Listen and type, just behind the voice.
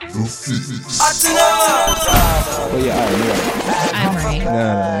Oh yeah, I'm right.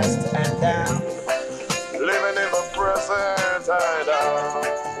 Living in the present,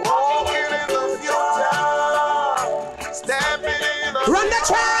 walking in the future, stepping in the Run the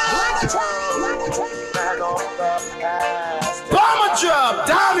track! bomber job,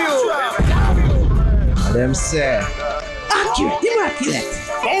 damn you! Them say. Accurate, immaculate.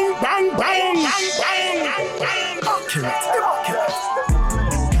 Bang, bang, bang,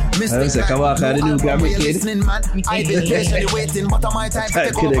 Them say, come on, the new Grammy kid. That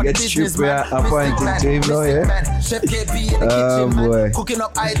kid get stripped for appointing to him now, yeah? Oh boy. Cooking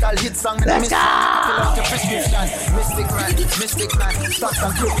up idol hit song. Let's go! Mystic man, stocks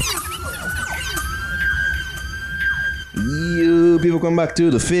and crew. You people come back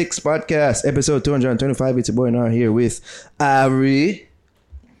to the Fix Podcast, episode 225. It's your boy now here with Ari.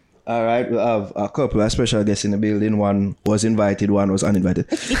 All right, we have a couple of special guests in the building. One was invited, one was uninvited.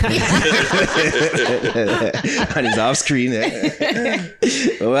 And he's off screen. Well,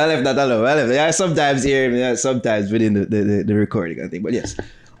 if not alone, yeah, sometimes here, yeah, sometimes within the recording, I think. But yes,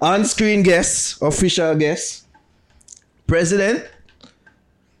 on-screen guests, official guests, president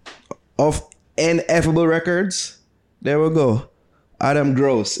of Ineffable Records. There we go. Adam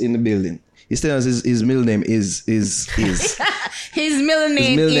Gross in the building. He's telling us his middle name is. His middle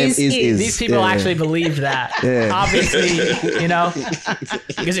name is. These people actually believe that. Yeah. Obviously, you know.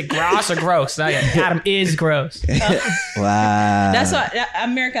 Is it gross or gross? No, yeah. Adam is gross. Wow. That's what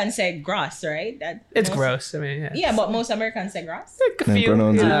Americans say, gross, right? It's gross. I mean, yeah. Yeah, but most Americans say gross. A few,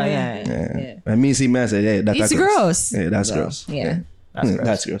 Yeah. And me see man say, yeah, that's gross. Yeah, that's gross. Yeah.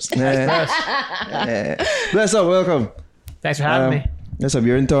 That's gross. Gross. Bless up, welcome. Thanks for having me. Yes,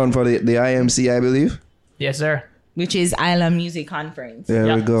 you're in town for the IMC, I believe. Yes, sir. Which is Island Music Conference.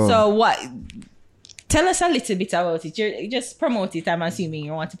 There we go. So what? Tell us a little bit about it. You just promote it. I'm assuming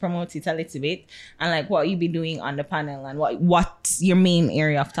you want to promote it a little bit, and like what you be doing on the panel, and what's your main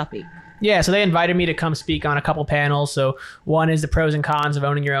area of topic. Yeah, so they invited me to come speak on a couple panels. So one is the pros and cons of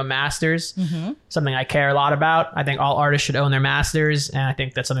owning your own masters, something I care a lot about. I think all artists should own their masters, and I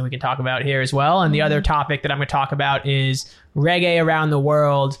think that's something we can talk about here as well. And the other topic that I'm going to talk about is reggae around the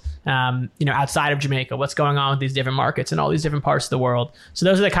world, outside of Jamaica. What's going on with these different markets and all these different parts of the world. So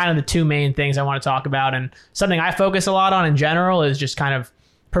those are the two main things I want to talk about. And something I focus a lot on in general is just kind of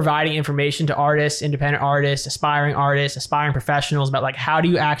providing information to artists, independent artists, aspiring professionals about like how do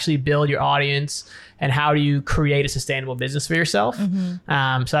you actually build your audience and how do you create a sustainable business for yourself. So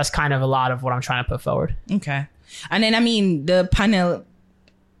that's kind of a lot of what I'm trying to put forward. Okay. And then, I mean, the panel,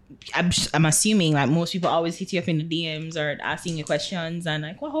 I'm assuming like most people always hit you up in the DMs or asking you questions and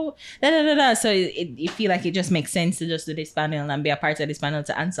like, whoa, da. So you feel like it just makes sense to just do this panel and be a part of this panel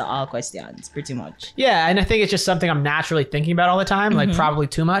to answer all questions pretty much. Yeah. And I think it's just something I'm naturally thinking about all the time, like probably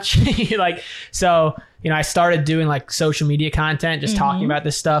too much. So, I started doing like social media content, just talking about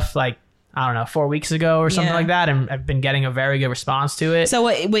this stuff, like, I don't know, 4 weeks ago or something like that. And I've been getting a very good response to it. So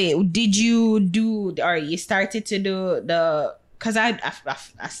wait, did you do, or you started to do because I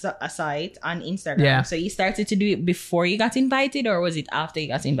saw it on Instagram. Yeah. So you started to do it before you got invited, or was it after you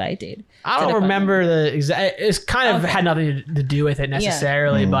got invited? I don't remember the exact. It's kind of had nothing to do with it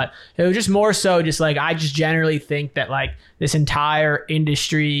necessarily, but it was just more so just like I just generally think that like this entire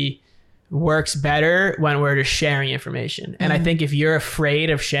industry works better when we're just sharing information. And I think if you're afraid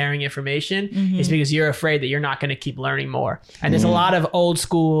of sharing information, it's because you're afraid that you're not going to keep learning more. And there's a lot of old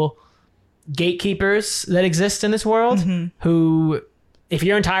school gatekeepers that exist in this world who, if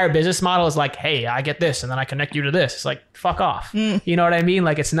your entire business model is like, hey, I get this and then I connect you to this, it's like, fuck off. You know what I mean?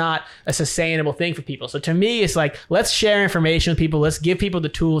 Like, it's not a sustainable thing for people. So to me, it's like, let's share information with people. Let's give people the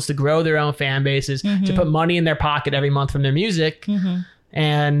tools to grow their own fan bases, to put money in their pocket every month from their music.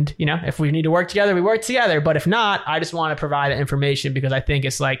 And, if we need to work together, we work together. But if not, I just want to provide that information because I think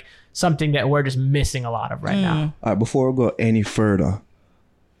it's like something that we're just missing a lot of right now. All right, before we go any further,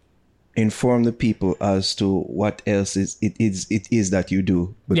 inform the people as to what else it is that you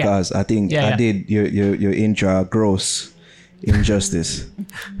do, because I think I did your intro gross injustice.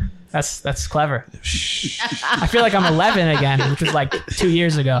 That's clever. I feel like I'm 11 again, which was like 2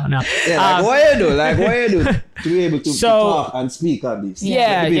 years ago. No. Yeah, what you do to be able to talk and speak on this? So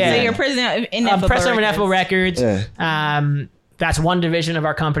you're president of Ineffable Records. Yeah. That's one division of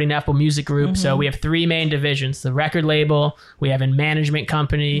our company, Ineffable Music Group. So we have three main divisions: the record label, we have a management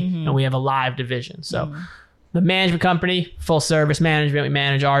company, and we have a live division. So the management company, full service management, we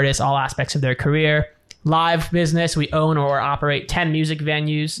manage artists, all aspects of their career. Live business, we own or operate 10 music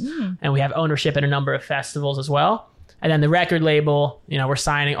venues, and we have ownership at a number of festivals as well. And then the record label, we're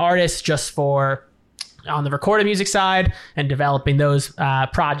signing artists just for on the recorded music side and developing those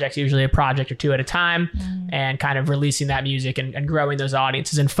projects, usually a project or two at a time, and kind of releasing that music and growing those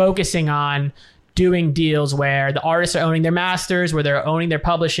audiences and focusing on doing deals where the artists are owning their masters, where they're owning their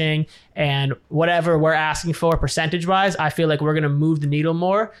publishing, and whatever we're asking for percentage wise, I feel like we're going to move the needle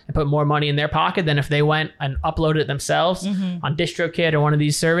more and put more money in their pocket than if they went and uploaded it themselves on DistroKid or one of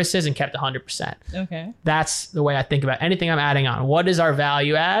these services and kept 100%. Okay. That's the way I think about anything I'm adding on. What is our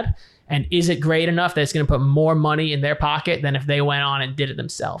value add? And is it great enough that it's going to put more money in their pocket than if they went on and did it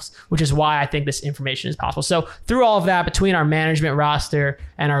themselves? Which is why I think this information is possible. So through all of that, between our management roster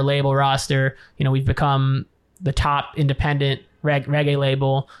and our label roster, we've become the top independent reggae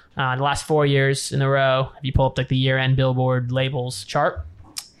label the last 4 years in a row. If you pull up like the year-end Billboard labels chart.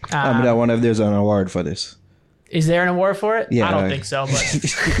 I wonder if there's an award for this. Is there an award for it? Yeah, I don't think so.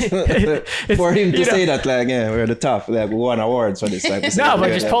 But for him to say that, we're the top, we won awards for this type of no, but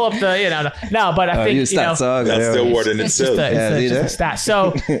just pull up the, no, but I think that's the award in itself. It's just a stat.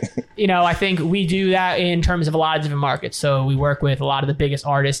 So, I think we do that in terms of a lot of different markets. So we work with a lot of the biggest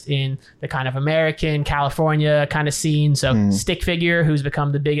artists in the kind of American, California kind of scene. So Stick Figure, who's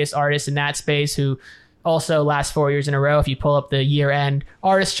become the biggest artist in that space, who also last 4 years in a row, if you pull up the year-end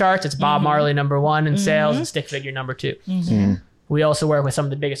artist charts, it's Bob Marley #1 in sales and Stick Figure #2. We also work with some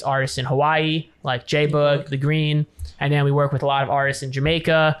of the biggest artists in Hawaii, like J-Boog, The Green, and then we work with a lot of artists in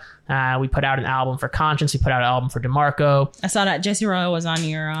Jamaica. We put out an album for Conscience. We put out an album for DeMarco. I saw that Jesse Royal was on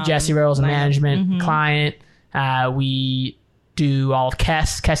your... Jesse Royal's a management client. We do all of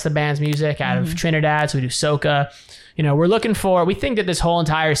Kes the band's music out of Trinidad, so we do Soca. We think that this whole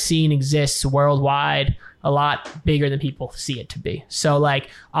entire scene exists worldwide a lot bigger than people see it to be. So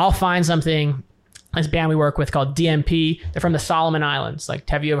I'll find something, this band we work with called DMP. They're from the Solomon Islands.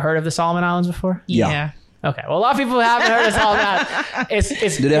 Have you ever heard of the Solomon Islands before? Yeah. Okay. Well, a lot of people haven't heard of Solomon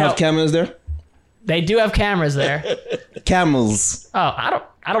Islands. Do they have cameras there? They do have cameras there. Camels. Oh,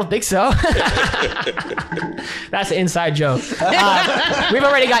 I don't think so. That's an inside joke. We've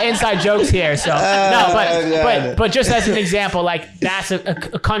already got inside jokes here, so but just as an example, that's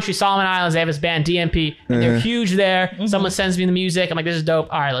a country, Solomon Islands. They have this band DMP, and they're huge there. Someone sends me the music. I'm like, this is dope.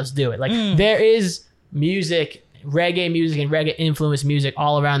 All right, let's do it. There is music, reggae music and reggae influenced music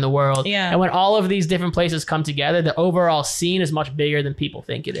all around the world. Yeah. And when all of these different places come together, the overall scene is much bigger than people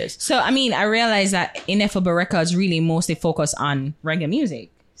think it is. So, I realized that Ineffable Records really mostly focus on reggae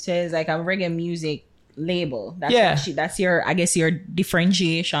music. So it's like a reggae music label. That's your, I guess, your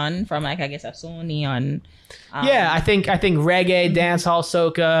differentiation from a Sony on... I think reggae, dancehall,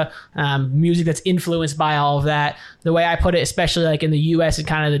 soca, music that's influenced by all of that. The way I put it, especially in the US and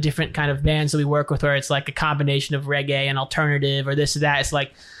kind of the different kind of bands that we work with, where it's a combination of reggae and alternative or this or that. It's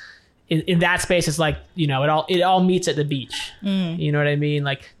in that space, it's it all meets at the beach. You know what I mean?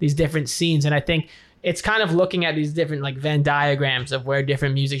 These different scenes, and I think it's kind of looking at these different Venn diagrams of where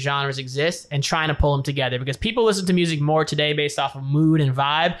different music genres exist and trying to pull them together, because people listen to music more today based off of mood and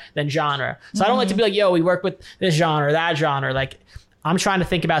vibe than genre. So I don't like to be we work with this genre or that genre. I'm trying to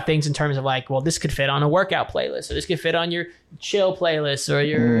think about things in terms of this could fit on a workout playlist, or this could fit on your chill playlist, or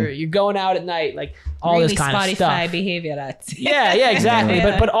you're going out at night, all really this kind Spotify of stuff. Spotify behavior. That's exactly.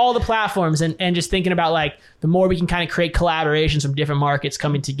 But all the platforms and just thinking about the more we can kind of create collaborations from different markets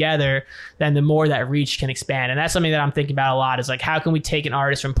coming together, then the more that reach can expand. And that's something that I'm thinking about a lot, is how can we take an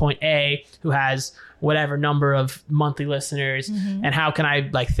artist from point A who has whatever number of monthly listeners, and how can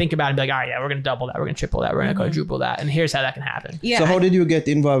I think about it and be all right, we're going to double that, we're going to triple that, we're going to quadruple that, and here's how that can happen. Yeah. So how did you get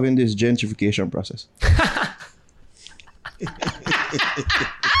involved in this gentrification process?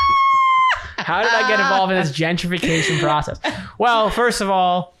 How did I get involved in this gentrification process? Well, first of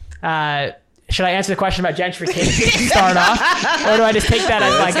all, should I answer the question about gentrification to start off, or do I just take that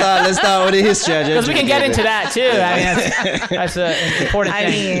as let's start with the history of gentrification. Because we can get into that too. That's an important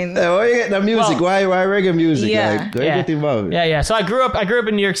thing. Where you get the music? Why reggae music? Where you get involved? Yeah. So I grew up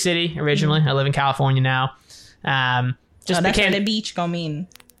in New York City originally. I live in California now. That's where the beach come in.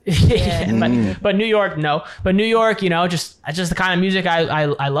 But New York, no. But New York, just the kind of music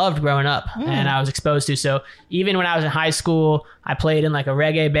I loved growing up and I was exposed to. So even when I was in high school, I played in a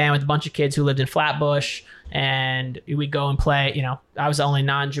reggae band with a bunch of kids who lived in Flatbush, and we'd go and play. I was the only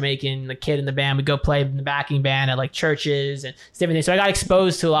non-Jamaican kid in the band. We'd go play in the backing band at churches and different things. So I got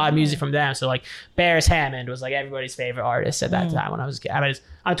exposed to a lot of music from them. So Beres Hammond was everybody's favorite artist at that time when I was a kid.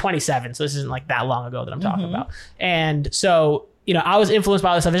 I'm 27, so this isn't that long ago that I'm talking about. And so I was influenced by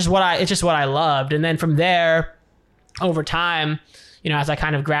all this stuff. It's just what I loved. And then from there, over time, as I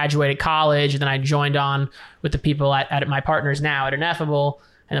kind of graduated college, and then I joined on with the people at my partners now at Ineffable,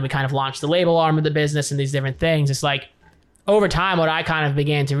 and then we kind of launched the label arm of the business and these different things. It's over time, what I kind of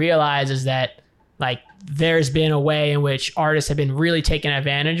began to realize is that like there's been a way in which artists have been really taken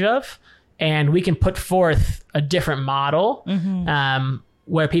advantage of, and we can put forth a different model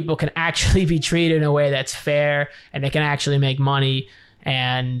where people can actually be treated in a way that's fair and they can actually make money.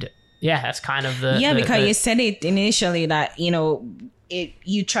 And yeah, that's kind of because you said it initially that, you know,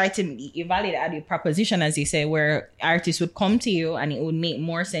 you try to evaluate your proposition, as you say, where artists would come to you and it would make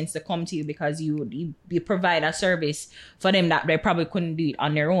more sense to come to you because you provide a service for them that they probably couldn't do it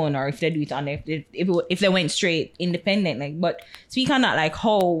on their own, or if they do it on their, if they went straight independent. Like, but speak on that, like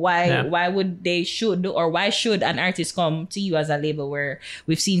why would they why should an artist come to you as a label, where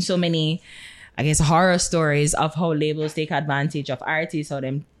we've seen so many, I guess, horror stories of how labels take advantage of artists, or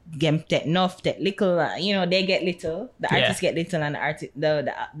them get enough, that little, you know, they get little, the artists get little, and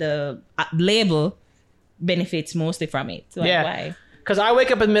the label benefits mostly from it. So like, why? Because I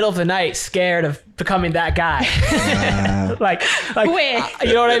wake up in the middle of the night scared of becoming that guy. like wait,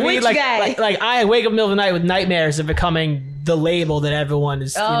 you know what I mean? Which guy? Like I wake up in the middle of the night with nightmares of becoming the label that everyone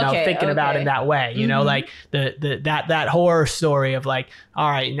is thinking about in that way. You know, like that horror story of like, all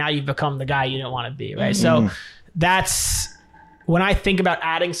right, now you've become the guy you didn't want to be, right? So that's when I think about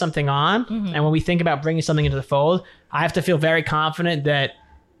adding something on, and when we think about bringing something into the fold, I have to feel very confident that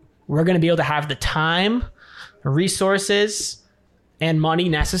we're going to be able to have the time, resources, and money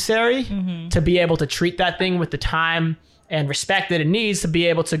necessary to be able to treat that thing with the time and respect that it needs to be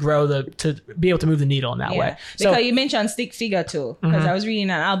able to to be able to move the needle in that way. Because you mentioned Stick Figure too, because I was reading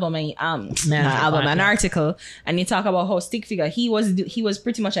an article, and you talk about how Stick Figure, he was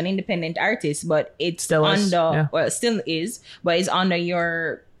pretty much an independent artist, but it's still still is, but it's under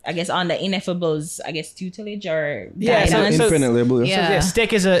your, I guess, on the Ineffable's, I guess, tutelage or guidance. So Infinite label. So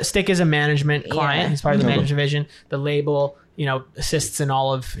Stick is a management client. He's part of the management division. The label, you know, assists in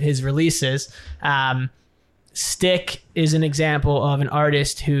all of his releases. Stick is an example of an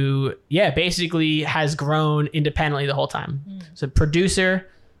artist who, basically has grown independently the whole time. So producer,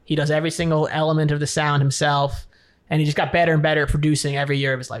 he does every single element of the sound himself, and he just got better and better at producing every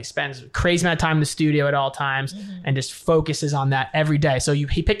year of his life. He spends a crazy amount of time in the studio at all times and just focuses on that every day. So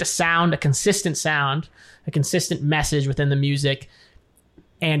he picked a consistent message within the music,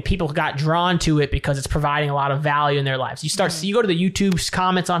 and people got drawn to it because it's providing a lot of value in their lives. You go to the YouTube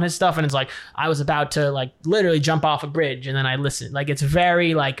comments on his stuff, and it's like, I was about to like literally jump off a bridge, and then I listened. Like, it's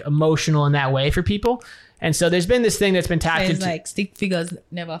very like emotional in that way for people. And so there's been this thing that's been tapped into. Like Stick Figures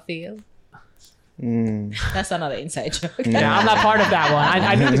never fail. That's another inside joke. Yeah, I'm not part of that one.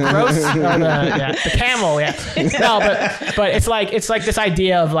 I knew the gross, the camel. No, but it's like this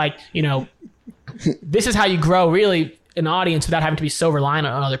idea of like, you know, this is how you grow really an audience without having to be so reliant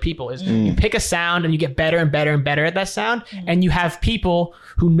on other people. Is you pick a sound and you get better and better and better at that sound, and you have people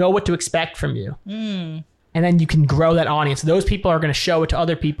who know what to expect from you. And then you can grow that audience. Those people are going to show it to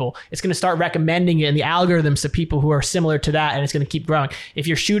other people. It's going to start recommending it in the algorithms to people who are similar to that, and it's going to keep growing. If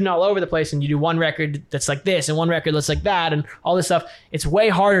you're shooting all over the place and you do one record that's like this and one record that's like that and all this stuff, it's way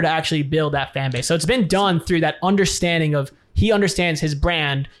harder to actually build that fan base. So it's been done through that understanding of, he understands his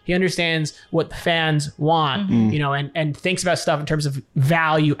brand. He understands what the fans want, you know, and thinks about stuff in terms of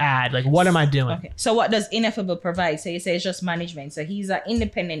value add. Like, what am I doing? Okay. So what does Ineffable provide? So you say it's just management. So he's an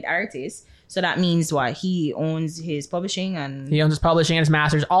independent artist. So that means what? He owns his publishing and... He owns his publishing and his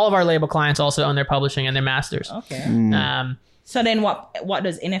masters. All of our label clients also own their publishing and their masters. Okay. So then what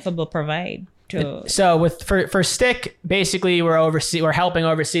does Ineffable provide? So for Stick, basically we're helping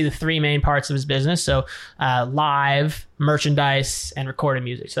oversee the three main parts of his business. So live, merchandise, and recorded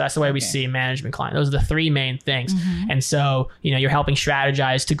music. So that's the way we see management client. Those are the three main things. And so, you know, you're helping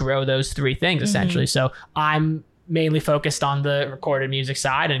strategize to grow those three things essentially. So I'm mainly focused on the recorded music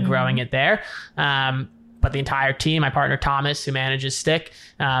side and growing it there. But the entire team, my partner Thomas, who manages Stick,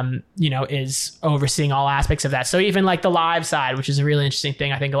 you know, is overseeing all aspects of that. So even like the live side, which is a really interesting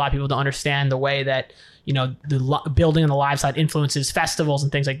thing. I think a lot of people don't understand the way that, you know, the building on the live side influences festivals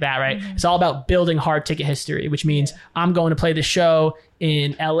and things like that, right? It's all about building hard ticket history, which means I'm going to play the show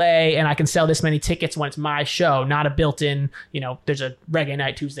in LA and I can sell this many tickets when it's my show, not a built-in, you know, there's a reggae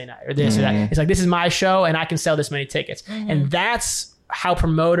night Tuesday night or this or that. It's like, this is my show and I can sell this many tickets. And that's how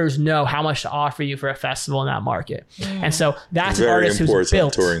promoters know how much to offer you for a festival in that market. And so that's an artist who's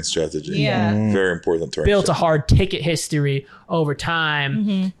built touring strategy. Very important touring built strategy. a hard ticket history over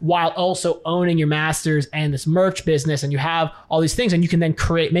time while also owning your masters and this merch business, and you have all these things, and you can then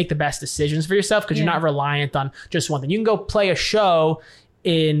make the best decisions for yourself because you're not reliant on just one thing. You can go play a show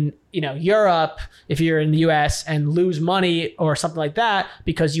in Europe, if you're in the US, and lose money or something like that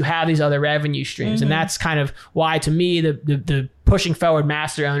because you have these other revenue streams. And that's kind of why, to me, the pushing forward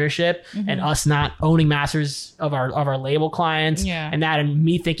master ownership and us not owning masters of our label clients and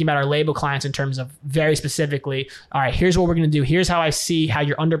me thinking about our label clients in terms of very specifically, all right, here's what we're going to do. Here's how I see how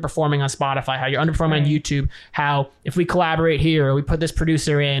you're underperforming on Spotify, how you're underperforming on YouTube, how if we collaborate here or we put this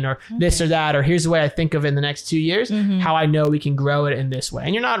producer in or this or that, or here's the way I think of it in the next 2 years, how I know we can grow it in this way.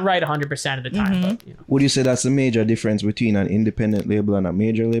 And you're not right 100% of the time. But, Would you say that's a major difference between an independent label and a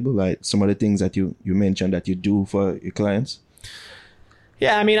major label? Like some of the things that you mentioned that you do for your clients?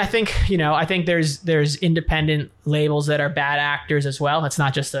 Yeah, I mean, I think there's independent labels that are bad actors as well. It's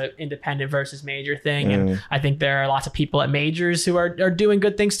not just a independent versus major thing. And I think there are lots of people at majors who are doing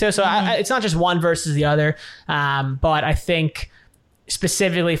good things too. So it's not just one versus the other. But I think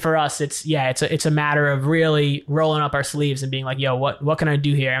specifically for us, it's a matter of really rolling up our sleeves and being like, yo, what can I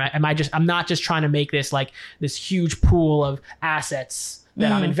do here? I'm not just trying to make this like this huge pool of assets that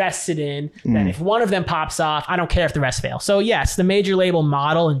I'm invested in, that if one of them pops off, I don't care if the rest fail. So yes, the major label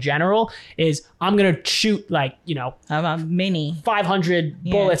model in general is I'm going to shoot many 500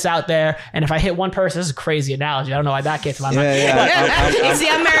 bullets out there. And if I hit one person, this is a crazy analogy. I don't know why that came to my mind. It's the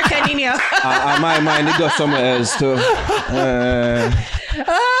American in you. My mind, it goes somewhere else too.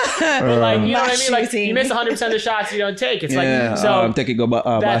 Like, you know what I mean? Like, you miss 100% of the shots you don't take. It's like, so I'm taking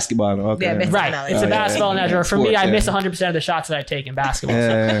basketball. Okay. Right. It's a basketball analogy. For me, I miss 100% of the shots that I take in basketball.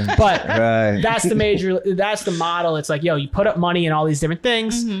 But that's the model. It's like, yo, you put up money in all these different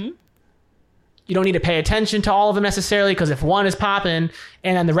things. You don't need to pay attention to all of them necessarily, because if one is popping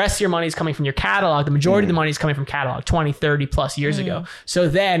and then the rest of your money is coming from your catalog, the majority of the money is coming from catalog 20, 30 plus years ago. So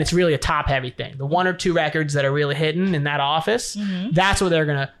then it's really a top heavy thing. The one or two records that are really hidden in that office, that's what they're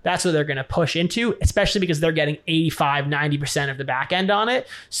going to push into, especially because they're getting 85, 90% of the back end on it.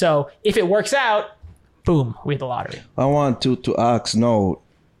 So if it works out, boom, we hit the lottery. I want to ask now,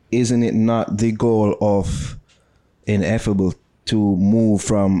 isn't it not the goal of Ineffable to move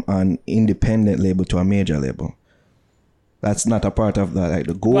from an independent label to a major label? That's not a part of that. Like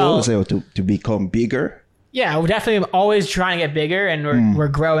the goal is to become bigger. Yeah, we're definitely always trying to get bigger, and we're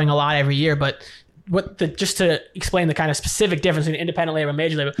growing a lot every year. But just to explain the kind of specific difference between independent label and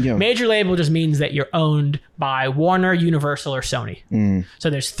major label. Yeah. Major label just means that you're owned by Warner, Universal, or Sony. So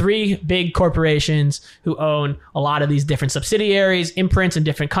there's three big corporations who own a lot of these different subsidiaries, imprints in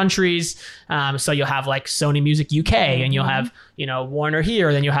different countries. So you'll have like Sony Music UK, and you'll have Warner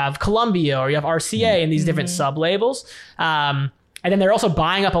here, then you'll have Columbia, or you have RCA, and these different sub labels. And then they're also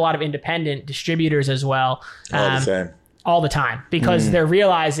buying up a lot of independent distributors as well. All the time, because they're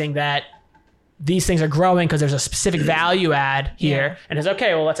realizing that these things are growing because there's a specific value add here, and it's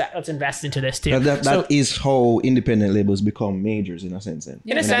okay. Well, let's invest into this too. That is how independent labels become majors in a sense.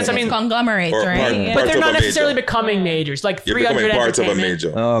 In a sense, I mean, conglomerates, right? But they're not necessarily becoming majors. Like 300 parts of a Entertainment,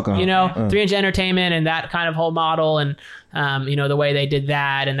 major. 300 Entertainment, and that kind of whole model, and the way they did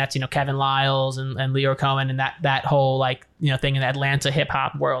that, and that's Kevin Lyles and Leo Cohen, and that whole thing in the Atlanta hip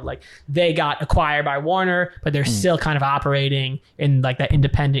hop world. Like they got acquired by Warner, but they're still kind of operating in like that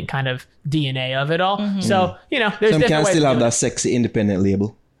independent kind of DNA of it all. So there's some different can ways still to have do that it. sexy independent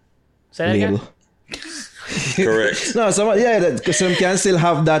label. Say that again? Correct. No, some can still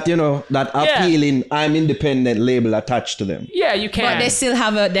have that that appealing I'm independent label attached to them. Yeah, you can. But they still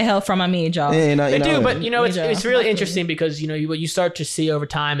have the help from a major. They do, but it's really interesting because what you start to see over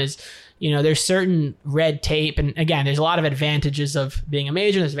time is there's certain red tape, and again, there's a lot of advantages of being a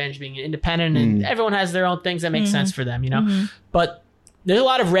major, there's advantages of being independent, and everyone has their own things that make sense for them, But there's a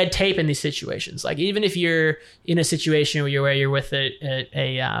lot of red tape in these situations. Like even if you're in a situation where you're with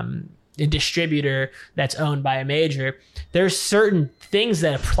a distributor that's owned by a major, there's certain things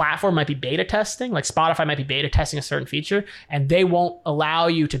that a platform might be beta testing, like Spotify might be beta testing a certain feature, and they won't allow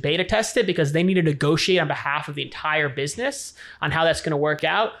you to beta test it because they need to negotiate on behalf of the entire business on how that's going to work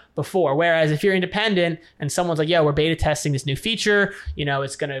out before. Whereas if you're independent and someone's like, yeah, we're beta testing this new feature,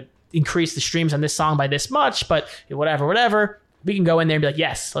 it's going to increase the streams on this song by this much, but whatever, we can go in there and be like,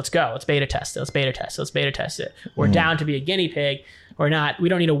 yes, let's go. Let's beta test it. We're down to be a guinea pig. We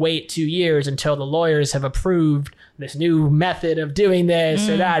don't need to wait 2 years until the lawyers have approved this new method of doing this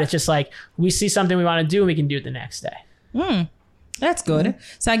or that. It's just like, we see something we want to do and we can do it the next day. That's good.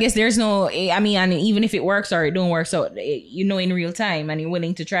 So I guess there's no, and even if it works or it don't work, so in real time, and you're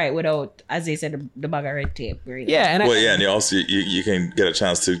willing to try it without, as they said, the bag of red tape. Really. Yeah. And also you can get a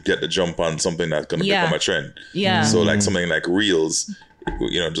chance to get the jump on something that's going to become a trend. Yeah. So like something like Reels,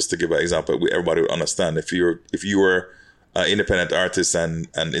 just to give an example, everybody would understand if you were independent artist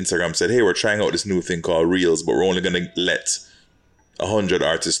and Instagram said, hey, we're trying out this new thing called Reels, but we're only going to let 100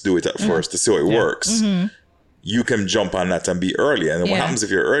 artists do it at first to see how it works. You can jump on that and be early. And then what happens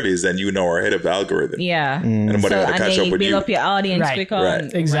if you're early is then you know are ahead of the algorithm. Yeah. And nobody have to catch up with build you. up your audience Right. quicker.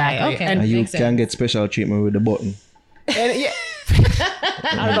 Right. Exactly. Right. Okay. And And you Makes can sense. get special treatment with the button. And yeah.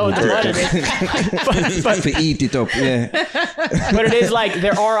 I don't know what the button is. But to eat it up, yeah. But it is like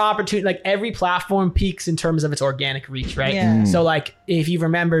there are opportunities. Like every platform peaks in terms of its organic reach, right? Yeah. So like if you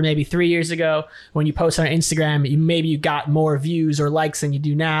remember maybe 3 years ago when you post on Instagram, maybe you got more views or likes than you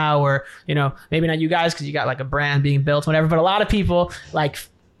do now, or maybe not you guys because you got like a brand being built, whatever. But a lot of people like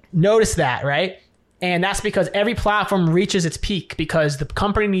notice that, right? And that's because every platform reaches its peak because the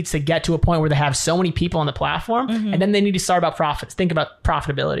company needs to get to a point where they have so many people on the platform and then they need to start about profits, think about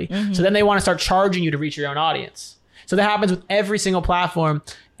profitability. So then they want to start charging you to reach your own audience. So that happens with every single platform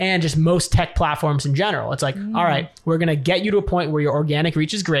and just most tech platforms in general. It's like, all right, we're going to get you to a point where your organic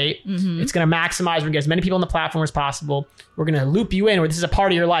reach is great. It's going to maximize, we're going to get as many people on the platform as possible. We're going to loop you in where this is a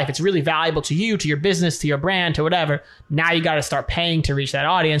part of your life. It's really valuable to you, to your business, to your brand, to whatever. Now you got to start paying to reach that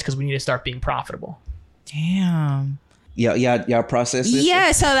audience because we need to start being profitable. Damn. Your process is?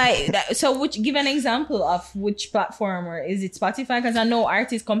 Yeah, so give an example of which platform, or is it Spotify? Because I know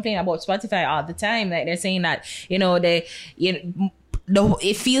artists complain about Spotify all the time. Like they're saying that it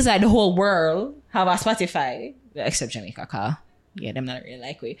feels like the whole world have a Spotify, except Jamaica, car. Yeah, them not really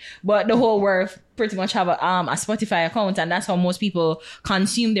like we, but the whole world pretty much have a Spotify account, and that's how most people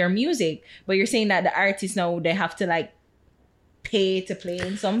consume their music. But you're saying that the artists now they have to like pay to play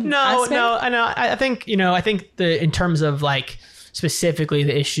in some aspect? I think in terms of like specifically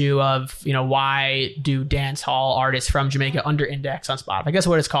the issue of why do dance hall artists from Jamaica under index on Spotify? I guess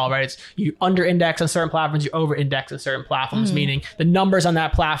what it's called, right? It's you under index on certain platforms, you over index on certain platforms, meaning the numbers on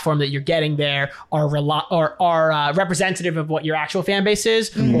that platform that you're getting there are representative of what your actual fan base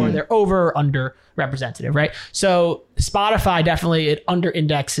is, or they're over or under representative, right? So Spotify definitely it under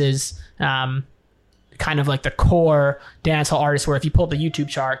indexes kind of like the core dancehall artists, where if you pull up the YouTube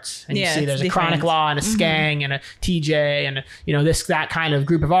charts and you see there's a Chronic Law and a Skang and a TJ and that kind of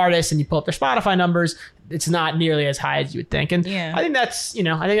group of artists, and you pull up their Spotify numbers, it's not nearly as high as you would think. And I think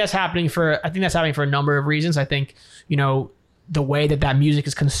that's happening for a number of reasons. I think the way that music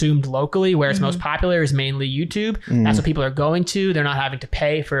is consumed locally, where it's most popular, is mainly YouTube. That's what people are going to. They're not having to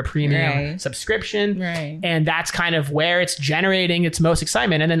pay for a premium subscription. Right. And that's kind of where it's generating its most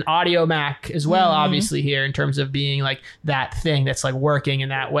excitement. And then Audio Mac as well, obviously here in terms of being like that thing that's like working in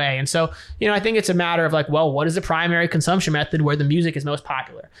that way. And so, I think it's a matter of like, well, what is the primary consumption method where the music is most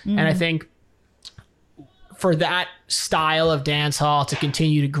popular? And I think for that style of dance hall to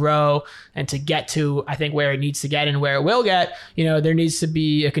continue to grow and to get to, I think, where it needs to get and where it will get, there needs to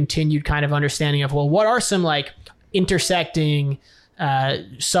be a continued kind of understanding of, well, what are some like intersecting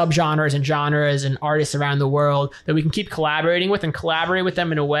subgenres and genres and artists around the world that we can keep collaborating with and collaborate with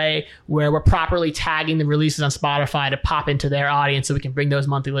them in a way where we're properly tagging the releases on Spotify to pop into their audience so we can bring those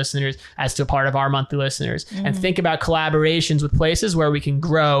monthly listeners as to a part of our monthly listeners, and think about collaborations with places where we can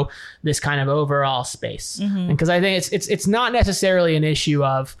grow this kind of overall space. And because I think it's not necessarily an issue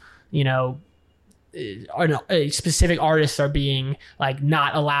of, specific artists are being like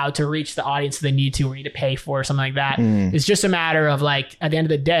not allowed to reach the audience they need to or need to pay for or something like that. It's just a matter of like, at the end of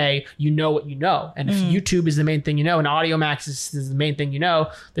the day, what you know. And if YouTube is the main thing and Audio Max is the main thing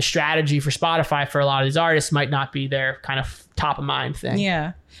the strategy for Spotify for a lot of these artists might not be their kind of top of mind thing.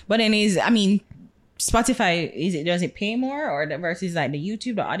 Yeah. But then Spotify, does it pay more, or versus like the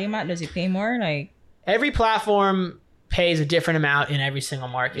YouTube, the Audio Mac, does it pay more? Like every platform pays a different amount in every single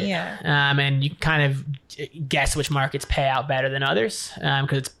market. And you kind of guess which markets pay out better than others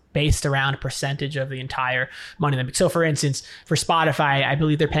because it's based around a percentage of the entire money. So for instance, for Spotify, I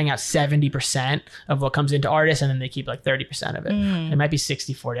believe they're paying out 70% of what comes into artists, and then they keep like 30% of it. It might be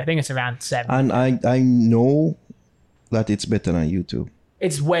 60-40. I think it's around 70. And I know that it's better than YouTube.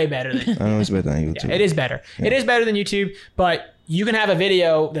 It's way better than I know it's better than YouTube. Yeah, it is better. Yeah. It is better than YouTube, but you can have a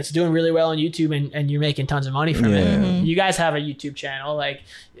video that's doing really well on YouTube and you're making tons of money from it. You guys have a YouTube channel,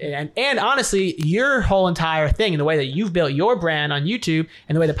 and honestly, your whole entire thing and the way that you've built your brand on YouTube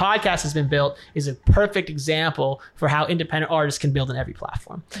and the way the podcast has been built is a perfect example for how independent artists can build on every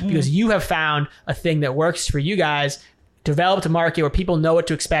platform. Because you have found a thing that works for you guys, developed a market where people know what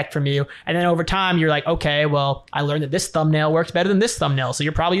to expect from you. And then over time, you're like, okay, well, I learned that this thumbnail works better than this thumbnail. So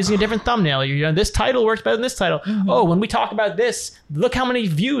you're probably using a different thumbnail. This title works better than this title. Oh, when we talk about this, look how many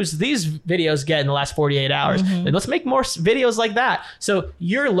views these videos get in the last 48 hours. Then let's make more videos like that. So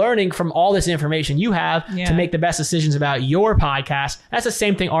you're learning from all this information you have to make the best decisions about your podcast. That's the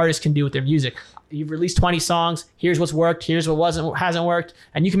same thing artists can do with their music. you've released 20 songs. Here's what's worked. Here's what hasn't worked.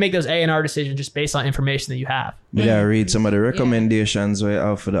 And you can make those A&R decisions just based on information that you have. We gotta read some of the recommendations we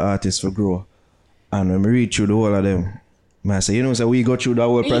have for the artists for grow. And when we read through the whole of them, man, so so we go through the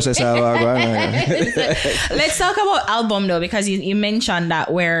whole process. Let's talk about album though, because you mentioned that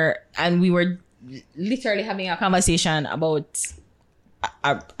and we were literally having a conversation about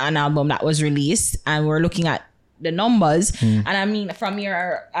an album that was released, and we're looking at the numbers. And I mean, from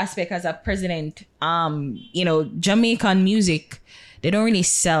your aspect as a president, Jamaican music, they don't really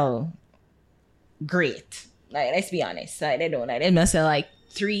sell great. Like, let's be honest, like, they don't. Like, they must sell like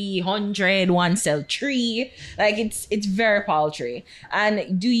 300, one sell 3. Like, it's very paltry.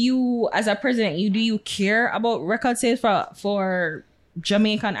 And do you, as a president, do you care about record sales for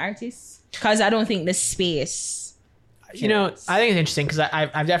Jamaican artists? Because I don't think the space. I think it's interesting because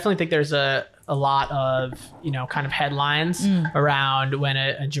I definitely think there's a lot of, kind of headlines around when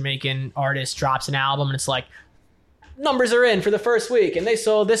a Jamaican artist drops an album and it's like, numbers are in for the first week and they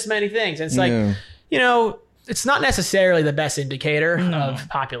sold this many things. And it's like, it's not necessarily the best indicator of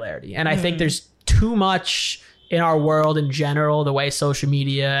popularity. And I think there's too much in our world in general, the way social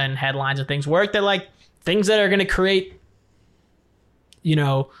media and headlines and things work, that like things that are going to create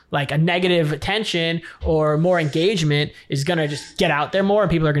like a negative attention or more engagement is going to just get out there more and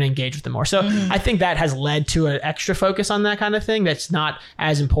people are going to engage with them more. So I think that has led to an extra focus on that kind of thing that's not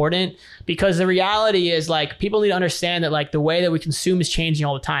as important, because the reality is like people need to understand that like the way that we consume is changing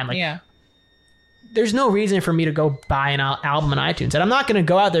all the time. Like there's no reason for me to go buy an album on iTunes. And I'm not going to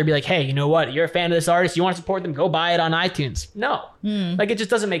go out there and be like, hey, you know what? You're a fan of this artist. You want to support them? Go buy it on iTunes. No. Like, it just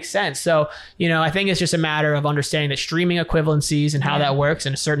doesn't make sense. So, I think it's just a matter of understanding the streaming equivalencies and how that works.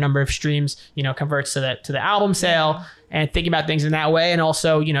 And a certain number of streams, converts to the album sale, and thinking about things in that way. And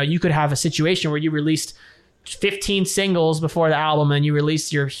also, you could have a situation where you released 15 singles before the album and you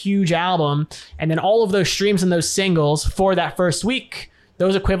release your huge album. And then all of those streams and those singles for that first week,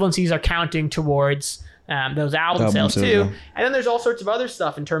 those equivalencies are counting towards those album sales too. Yeah. And then there's all sorts of other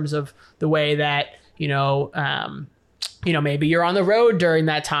stuff in terms of the way that, maybe you're on the road during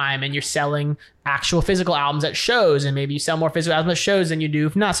that time and you're selling actual physical albums at shows, and maybe you sell more physical albums at shows than you do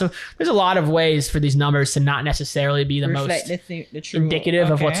if not. So there's a lot of ways for these numbers to not necessarily be the most indicative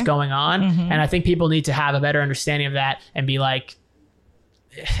of what's going on. And I think people need to have a better understanding of that and be like,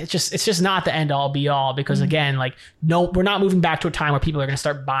 it's just not the end all be all, because again, like, no, we're not moving back to a time where people are going to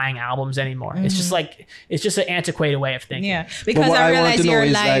start buying albums anymore. It's just like, it's just an antiquated way of thinking. Yeah. Because what I want to know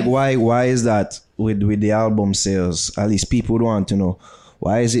is like, why is that with the album sales? At least people would want to know,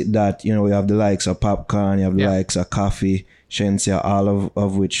 why is it that, we have the likes of Popcorn, you have the likes of Coffee, Shensia, all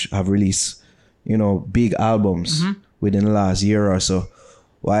of which have released, big albums within the last year or so.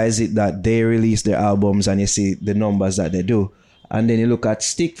 Why is it that they release their albums and you see the numbers that they do? And then you look at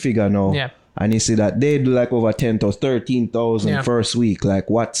Stick Figure now, and you see that they do like over 10,000 to 13,000 first week. Like,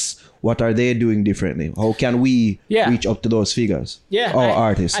 what are they doing differently? How can we reach up to those figures?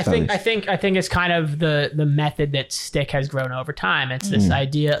 Artists. I think it's kind of the method that Stick has grown over time. It's this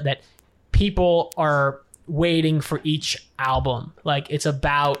idea that people are waiting for each album. Like, it's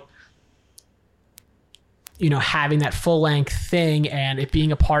about having that full length thing and it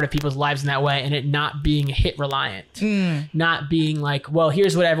being a part of people's lives in that way, and it not being hit reliant, not being like, well,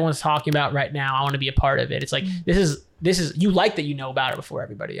 here's what everyone's talking about right now, I want to be a part of it. It's like, this is, you like that, about it before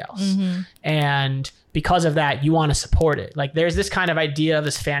everybody else. And because of that, you want to support it. Like, there's this kind of idea of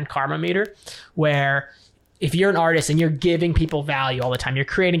this fan karma meter where if you're an artist and you're giving people value all the time, you're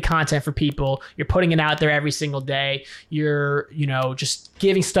creating content for people, you're putting it out there every single day, you're, just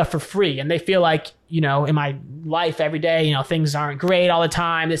giving stuff for free, and they feel like, in my life every day, things aren't great all the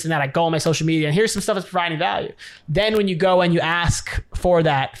time, this and that. I go on my social media and here's some stuff that's providing value. Then when you go and you ask for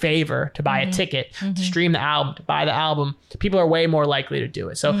that favor to buy a ticket, to stream the album, to buy the album, people are way more likely to do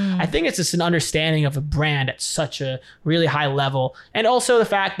it. So I think it's just an understanding of a brand at such a really high level. And also the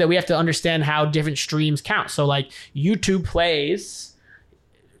fact that we have to understand how different streams count. So like YouTube plays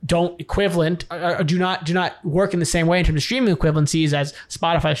do not work in the same way in terms of streaming equivalencies as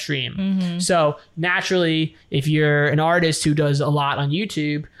Spotify stream. So naturally, if you're an artist who does a lot on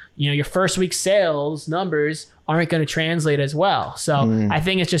YouTube, your first week sales numbers aren't going to translate as well. So I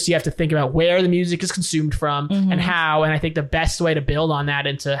think it's just, you have to think about where the music is consumed from and how, and I think the best way to build on that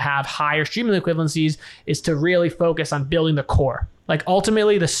and to have higher streaming equivalencies is to really focus on building the core. Like,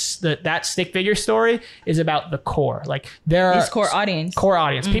 ultimately, that Stick Figure story is about the core. Like, there are core audience.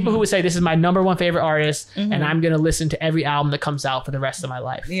 People who would say, this is my number one favorite artist, and I'm going to listen to every album that comes out for the rest of my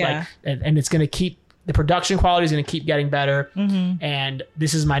life. Like, and it's going to keep the production quality is going to keep getting better, and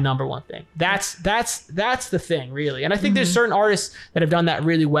this is my number one thing. That's the thing, really. And I think there's certain artists that have done that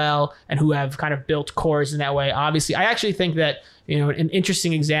really well and who have kind of built cores in that way. Obviously, I actually think that, you know, an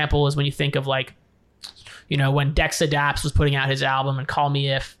interesting example is when you think of like, you know, when Dexta Daps was putting out his album and Call Me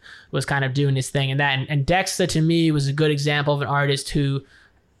If was kind of doing his thing, and Dexta to me was a good example of an artist who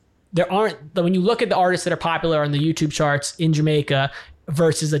when you look at the artists that are popular on the YouTube charts in Jamaica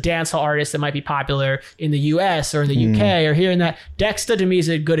versus a dancehall artist that might be popular in the US or in the UK or here and that, Dexta to me is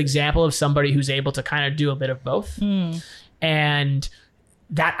a good example of somebody who's able to kind of do a bit of both. And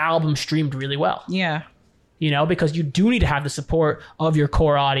that album streamed really well. Yeah. You know, because you do need to have the support of your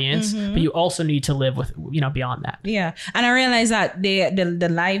core audience, but you also need to live with, you know, beyond that. Yeah. And I realize that the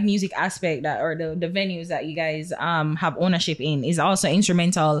live music aspect or the venues that you guys have ownership in is also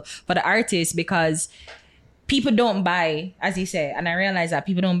instrumental for the artists, because people don't buy, as you say, and I realize that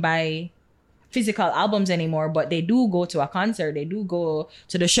people don't buy physical albums anymore, but they do go to a concert, they do go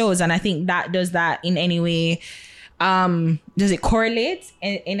to the shows. And I think that does that in any way. Does it correlate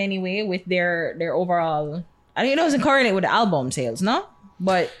in any way with their overall? I think it doesn't correlate with the album sales, no?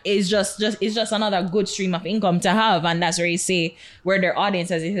 But it's just another good stream of income to have, and that's where you say where their audience,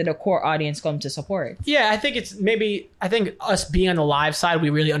 as you said, the core audience, come to support. Yeah, I think I think us being on the live side, we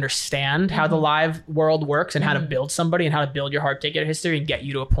really understand how the live world works and how to build somebody and how to build your hard ticket history and get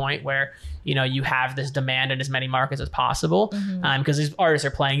you to a point where, you know, you have this demand in as many markets as possible. Because these artists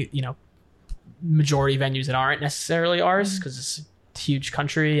are playing, you know, majority venues that aren't necessarily ours because it's a huge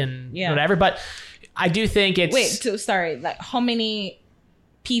country and whatever. But I do think it's like how many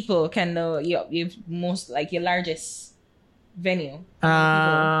people can your most, like, your largest venue?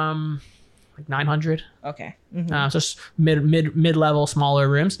 Like 900. Okay. So mid-level smaller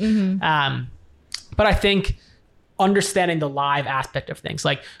rooms. But I think understanding the live aspect of things,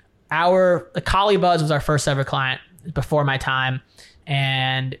 like Kali Buzz was our first ever client before my time,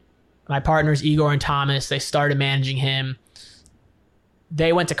 and my partners Igor and Thomas, they started managing him.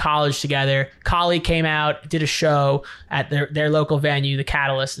 They went to college together. Kali came out, did a show at their local venue, the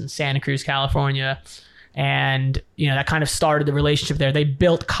Catalyst in Santa Cruz, California. And, you know, that kind of started the relationship there. They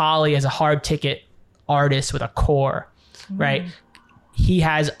built Kali as a hard ticket artist with a core, right? He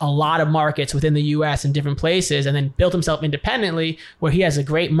has a lot of markets within the US and different places, and then built himself independently where he has a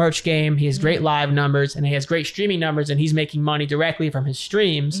great merch game, he has great live numbers, and he has great streaming numbers, and he's making money directly from his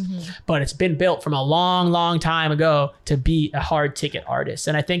streams. But it's been built from a long, long time ago to be a hard ticket artist.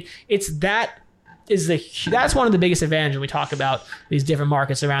 And I think that's one of the biggest advantages when we talk about these different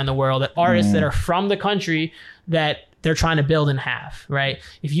markets around the world, that artists that are from the country that they're trying to build and have, right?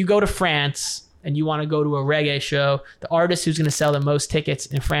 If you go to France and you want to go to a reggae show, the artist who's going to sell the most tickets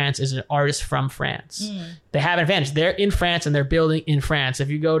in France is an artist from France. They have an advantage. They're in France and they're building in France. If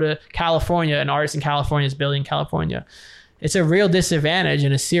you go to California, an artist in California is building in California. It's a real disadvantage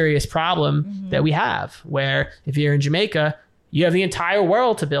and a serious problem that we have, where if you're in Jamaica, you have the entire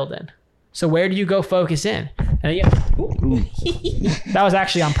world to build in. So where do you go focus in? And that was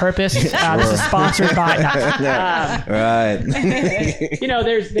actually on purpose. This is sponsored by. Right. You know,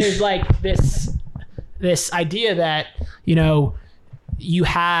 there's like this idea that, you know, you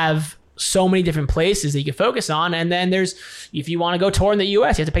have so many different places that you can focus on, and then if you want to go tour in the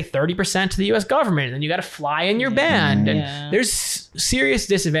US, you have to pay 30% to the US government, and then you got to fly in your band, and there's serious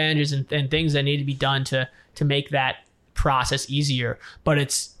disadvantages and things that need to be done to make that process easier.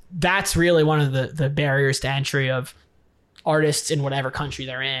 But that's really one of the barriers to entry of artists in whatever country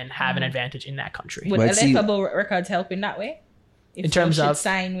they're in have an advantage in that country. Would Ineffable Records help in that way? If in terms of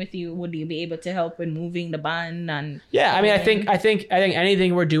sign with you, would you be able to help in moving the band? And I mean, I think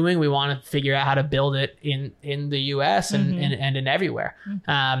anything we're doing, we want to figure out how to build it in the US and in everywhere.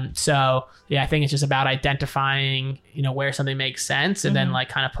 So yeah, I think it's just about identifying, you know, where something makes sense and then like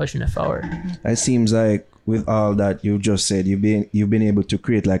kind of pushing it forward. It seems like with all that you just said, you've been able to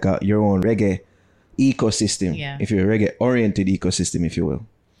create like your own reggae ecosystem, if you're a reggae oriented ecosystem, if you will.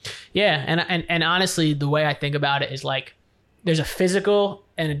 Yeah, and honestly, the way I think about it is like there's a physical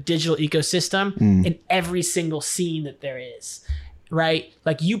and a digital ecosystem in every single scene that there is, right?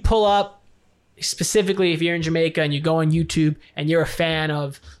 Like you pull up, specifically if you're in Jamaica and you go on YouTube and you're a fan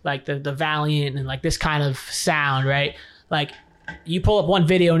of like the Valiant and like this kind of sound, right? Like you pull up one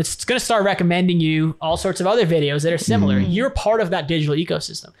video and it's going to start recommending you all sorts of other videos that are similar. You're part of that digital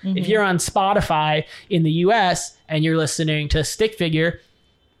ecosystem. If you're on Spotify in the US and you're listening to Stick Figure,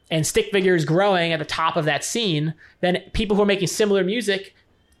 and Stick Figure is growing at the top of that scene, then people who are making similar music,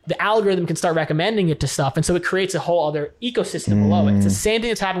 the algorithm can start recommending it to stuff. And so it creates a whole other ecosystem below it. It's the same thing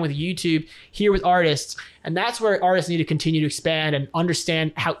that's happening with YouTube here with artists. And that's where artists need to continue to expand and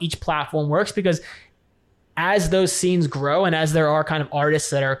understand how each platform works, because as those scenes grow and as there are kind of artists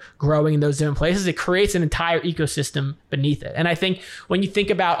that are growing in those different places, it creates an entire ecosystem beneath it. And I think when you think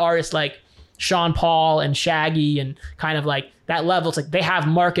about artists like Sean Paul and Shaggy and kind of like that level, it's like they have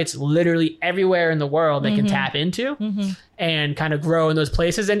markets literally everywhere in the world they can tap into and kind of grow in those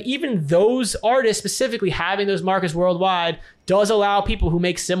places. And even those artists specifically having those markets worldwide does allow people who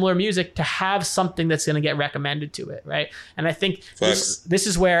make similar music to have something that's going to get recommended to it, right? And I think this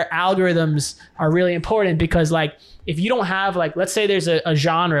is where algorithms are really important, because like if you don't have, like, let's say there's a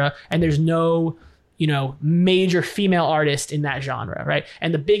genre and there's no, you know, major female artist in that genre, right?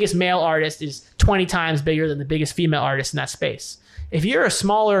 And the biggest male artist is 20 times bigger than the biggest female artist in that space. If you're a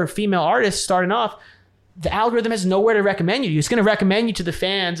smaller female artist starting off, the algorithm has nowhere to recommend you. It's going to recommend you to the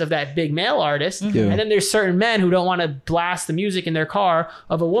fans of that big male artist. And then there's certain men who don't want to blast the music in their car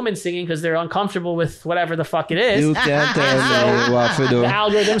of a woman singing because they're uncomfortable with whatever the fuck it is. You can't tell me what to do. The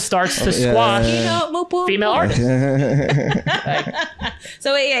algorithm starts to squash female artists.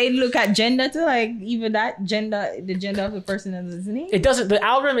 So it look at gender too, like even that gender, the gender of the person that's listening. It doesn't. The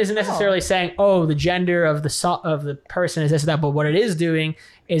algorithm isn't necessarily saying, "Oh, the gender of the person is this or that." But what it is doing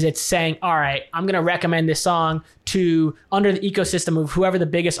is it's saying, "All right, I'm going to recommend this song to under the ecosystem of whoever the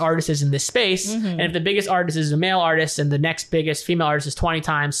biggest artist is in this space." And if the biggest artist is a male artist and the next biggest female artist is 20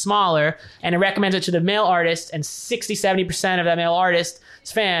 times smaller, and it recommends it to the male artist, and 60-70% of that male artist's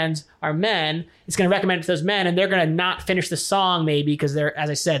fans are men, it's going to recommend it to those men, and they're going to not finish the song maybe because they're,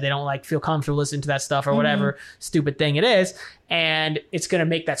 as I said, they don't like feel comfortable listening to that stuff or whatever stupid thing it is. And it's going to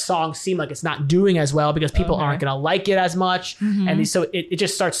make that song seem like it's not doing as well because people aren't going to like it as much. And so it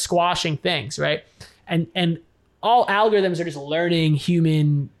just starts squashing things, right? And all algorithms are just learning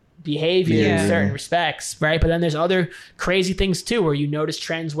human behavior in certain respects, right? But then there's other crazy things too, where you notice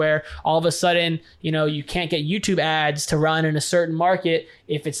trends where all of a sudden, you know, you can't get YouTube ads to run in a certain market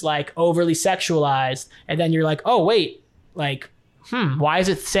if it's like overly sexualized. And then you're like, oh, wait, like, why is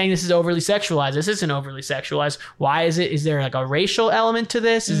it saying this is overly sexualized? This isn't overly sexualized. Why is it? Is there like a racial element to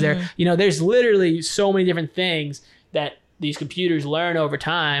this? Is there, you know, there's literally so many different things that these computers learn over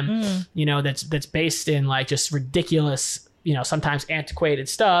time, you know, that's based in like just ridiculous, you know, sometimes antiquated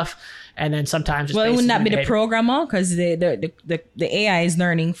stuff. And then sometimes just wouldn't that be the programmer? Because the AI is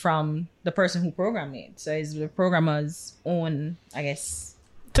learning from the person who programmed it. So it's the programmer's own, I guess.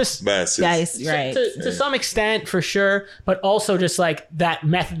 To some extent, for sure, but also just like that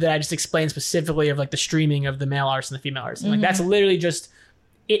method that I just explained specifically of like the streaming of the male artists and the female artists. Like that's literally just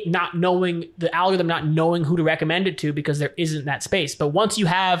it not knowing, the algorithm not knowing who to recommend it to because there isn't that space. But once you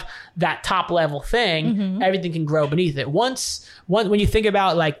have that top level thing, everything can grow beneath it. When you think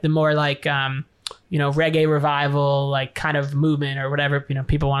about like the more like you know, reggae revival, like kind of movement or whatever, you know,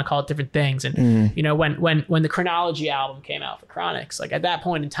 people want to call it different things. And, you know, when the Chronology album came out for Chronix, like at that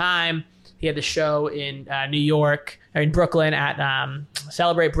point in time, he had the show in New York or in Brooklyn at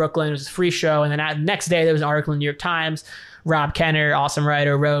Celebrate Brooklyn. It was a free show. And then the next day there was an article in the New York Times. Rob Kenner, awesome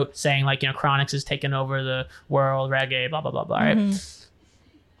writer, wrote saying like, you know, Chronix is taking over the world, reggae, blah, blah, blah, blah, right?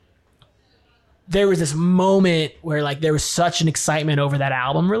 There was this moment where like there was such an excitement over that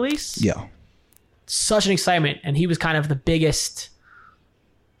album release. Yeah. Such an excitement, and he was kind of the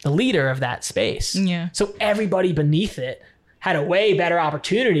leader of that space. Yeah. So everybody beneath it had a way better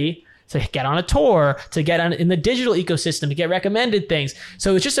opportunity to get on a tour, to get on in the digital ecosystem, to get recommended things.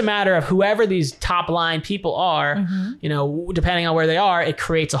 So it's just a matter of whoever these top line people are, you know, depending on where they are, it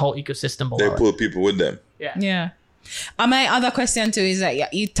creates a whole ecosystem below. They pull people with them. Yeah. Yeah. My other question too is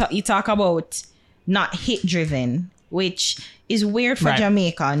that you talk about not hit driven, which is weird for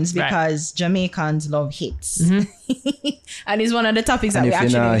Jamaicans because Jamaicans love hits. And it's one of the topics that we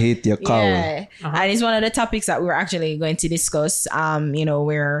actually... And if you hit your call. Yeah. And it's one of the topics that we're actually going to discuss, you know,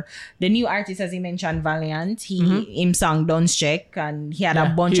 where the new artist, as he mentioned, Valiant, him sang Don't Check, and he had a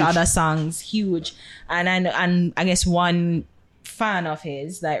bunch of other songs, huge. And I guess one fan of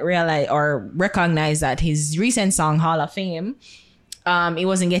his that realized or recognized that his recent song, Hall of Fame, it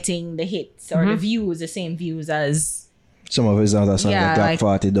wasn't getting the hits or the views, the same views as some of his other songs, like Black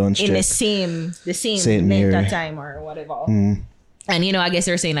 40, Don't Check. In the same length of time or whatever. And, you know, I guess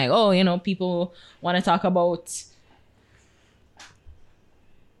they're saying like, oh, you know, people want to talk about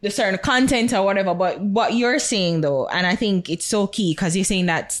the certain content or whatever. But what you're saying though, and I think it's so key because you're saying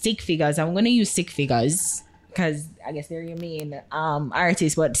that stick figures, I'm going to use stick figures because I guess they're your main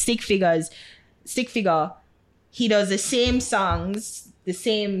artist, but stick figure, he does the same songs, the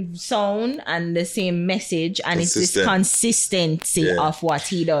same sound and the same message, and it's this consistency of what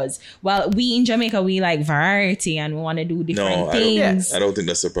he does. Well, we in Jamaica, we like variety and we want to do different things. I don't think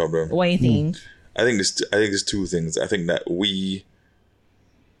that's the problem. What do you think? I think there's two things. I think that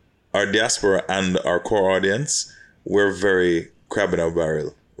our diaspora and our core audience, we're very crab in a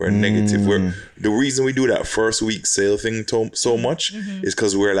barrel. We're negative. The reason we do that first week sale thing so much is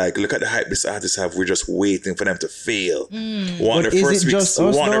because we're like, look at the hype this artist have. We're just waiting for them to fail. Want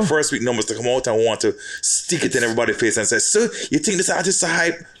their first week numbers to come out and want to stick it in everybody's face and say, so you think this artist is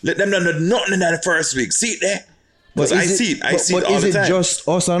hype? Let them know nothing in that first week. See it there? Because I see it all the time. Is it just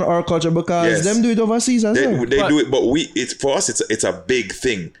us and our culture? Because them do it overseas as well. They do it, but for us, it's a big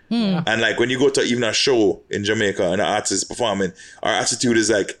thing. And like when you go to even a show in Jamaica and an artist is performing, our attitude is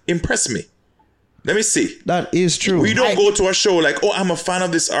like, impress me. Let me see. That is true. We don't go to a show like, oh, I'm a fan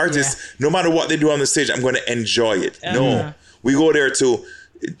of this artist. No matter what they do on the stage, I'm going to enjoy it. No. We go there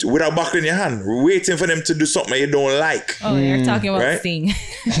with our buckle in your hand, waiting for them to do something you don't like. Oh, you're talking about Sting.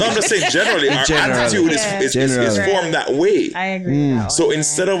 No, I'm just saying generally, our attitude is formed that way. I agree with that So one,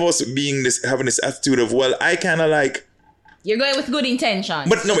 instead of us having this attitude of, well, I kind of like... You're going with good intentions.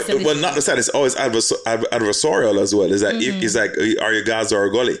 But no, not the side. It's always adversarial as well. It's like, it's like, are you Gaza or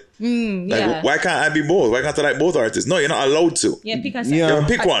Gully? Why can't I be both? Why can't I like both artists? No, you're not allowed to. Yeah, pick a side. Yeah,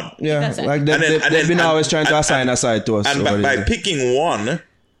 pick one. Yeah, like they've been always trying to assign a side to us. And by picking one,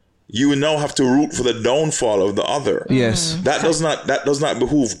 you now have to root for the downfall of the other. Yes. That does not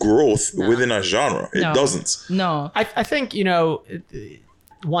behoove growth within a genre. It doesn't. No. I think,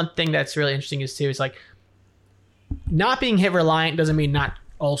 one thing that's really interesting is like, not being hit reliant doesn't mean not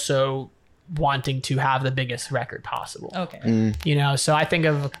also wanting to have the biggest record possible. Okay. So I think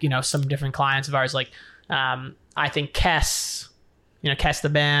of, some different clients of ours, like, I think Kes the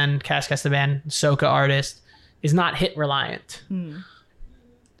band, soca artist, is not hit reliant.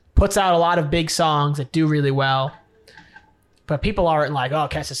 Puts out a lot of big songs that do really well, but people aren't like, oh,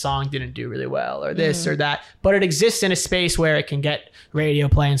 Kes's song didn't do really well or this or that. But it exists in a space where it can get radio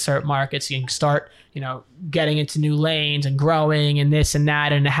play in certain markets. You can start, getting into new lanes and growing and this and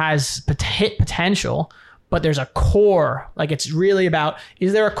that. And it has hit potential, but there's a core. Like, it's really about,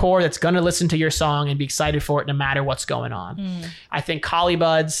 is there a core that's going to listen to your song and be excited for it no matter what's going on? I think Collie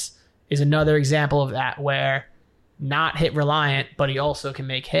Buddz is another example of that, where not hit reliant, but he also can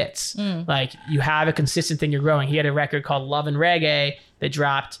make hits. Like, you have a consistent thing, you're growing. He had a record called Love and Reggae that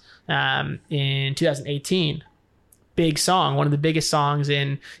dropped in 2018. Big song, one of the biggest songs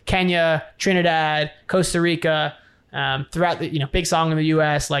in Kenya, Trinidad, Costa Rica, throughout the, big song in the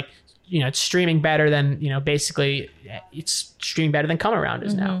US. Like, it's streaming better than, basically it's streaming better than Come Around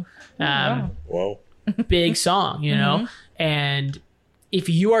is now. Wow. Big song, and if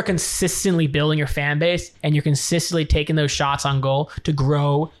you are consistently building your fan base and you're consistently taking those shots on goal to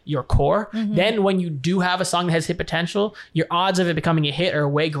grow your core, then when you do have a song that has hit potential, your odds of it becoming a hit are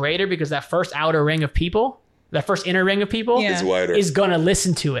way greater, because that first inner ring of people is wider. Is going to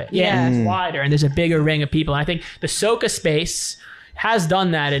listen to it. Yeah, it's wider, and there's a bigger ring of people. And I think the soca space has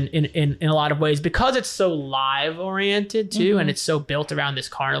done that in a lot of ways, because it's so live oriented too, and it's so built around this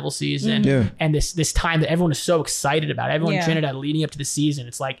carnival season and this time that everyone is so excited about. Everyone in Trinidad leading up to the season,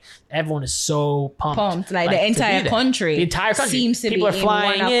 it's like everyone is so pumped. Like the entire country seems to people be are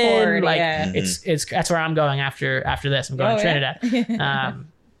flying in one accord. in. Like it's that's where I'm going after this. I'm going to Trinidad.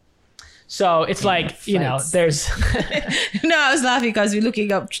 So it's like, there's... No, I was laughing because we're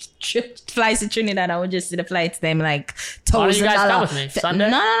looking up flights to Trinidad. I would just see the flights, them like $1,000. Why don't you guys come with me? Sunday?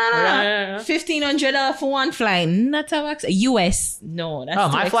 No. Yeah. $1,500 for one flight. Not how US. No,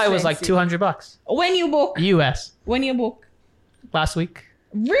 that's my flight was like $200. When you book? US. When you book? Last week.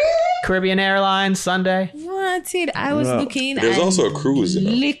 Really? Caribbean Airlines, Sunday. What? I was looking. There's also a cruise,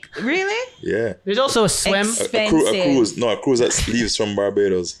 Really? Yeah. There's also a swim. A cruise that leaves from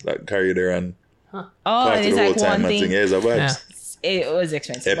Barbados, that carry you there and it's like one thing. It's a Yeah. It was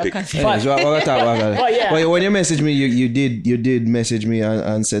expensive. Epic. But when you messaged me, you did message me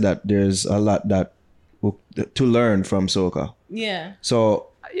and said that there's a lot to learn from soca. Yeah. So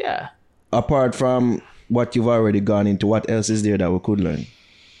apart from what you've already gone into, what else is there that we could learn?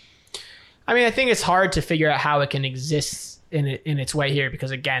 I mean, I think it's hard to figure out how it can exist in its way here,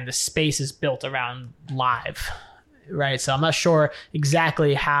 because again, the space is built around live, right? So I'm not sure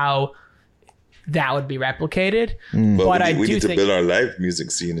exactly how that would be replicated. But we need to build our live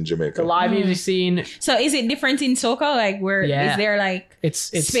music scene in Jamaica. The live music scene. So is it different in soca? Like, where is there like it's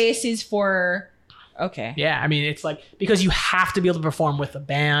spaces for? Okay. Yeah, I mean, it's like, because you have to be able to perform with a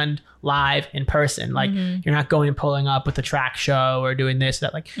band live in person. Like, you're not going and pulling up with a track show or doing this,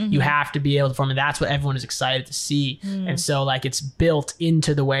 that. Like, you have to be able to perform, and that's what everyone is excited to see. And so, like, it's built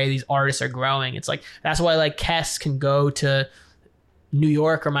into the way these artists are growing. It's like, that's why, like, Kes can go to New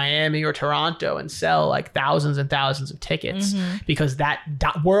York or Miami or Toronto and sell, like, thousands and thousands of tickets, because that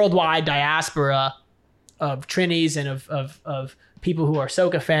worldwide diaspora Trinis and of people who are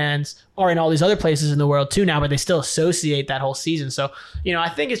soca fans are in all these other places in the world too now, but they still associate that whole season. So, I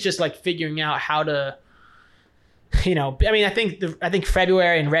think it's just like figuring out how to, I think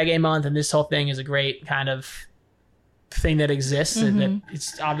February and Reggae Month and this whole thing is a great kind of thing that exists, and that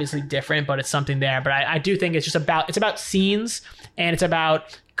it's obviously different, but it's something there. But I do think it's about scenes, and it's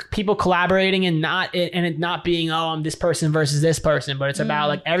about people collaborating and it not being, I'm this person versus this person, but it's about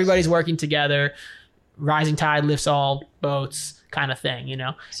like everybody's working together, rising tide lifts all boats kind of thing,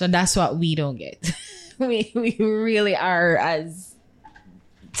 So that's what we don't get. we really are, as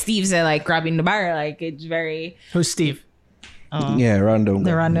Steve said, like grabbing the bar. Like it's very. Who's Steve? Yeah, random.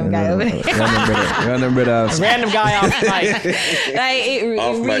 The random guy over there. Random brother. Random guy off mic. Like it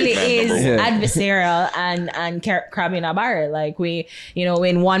really is Yeah. adversarial and crabbing a bar. Like we,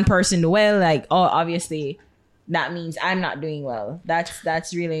 when one person do well, like obviously that means I'm not doing well.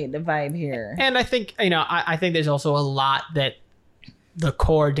 That's really the vibe here. And I think I think there's also a lot that the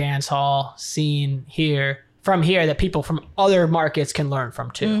core dance hall scene from here that people from other markets can learn from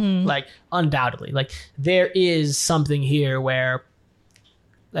too. Like undoubtedly, like there is something here where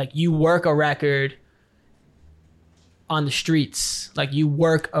like you work a record on the streets, like you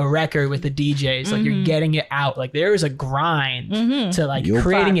work a record with the DJs, like you're getting it out. Like there is a grind to like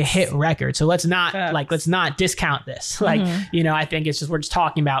creating a hit record. So let's not discount this. Like, I think it's just, we're just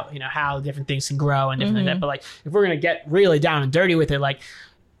talking about, how different things can grow and different like that. But like, if we're going to get really down and dirty with it, like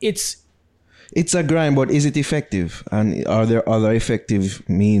it's a grind, but is it effective? And are there other effective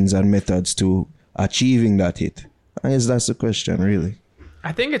means and methods to achieving that hit? I guess that's the question, really.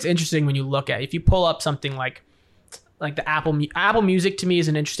 I think it's interesting when you look at, if you pull up something like the Apple Music, to me is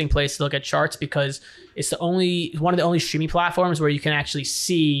an interesting place to look at charts, because it's one of the only streaming platforms where you can actually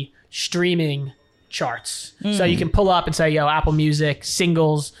see streaming charts. So you can pull up and say, Apple Music,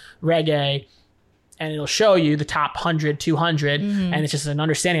 singles, reggae, and it'll show you the top 100, 200, and it's just an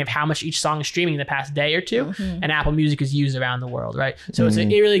understanding of how much each song is streaming in the past day or two, and Apple Music is used around the world, right? So it's a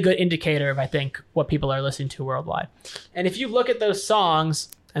really good indicator of, I think, what people are listening to worldwide. And if you look at those songs,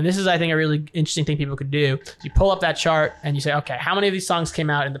 and this is, I think, a really interesting thing people could do, you pull up that chart and you say, okay, how many of these songs came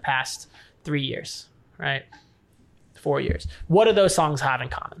out in the past 3 years, right? 4 years. What do those songs have in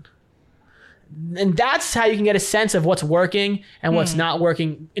common? And that's how you can get a sense of what's working and what's not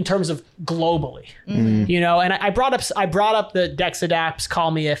working in terms of globally, And I brought up the Dexadap's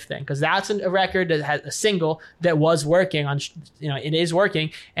 "Call Me If" thing, because that's a record that has a single that was working on, it is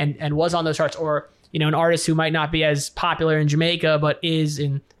working and was on those charts. Or an artist who might not be as popular in Jamaica but is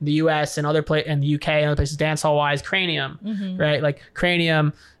in the US and in the UK and other places dancehall wise, Cranium, right? Like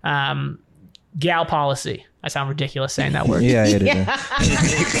Cranium, Gyal Policy. I sound ridiculous saying that word. Yeah.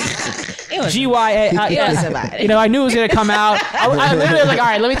 GYA. I knew it was gonna come out. I literally was like, all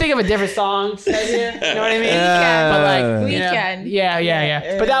right, let me think of a different song. You know what I mean? We can.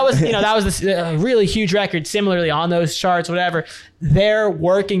 Yeah. But that was this really huge record. Similarly on those charts, whatever. They're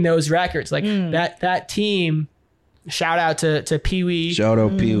working those records. Like that team. Shout out to Pee Wee. Shout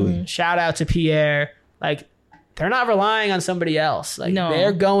out Pee Wee. Shout out to Pierre. Like, they're not relying on somebody else. Like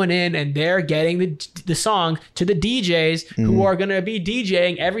they're going in and they're getting the song to the DJs who are going to be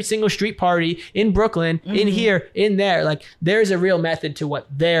DJing every single street party in Brooklyn, in here, in there. Like there's a real method to what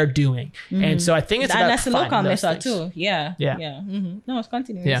they're doing. And so I think it's about that's the local method things. too. Yeah. No, it's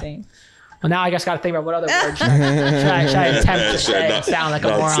continuing saying. Well, now I just got to think about what other words should I attempt to say and sound like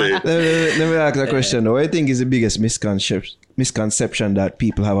a moron. Let me ask a question. What do you think is the biggest misconception that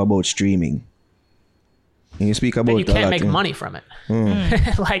people have about streaming? Can you speak about that you can't make money from it.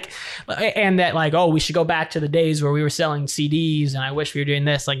 And that like, we should go back to the days where we were selling CDs and I wish we were doing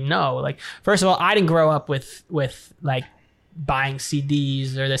this. Like, no, like, first of all, I didn't grow up with like buying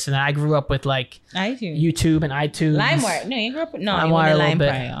CDs or this and that. I grew up with like iTunes. YouTube and iTunes. LimeWire. No, you grew up with LimeWire a little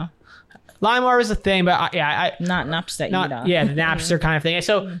bit. LimeWire was a thing, but not Napster either. Yeah, the Napster kind of thing.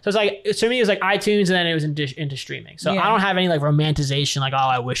 So it's like, to me, it was like iTunes, and then it was into streaming. So I don't have any like romanticization, like,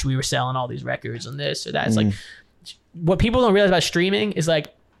 I wish we were selling all these records on this or that. It's like, what people don't realize about streaming is like,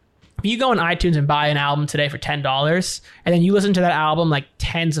 if you go on iTunes and buy an album today for $10, and then you listen to that album like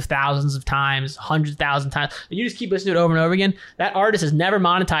tens of thousands of times, 100,000 times, and you just keep listening to it over and over again, that artist is never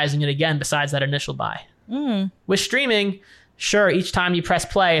monetizing it again besides that initial buy. With streaming, sure, each time you press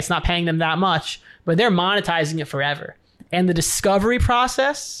play, it's not paying them that much, but they're monetizing it forever. And the discovery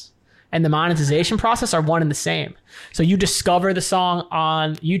process and the monetization process are one and the same. So you discover the song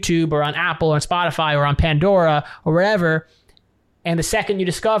on YouTube or on Apple or on Spotify or on Pandora or wherever, and the second you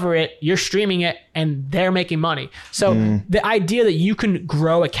discover it, you're streaming it and they're making money. So the idea that you can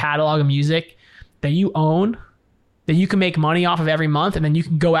grow a catalog of music that you own, that you can make money off of every month, and then you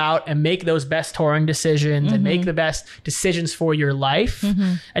can go out and make those best touring decisions and make the best decisions for your life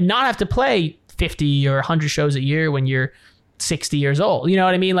and not have to play 50 or 100 shows a year when you're 60 years old. You know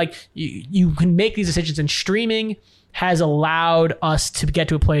what I mean? Like you can make these decisions, and streaming has allowed us to get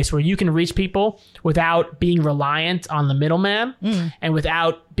to a place where you can reach people without being reliant on the middleman and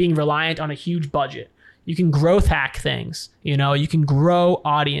without being reliant on a huge budget. You can growth hack things, you know, you can grow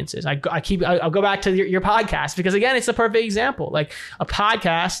audiences. I'll go back to your podcast because again, it's a perfect example. Like a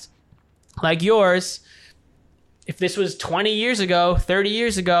podcast like yours, if this was 20 years ago, 30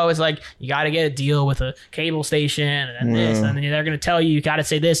 years ago, it's like, you got to get a deal with a cable station and this, and then they're going to tell you got to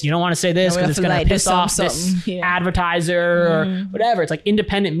say this. You don't want to say this because it's going to piss off this advertiser or whatever. It's like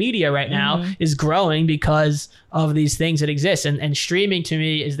independent media right now is growing because of these things that exist. And streaming to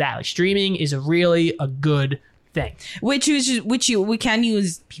me is that. Like streaming is really a good thing. Which we can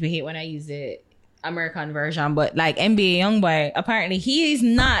use, people hate when I use it, American version, but like NBA Youngboy, apparently he is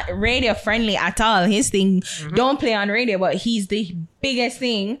not radio friendly at all. His thing don't play on radio, but he's the biggest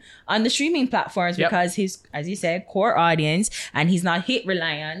thing on the streaming platforms because his, as you said, core audience, and he's not hit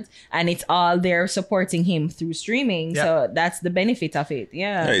reliant, and it's all there supporting him through streaming. So that's the benefit of it.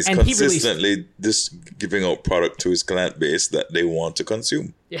 He's and consistently just giving out product to his client base that they want to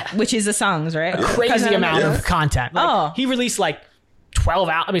consume. Which is the songs, right? A crazy amount of content. Like, he released like 12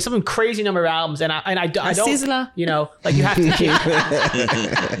 out. I mean, some crazy number of albums, and I don't, Sizzler. you know, like you have to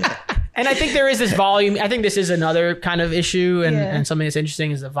keep. And I think there is this volume. I think this is another kind of issue, and something that's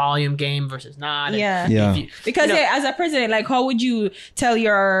interesting is the volume game versus not. Because as a president, like, how would you tell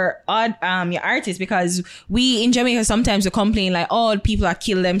your artists? Because we in Jamaica sometimes we complain like, oh, people are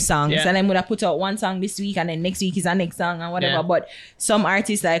kill them songs, and then would have put out one song this week, and then next week is our next song and whatever. But some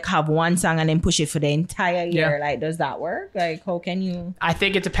artists like have one song and then push it for the entire year. Like, does that work? Like, how can you? I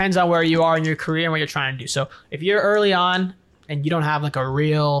think it depends on where you are in your career and what you're trying to do. So if you're early on and you don't have like a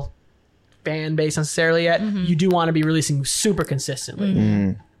real fan base necessarily yet, you do want to be releasing super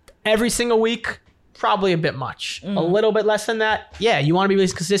consistently. Every single week, probably a bit much. A little bit less than that, you want to be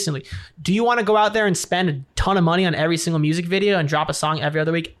releasing consistently. Do you want to go out there and spend a ton of money on every single music video and drop a song every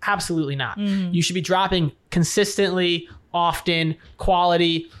other week? Absolutely not. You should be dropping consistently, often,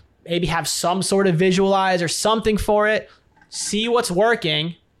 quality, maybe have some sort of visualize or something for it, see what's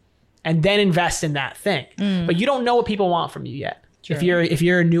working, and then invest in that thing. But you don't know what people want from you yet. True. If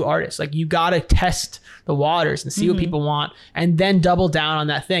you're a new artist, like you got to test the waters and see what people want, and then double down on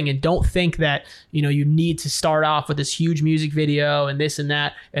that thing. And don't think that, you know, you need to start off with this huge music video and this and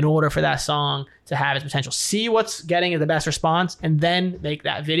that in order for that song to have its potential. See what's getting the best response and then make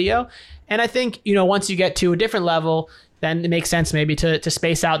that video. And I think, you know, once you get to a different level, then it makes sense maybe to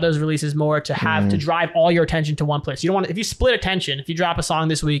space out those releases more, to have to drive all your attention to one place. You don't want, if you split attention, if you drop a song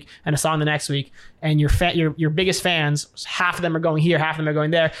this week and a song the next week, and your biggest fans, half of them are going here, half of them are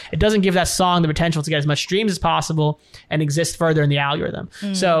going there, it doesn't give that song the potential to get as much streams as possible and exist further in the algorithm.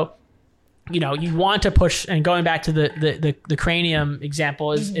 So, you know, you want to push, and going back to the Cranium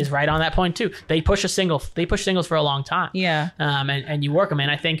example is right on that point too. They push singles for a long time. And you work them. And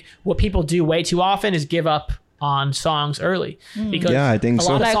I think what people do way too often is give up on songs early, because I think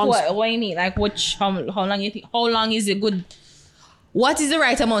so. Like songs, what do you mean? Like how long you think? How long is it good? What is the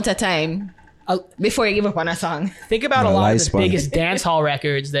right amount of time before you give up on a song? Think about a lot of the biggest dance hall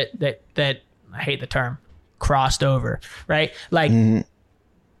records that I hate the term, crossed over, right? Like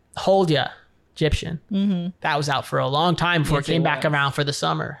Hold Ya, Egyptian, that was out for a long time before it came back around for the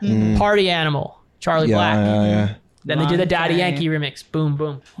summer. Party Animal, Charlie Black. Then they did the Daddy Yankee remix, boom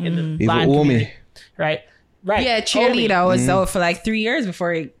boom, in the Latin community, right? Yeah, Cheerleader was out for like 3 years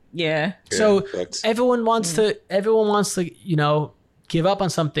before it. So everyone wants to, you know, give up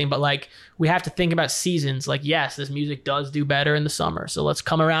on something, but like we have to think about seasons. Like, yes, this music does do better in the summer, so let's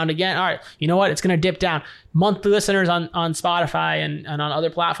come around again. All right, you know what? It's gonna dip down. Monthly listeners on Spotify and on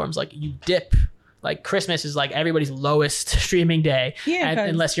other platforms, like you dip. Like Christmas is like everybody's lowest streaming day,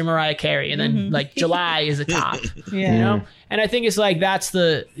 unless you're Mariah Carey, and then like July is the top. You know, and I think it's like that's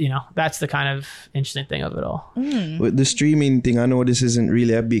the kind of interesting thing of it all. With the streaming thing, I know this isn't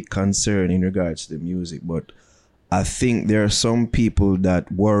really a big concern in regards to the music, but I think there are some people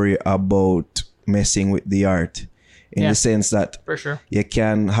that worry about messing with the art in the sense that for sure you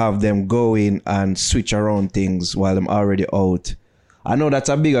can have them go in and switch around things while I'm already out. I know that's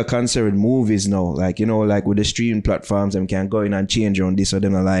a bigger concern with movies now. Like, you know, like with the streaming platforms, them can go in and change on this, or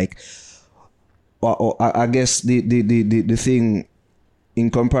them are like, I guess the thing in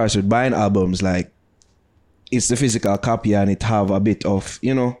comparison with buying albums, like it's the physical copy and it have a bit of,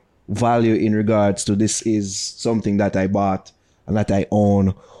 you know, value in regards to this is something that I bought and that I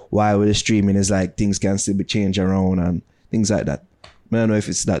own. while with the streaming is like things can still be changed around and things like that. I don't know if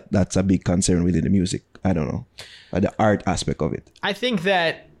it's that's a big concern within the music. I don't know. The art aspect of it. I think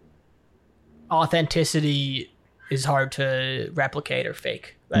that authenticity is hard to replicate or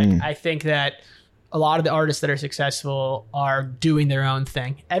fake. Like I think that a lot of the artists that are successful are doing their own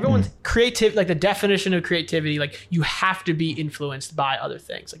thing. Everyone's creative, like the definition of creativity, like you have to be influenced by other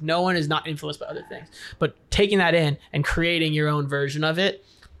things. Like no one is not influenced by other things, but taking that in and creating your own version of it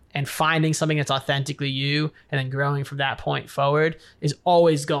and finding something that's authentically you and then growing from that point forward is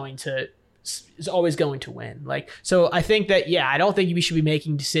always going to win. Like, so I think that, yeah, I don't think we should be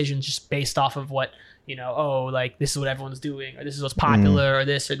making decisions just based off of what, you know, oh, like this is what everyone's doing or this is what's popular or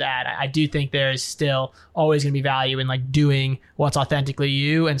this or that. I do think there's still always going to be value in like doing what's authentically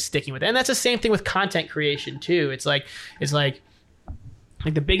you and sticking with it. And that's the same thing with content creation too. It's like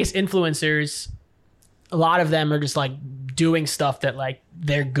the biggest influencers, a lot of them are just like doing stuff that like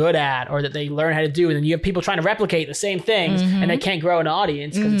they're good at or that they learn how to do. And then you have people trying to replicate the same things and they can't grow an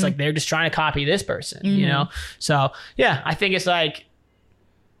audience because it's like they're just trying to copy this person, you know? So yeah, I think it's like,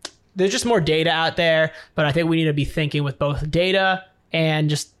 there's just more data out there, but I think we need to be thinking with both data and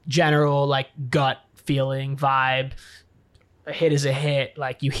just general like gut feeling, vibe. A hit is a hit.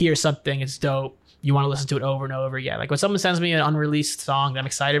 Like you hear something, it's dope. You want to listen to it over and over again. Like when someone sends me an unreleased song that I'm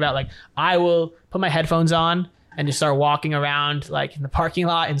excited about, like I will put my headphones on and just start walking around like in the parking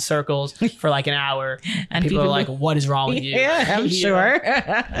lot in circles for like an hour. And people are like, what is wrong with you? Yeah, I'm sure.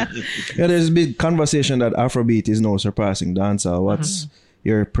 Yeah, there's a big conversation that Afrobeat is now surpassing dancehall. What's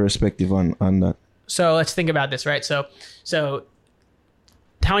your perspective on that? So let's think about this, right? So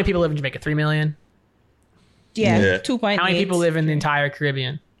how many people live in Jamaica? 3 million? Yeah. 2.8. How many people live in the entire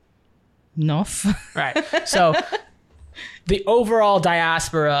Caribbean? Enough. Right. So the overall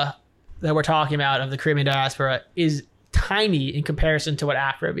diaspora that we're talking about of the Caribbean diaspora is tiny in comparison to what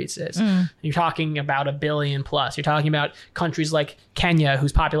Afrobeats is. You're talking about 1 billion plus. You're talking about countries like Kenya,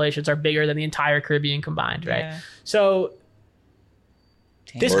 whose populations are bigger than the entire Caribbean combined, right? Yeah. So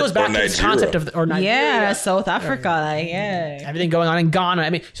this goes back to this concept of Nigeria. Yeah, South Africa, like, yeah. Everything going on in Ghana. I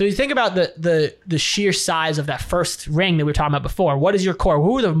mean, so you think about the sheer size of that first ring that we were talking about before. What is your core?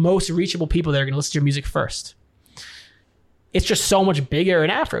 Who are the most reachable people that are going to listen to your music first? It's just so much bigger in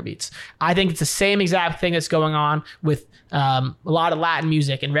Afrobeats. I think it's the same exact thing that's going on with a lot of Latin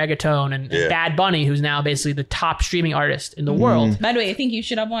music and reggaeton and Bad Bunny, who's now basically the top streaming artist in the world. By the way, I think you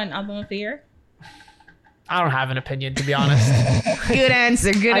should have won Album of the Year. I don't have an opinion, to be honest. Good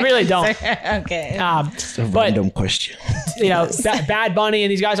answer. Good. I really don't. Okay. It's a random question. You know, Bad Bunny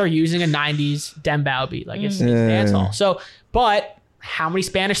and these guys are using a 90s dembow beat. Like it's dancehall. So, but how many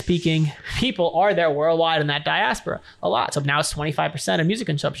Spanish-speaking people are there worldwide in that diaspora? A lot. So now it's 25% of music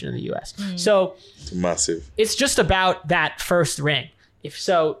consumption in the U.S. So It's massive. It's just about that first ring. If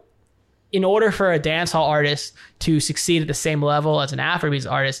so, in order for a dancehall artist to succeed at the same level as an Afrobeats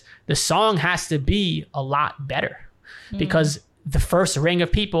artist, the song has to be a lot better because the first ring of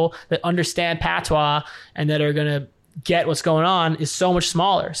people that understand patois and that are going to get what's going on is so much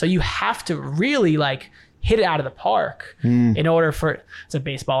smaller. So you have to really like hit it out of the park in order for, it's a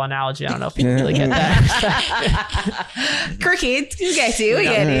baseball analogy. I don't know if people really get that. Cricket, you get it. We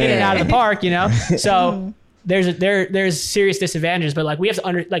get Hit it. it out of the park, you know? So there's serious disadvantages, but like we have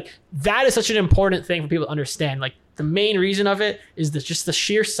to that is such an important thing for people to understand. Like the main reason of it is just the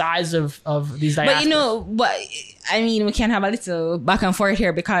sheer size of these diasporas. But you know what? I mean, we can have a little back and forth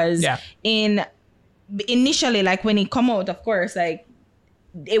here because initially, like when it come out, of course, like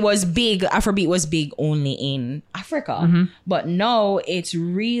it was big. Afrobeat was big only in Africa, but now it's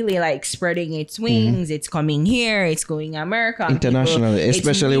really like spreading its wings. It's coming here. It's going America, internationally,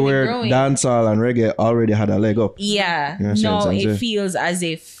 especially really where dancehall and reggae already had a leg up. Yeah, no, it feels as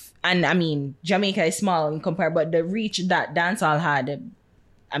if, and I mean, Jamaica is small in comparison, but the reach that dancehall had,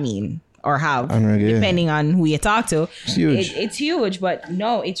 I mean, or have, depending on who you talk to. It's huge. It's huge, but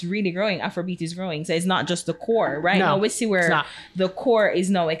no, it's really growing. Afrobeat is growing. So it's not just the core, right? No, now we see where the core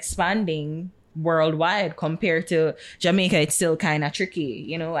is now expanding worldwide compared to Jamaica. It's still kind of tricky,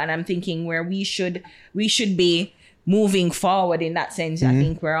 you know, and I'm thinking where we should be moving forward in that sense. I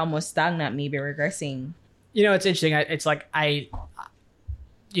think we're almost stagnant, maybe regressing. You know, it's interesting. It's like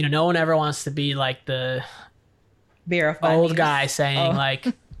you know, no one ever wants to be like the bear of old guy saying like,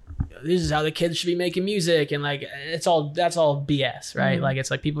 this is how the kids should be making music, and like that's all BS, right? Like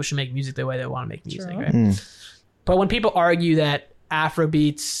it's like people should make music the way they want to make music, right? But when people argue that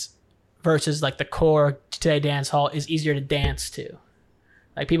Afrobeats versus like the core today dance hall is easier to dance to,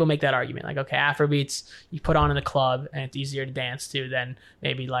 like people make that argument, like okay, Afrobeats you put on in the club and it's easier to dance to than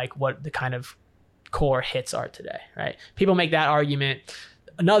maybe like what the kind of core hits are today, right? People make that argument.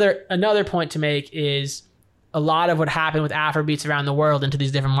 another point to make is a lot of what happened with Afrobeats around the world into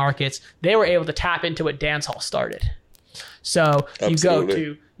these different markets, they were able to tap into what dancehall started. So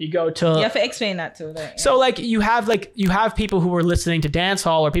Absolutely. you go to You have to explain that too. so like you have people who were listening to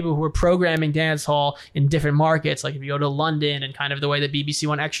dancehall or people who were programming dancehall in different markets. Like if you go to London and kind of the way that BBC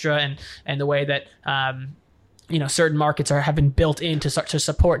One Extra and the way that certain markets have been built in to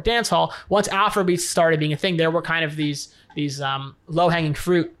support dancehall. Once Afrobeats started being a thing, there were kind of these low hanging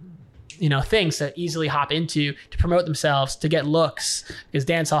fruit things to easily hop into to promote themselves, to get looks, because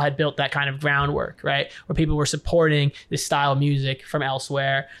dancehall had built that kind of groundwork, right? Where people were supporting this style of music from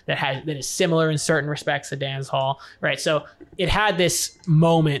elsewhere that is similar in certain respects to dancehall, right? So it had this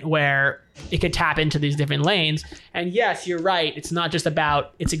moment where it could tap into these different lanes. And yes, you're right. It's not just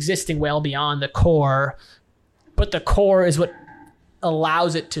about it's existing well beyond the core, but the core is what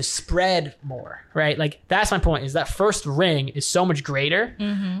allows it to spread more, right? Like that's my point, is that first ring is so much greater.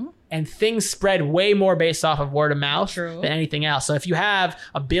 Mm-hmm. And things spread way more based off of word of mouth than anything else. So if you have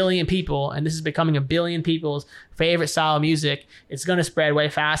 1 billion people, and this is becoming 1 billion people's favorite style of music, it's going to spread way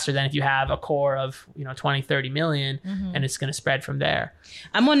faster than if you have a core of 20, 30 million, and it's going to spread from there.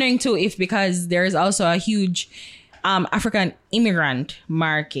 I'm wondering too if because there's also a huge African immigrant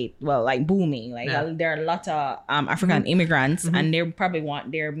market, booming. There are a lot of African immigrants, and they probably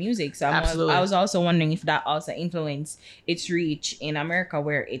want their music. So I was also wondering if that also influenced its reach in America,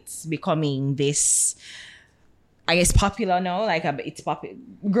 where it's becoming this, I guess, popular now. It's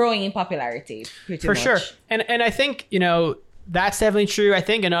growing in popularity. For sure, and I think that's definitely true. I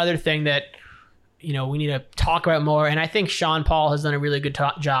think another thing that we need to talk about more, and I think Sean Paul has done a really good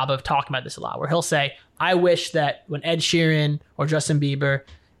job of talking about this a lot, where he'll say, I wish that when Ed Sheeran or Justin Bieber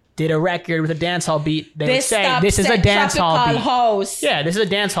did a record with a dancehall beat, they would say, this is a dancehall beat. House. Yeah, this is a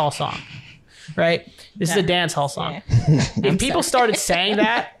dancehall song, right? This is a dancehall song. Yeah. And people started saying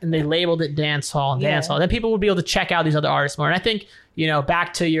that, and they labeled it dancehall and dancehall. Then people would be able to check out these other artists more. And I think,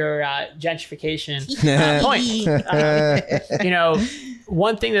 back to your gentrification point,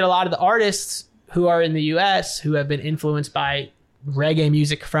 one thing that a lot of the artists who are in the U.S. who have been influenced by reggae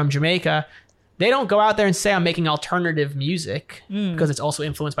music from Jamaica, they don't go out there and say I'm making alternative music because it's also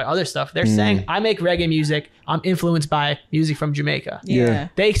influenced by other stuff. They're saying I make reggae music. I'm influenced by music from Jamaica. Yeah.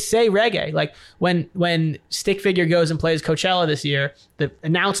 They say reggae. Like when Stick Figure goes and plays Coachella this year, the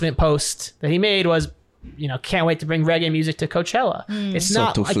announcement post that he made was, can't wait to bring reggae music to Coachella. It's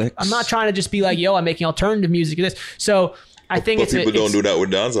not like, I'm not trying to just be like, yo, I'm making alternative music. So I think people don't do that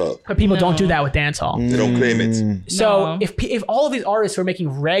with dancehall. But people don't do that with dancehall. They don't claim it. So if all of these artists who are making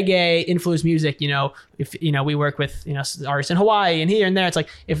reggae influenced music, if we work with artists in Hawaii and here and there, it's like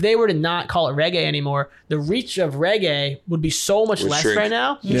if they were to not call it reggae anymore, the reach of reggae would be so much less right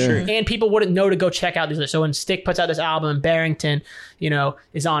now, and people wouldn't know to go check out these other. So when Stick puts out this album, Barrington,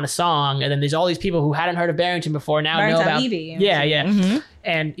 is on a song, and then there's all these people who hadn't heard of Barrington before now know about. Mm-hmm.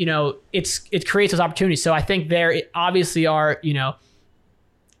 And it creates those opportunities. So I think there obviously are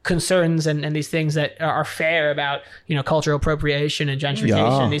concerns and these things that are fair about cultural appropriation and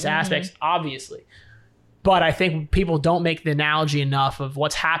gentrification, these aspects, obviously. But I think people don't make the analogy enough of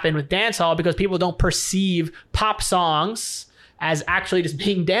what's happened with dancehall, because people don't perceive pop songs as actually just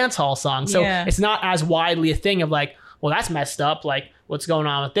being dancehall songs. So it's not as widely a thing of like, well, that's messed up. Like, what's going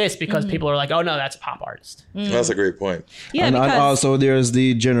on with this? Because people are like, oh no, that's a pop artist. That's a great point. Yeah, and also there's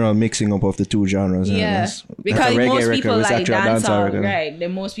the general mixing up of the two genres. Yeah, because most people like dancehall, right? The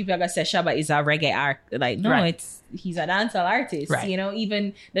most people are gonna say Shabba is a reggae art. Like, no, he's a dancehall artist. Right.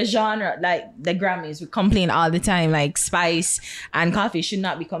 Even the genre, like the Grammys, we complain all the time, like Spice and Coffee should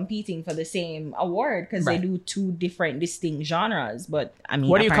not be competing for the same award because they do two different distinct genres. But I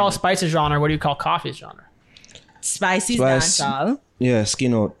mean, what do you call Spice's genre? What do you call Coffee's genre? Spice is dancehall. Yeah,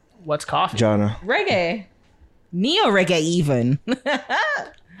 Skin Out. What's Coffee? Genre. Reggae. Neo reggae even.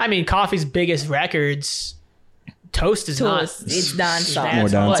 I mean, Coffee's biggest records, Toast is not. It's dancehall. More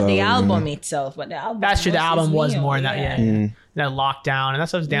dancehall. But the album itself. That's true. The album was more than that. Yeah. That Lockdown and that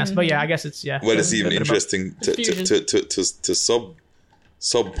stuff's dance. But yeah, I guess it's Well, it's even interesting to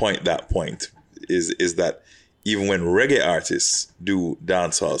sub point that point is that even when reggae artists do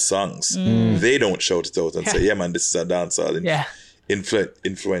dancehall songs, they don't shout it out and say, yeah man, this is a dancehall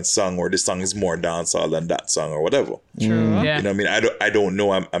influence song, or this song is more dancehall than that song, or whatever. True. Yeah. You know what I mean? I don't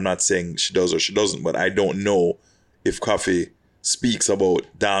know. I'm not saying she does or she doesn't, but I don't know if Coffee speaks about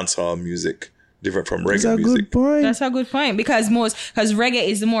dancehall music different from reggae music. Good point. That's a good point, because reggae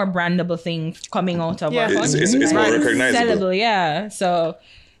is the more brandable thing coming out of our country. It's more recognizable. Sellable, yeah. So,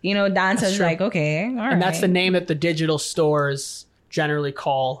 dancers like, okay, all right. And that's the name that the digital stores generally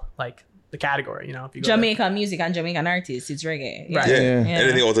call like the category. You know, if you go Jamaican music and Jamaican artists, it's reggae. Right. Yeah. Yeah.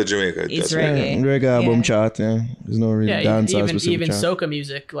 Anything out of Jamaica. It's that's right. reggae. Reggae album Yeah. chart, yeah. There's no really dance even chart. soca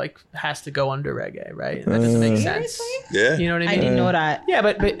music like has to go under reggae, right? And that doesn't make sense. Yeah. You know what I I mean? didn't know that. Yeah,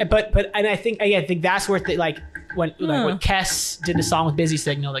 but and I think that's where like when Kes did the song with Busy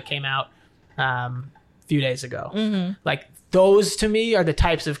Signal that came out a few days ago. Like those to me are the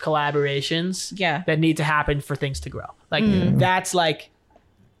types of collaborations that need to happen for things to grow. Like that's like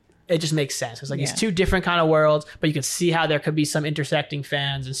it just makes sense. It's like it's two different kind of worlds, but you can see how there could be some intersecting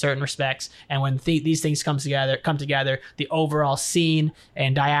fans in certain respects. And when these things come together, the overall scene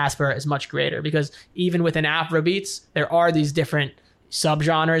and diaspora is much greater because even within Afrobeats, there are these different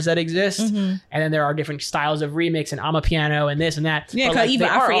subgenres that exist, and then there are different styles of remix and amapiano and this and that. Yeah, because even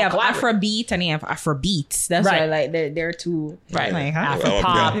you have Afrobeat and you have Afrobeats. That's why like they're two right. like huh?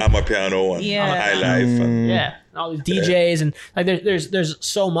 Afropop. I'm a piano and High Life. And, yeah, and all these DJs and like there's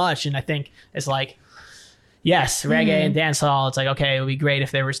so much, and I think it's like yes, reggae and dancehall. It's like okay, it would be great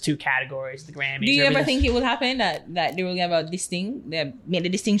if there was two categories, the Grammys. Do you ever think it will happen that they will have a made a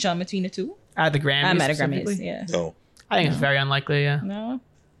distinction between the two? At the Grammys, At the Grammys, yeah. no. I think it's very unlikely. Yeah, No,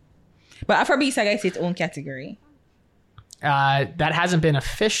 but Afrobeats I guess its own category. that hasn't been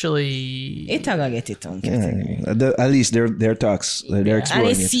officially. It's gonna get its own category. At least their talks, they're And exploring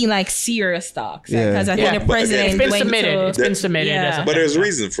it's it. seen like serious talks Yeah. because I think the But president It's been went submitted. to- It's been submitted. Yeah. as a But there's a thing.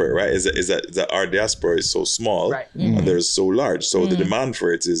 reason for it, right? Is that our diaspora is so small Right. and they're so large. So the demand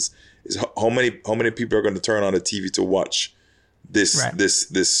for it is how many people are going to turn on the TV to watch this Right.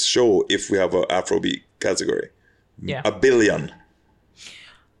 this show if we have an Afrobeat category? Yeah. A billion.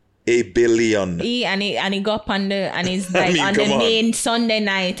 and he go up on the and it's like mean, on come the on. main Sunday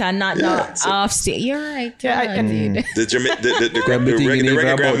night and not Yeah, the so- off state. You're right. Yeah, dude. The Could be thinking reggae even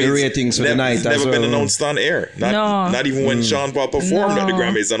about the Grammys ratings for the night it's as never been well. announced on air. No. Not even when Sean Paul performed at the No.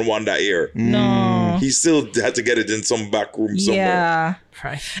 Grammys and won that air. No. He still had to get it in some back room somewhere. Yeah.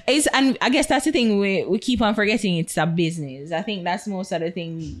 Right. And I guess that's the thing we keep on forgetting. It's a business. I think that's most of the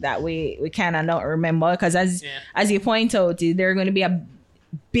thing that we kind of don't remember because as you point out, there are going to be a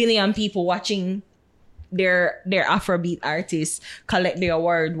billion people watching their Afrobeat artists collect their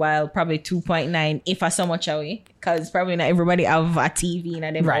award while probably 2.9 if I so much away because probably not everybody have a TV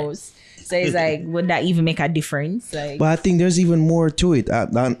in their Right. house. So it's like, would that even make a difference? Like, But I think there's even more to it.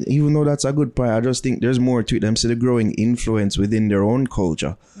 Even though that's a good point, I just think there's more to it. Them see the growing influence within their own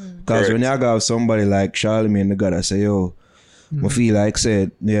culture. Because when you have somebody like Charlemagne the God, I say, yo, I feel like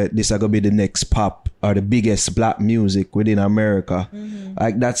said, yeah, this is gonna be the next pop or the biggest black music within America.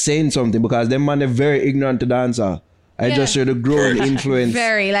 Like that's saying something because them man are very ignorant to dancer. I just show the growing influence.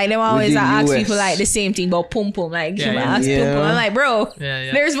 very like them always within ask US. people like the same thing about pum pum. Like Yeah, yeah. ask Yeah. pum pum. I'm like, bro,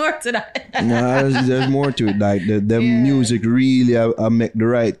 Yeah. there's more to that. No, there's more to it. Like the music really make the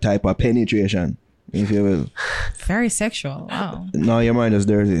right type of penetration, if you will. Very sexual. Wow. No, your mind is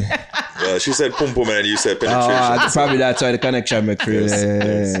dirty. Well, she said pum pum and you said penetration. Probably that's why the connection make real.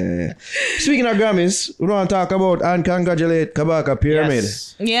 Yes. Speaking of Grammys, we want to talk about and congratulate Kabaka Pyramid.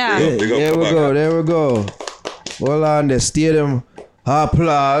 Yes. Yeah. Yeah, Big up there we Kabaka. go. There we go. Hold on, the stadium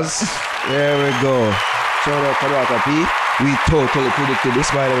applause. There we go. Shout out Kabaka P. We totally predicted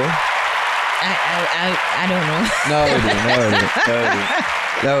this, by the way. I don't know.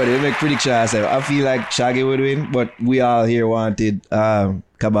 No, we didn't make prediction ourselves. I feel like Shaggy would win, but we all here wanted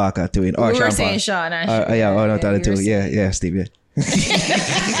Kabaka to win. Or We were Sean saying Paul. Sean. Yeah, oh, not the other we two. were Yeah, Steve, yeah.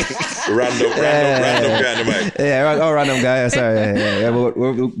 Random guy on the mic. Yeah, random guy. Sorry. Yeah. But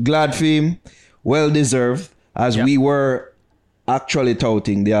we're glad for him. Well deserved, as we were actually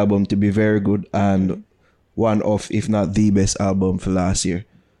touting the album to be very good and one of, if not the best album for last year.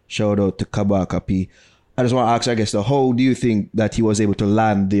 Shout out to Kabaka P. I just want to ask, I guess, how do you think that he was able to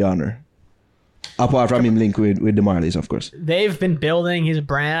land the honor? Apart from him linked with the Marleys, of course. They've been building his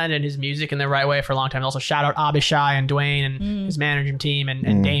brand and his music in the right way for a long time. Also, shout out Abishai and Dwayne and his management team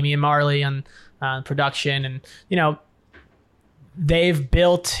and Damian Marley on production. And, you know, they've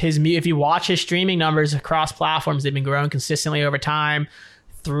built his music. If you watch his streaming numbers across platforms, they've been growing consistently over time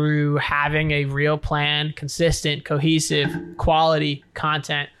through having a real plan, consistent, cohesive, quality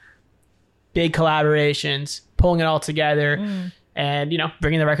content, big collaborations, pulling it all together, and, you know,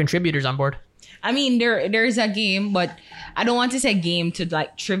 bringing the right contributors on board. I mean, there's a game, but I don't want to say game to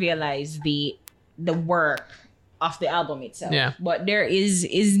like trivialize the work of the album itself. Yeah. But there is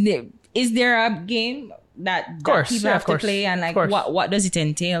there a game that course, people yeah, have of course, to play, and like of course. what does it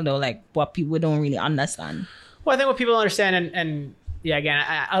entail though? Like what people don't really understand. Well, I think what people understand, and yeah, again,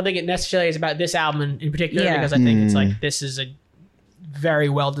 I don't think it necessarily is about this album in particular, Yeah. because I think it's like this is very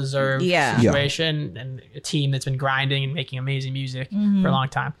well deserved Yeah. situation, and a team that's been grinding and making amazing music for a long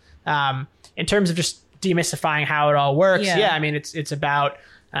time. In terms of just demystifying how it all works, I mean it's about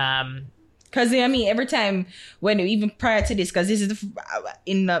because I mean, every time when even prior to this, because this is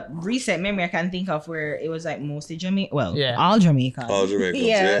in the recent memory I can think of where it was like mostly Jamaica, all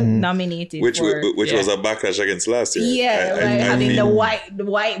Jamaicans, nominated, which for, was a backlash against last year. Yeah, I having the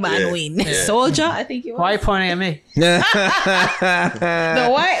white man win. Soldier, I think it was. Why are you pointing at me? The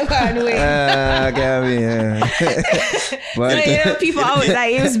white man win. But So, you know, people always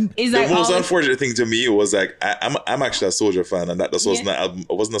like it's The like most all unfortunate thing to me was like I'm actually a Soldier fan, and that wasn't an album.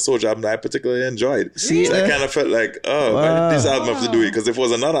 It wasn't a Soldier album that I particularly enjoyed. See, so I kind of felt like, why did this album have to do it? Because if it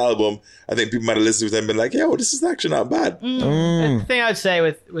was another album, I think people might have listened to it and been like, yo, this is actually not bad. The thing I would say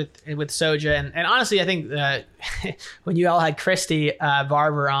with Soja, and honestly, I think when you all had Christy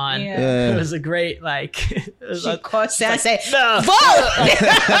Barber on, it was a great she cussed and said, no. vote.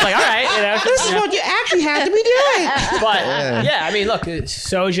 I was like, all right, you know, this is what you actually had to be doing. But I mean, look,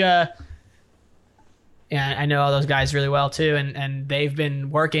 Soja. Yeah, I know all those guys really well too, and they've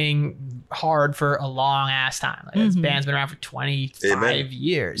been working hard for a long ass time. Like, this band's been around for 25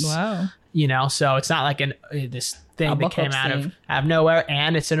 years. Wow. You know, so it's not like this thing that came out thing. of nowhere,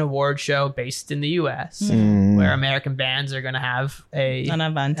 and it's an award show based in the U.S. where American bands are going to have an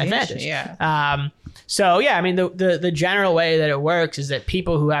advantage. Yeah. So yeah, I mean the general way that it works is that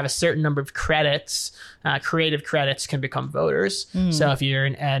people who have a certain number of credits, creative credits, can become voters. So if you're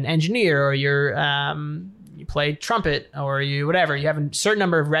an engineer, or you play trumpet, or you whatever, you have a certain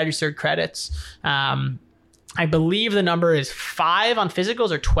number of registered credits. I believe the number is 5 on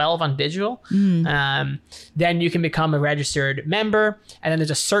physicals or 12 on digital. Then you can become a registered member. And then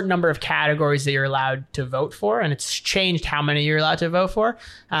there's a certain number of categories that you're allowed to vote for. And it's changed how many you're allowed to vote for.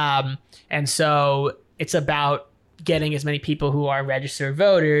 And so it's about getting as many people who are registered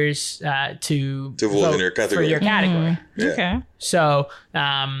voters to vote in your category. for your category. Okay. So,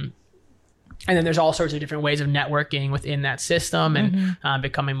 and then there's all sorts of different ways of networking within that system, and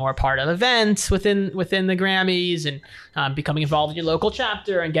becoming more part of events within the Grammys, and becoming involved in your local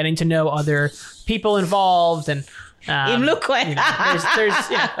chapter, and getting to know other people involved. And look what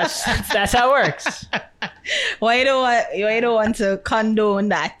that's how it works. Why you don't want to condone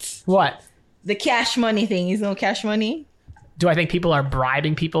that? What? The cash money thing is no cash money. Do I think people are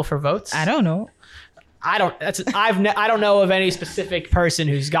bribing people for votes? I don't know. I don't know of any specific person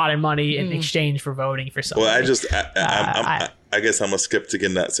who's gotten money in exchange for voting for something. Well, I guess I'm a skeptic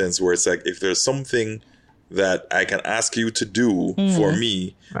in that sense, where it's like, if there's something that I can ask you to do for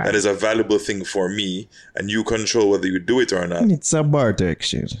me, that is a valuable thing for me, and you control whether you do it or not. It's a barter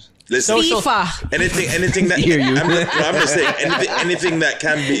exchange. Listen, FIFA. anything that Hear you. I'm just saying anything that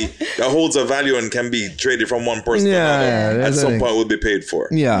holds a value and can be traded from one person to another, at some point will be paid for.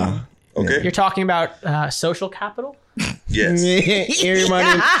 Yeah. Okay. You're talking about social capital? Yes. Hear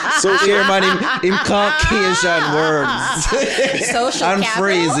man in Caucasian words Social and capital?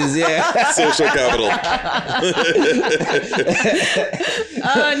 phrases, Social capital.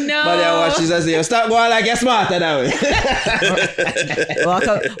 Oh no. But yeah, watch this and say, stop going like you're smarter now.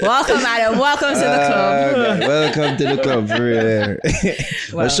 Welcome, Adam. Welcome to the club. Okay. Welcome to the club, for real.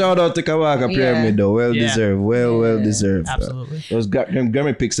 Well, A shout out to Kawaka Pyramid though. Well deserved. Well deserved. Absolutely. Those them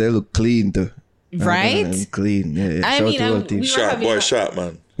Grammy pics, they look clean too. Right? Clean. Yeah. I Shout mean, out to the whole team. Shot,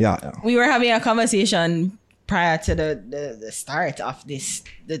 man. Yeah. We were having a conversation prior to the start of the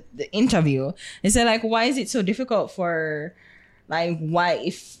interview. They said, like, why is it so difficult for like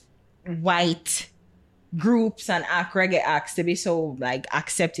white groups and reggae acts to be so like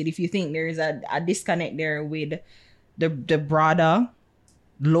accepted? If you think there is a disconnect there with the broader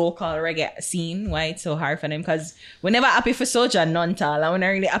local reggae scene, why it's so hard for them? Because we're never happy for Soulja and Nontal, and we're not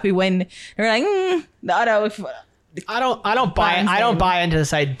really happy when they're like the other. I don't buy into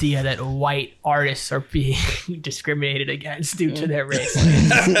this idea that white artists are being discriminated against due to their race.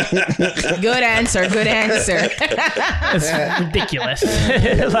 Good answer. It's ridiculous.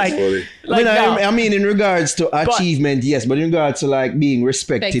 I mean, in regards to achievement, yes, but in regards to like being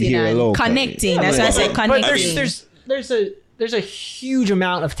respected here locally, connecting. That's why I said connecting. But there's a huge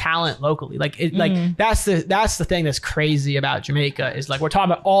amount of talent locally. Like that's the thing that's crazy about Jamaica, is like we're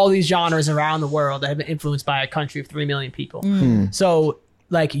talking about all these genres around the world that have been influenced by a country of 3 million people. So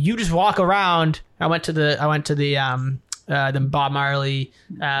like you just walk around. I went to the Bob Marley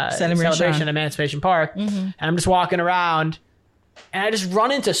celebration at Emancipation Park, and I'm just walking around, and I just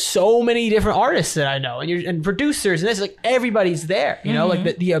run into so many different artists that I know, and producers, and this, like everybody's there. You know,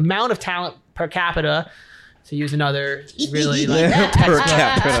 like the amount of talent per capita to use another really like Per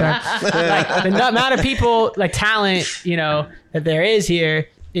capita. like the amount of people like talent, you know, that there is here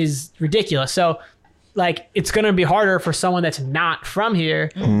is ridiculous. So like it's going to be harder for someone that's not from here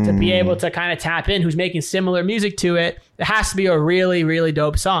to be able to kind of tap in, who's making similar music to it. It has to be a really, really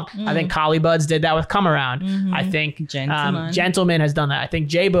dope song. I think Collie Buddz did that with Come Around. I think Gentleman has done that. I think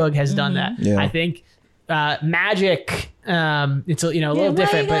J-Boog has done that. Yeah. I think Magic, it's a, you know, a little why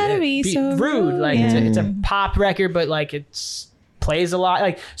different, you but gotta it'd be be so rude. Like rude? it's a pop record, but like it's plays a lot.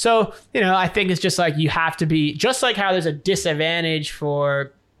 Like, so, you know, I think it's just like you have to be, just like how there's a disadvantage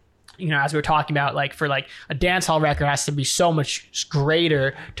for, you know, as we were talking about, like for like a dance hall record has to be so much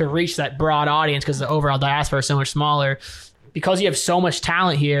greater to reach that broad audience because the overall diaspora is so much smaller. Because you have so much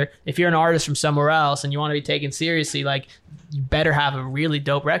talent here, if you're an artist from somewhere else and you want to be taken seriously, like you better have a really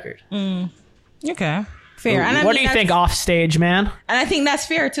dope record. Okay. Fair. And I What mean, do you think off stage, man? And I think that's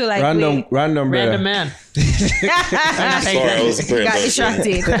fair too. Like Random brother. Man. Sorry, I was playing. got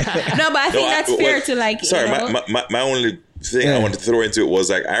distracted. No, but I think that's fair to like. Sorry, you know, my only thing I wanted to throw into it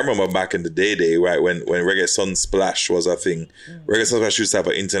was like I remember back in the day, right, when Reggae Sunsplash was a thing. Reggae Sunsplash used to have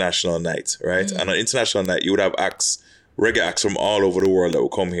an international night, right? And on an international night, you would have reggae acts from all over the world that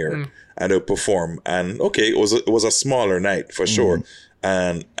would come here and they would perform. And okay, it was a smaller night for sure.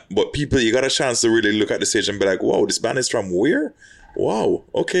 But people, you got a chance to really look at the stage and be like, wow, this band is from where? Wow,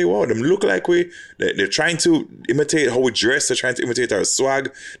 okay, wow, them look like they're trying to imitate how we dress, they're trying to imitate our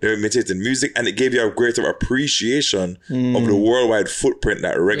swag, they're imitating music, and it gave you a greater appreciation of the worldwide footprint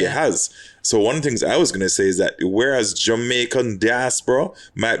that reggae has. So one of the things I was going to say is that whereas Jamaican diaspora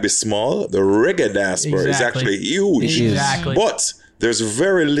might be small, the reggae diaspora is actually huge. Exactly. But there's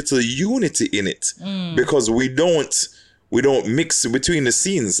very little unity in it because we don't mix between the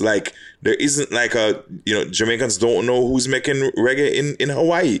scenes. Like there isn't like Jamaicans don't know who's making reggae in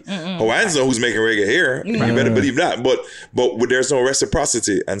Hawaii. Hawaiians know who's making reggae here. You better believe that. But there's no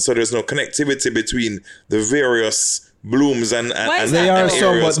reciprocity, and so there's no connectivity between the various blooms and they are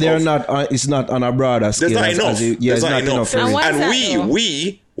some, but they're of, not. It's not on a broader scale. There's not enough. There's not enough. For and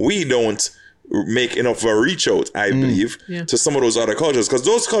we don't make enough of a reach out, I believe, to some of those other cultures, because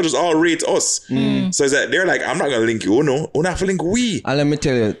those cultures all rate us. So it's that they're like, I'm not gonna link you, no, I'm not to link we. And let me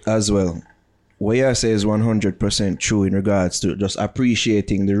tell you as well, what you say is 100% true in regards to just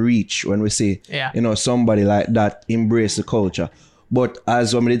appreciating the reach when we see, somebody like that embrace the culture. But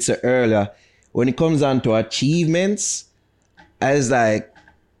as I did say earlier, when it comes down to achievements, as like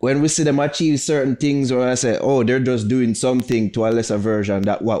when we see them achieve certain things, or I say, oh, they're just doing something to a lesser version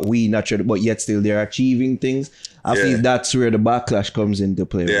that what we naturally, but yet still they're achieving things. I feel that's where the backlash comes into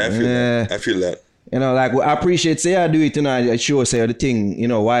play. Yeah, I feel that. You know, like I appreciate say I do it, and I sure say the thing,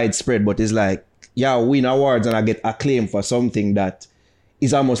 widespread, but it's like, I win awards and I get acclaim for something that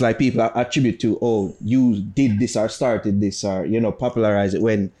is almost like people attribute to, oh, you did this or started this or, popularize it,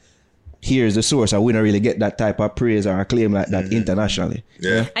 when here's the source. I wouldn't really get that type of praise or acclaim like that internationally.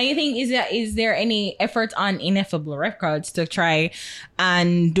 Yeah. And you think, is there any effort on Ineffable Records to try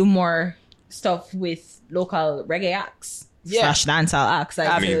and do more stuff with local reggae acts? Slash dancehall acts.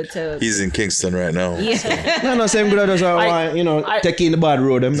 Like he's in Kingston right now. Yeah. No, same good as taking the bad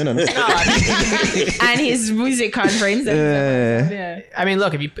road. And his music conference. Yeah. I mean,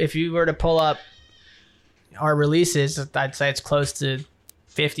 look, if you were to pull up our releases, I'd say it's close to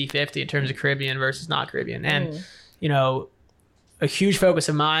 50-50 in terms of Caribbean versus not Caribbean. And, a huge focus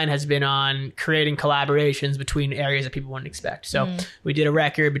of mine has been on creating collaborations between areas that people wouldn't expect. So we did a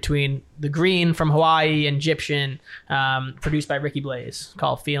record between The Green from Hawaii and Egyptian, produced by Ricky Blaze,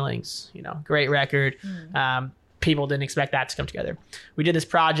 called Feelings. Great record. People didn't expect that to come together. We did this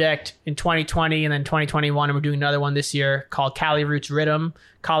project in 2020 and then 2021, and we're doing another one this year called Cali Roots Rhythm.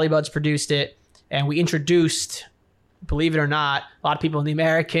 Collie Buddz produced it, and we introduced, believe it or not, a lot of people in the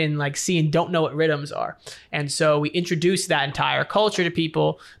American scene don't know what rhythms are. And so we introduced that entire culture to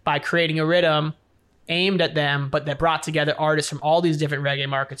people by creating a rhythm aimed at them, but that brought together artists from all these different reggae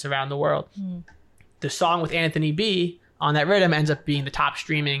markets around the world. The song with Anthony B on that rhythm ends up being the top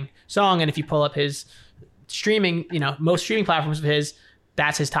streaming song. And if you pull up his streaming, most streaming platforms of his,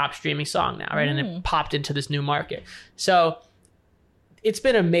 that's his top streaming song now, right? And it popped into this new market. So it's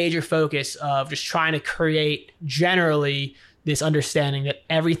been a major focus of just trying to create generally this understanding that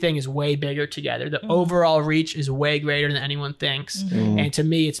everything is way bigger together. The overall reach is way greater than anyone thinks. And to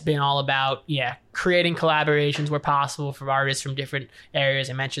me, it's been all about, creating collaborations where possible for artists from different areas.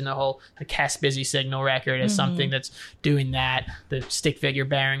 I mentioned the Kess Busy Signal record is something that's doing that. The Stick Figure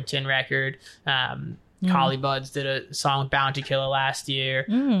Barrington record. Collie Buddz did a song with Bounty Killer last year.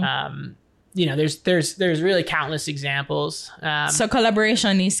 there's really countless examples. So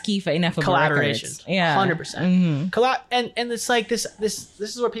collaboration is key for Ineffable Collaboration. Records. Yeah. 100%. And it's like this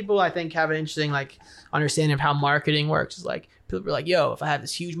is where people I think have an interesting like understanding of how marketing works. Is like people are like, yo, if I have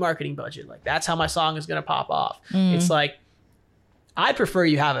this huge marketing budget, like that's how my song is gonna pop off. It's like I'd prefer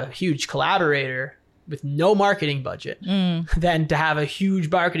you have a huge collaborator with no marketing budget than to have a huge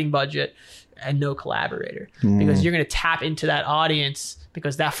marketing budget and no collaborator, because you're going to tap into that audience,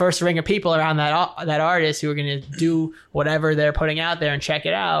 because that first ring of people around that artist who are going to do whatever they're putting out there and check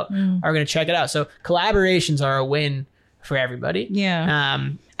it out are going to check it out. So collaborations are a win for everybody. Yeah.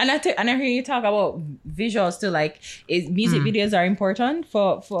 And I hear you talk about visuals too. Like, is music videos are important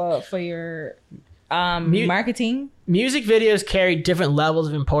for your marketing? Music videos carry different levels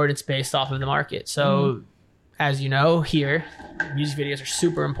of importance based off of the market. So, as you know, here, music videos are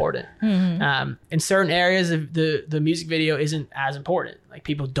super important. In certain areas of the music video isn't as important. Like,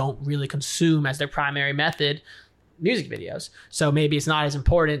 people don't really consume as their primary method music videos. So maybe it's not as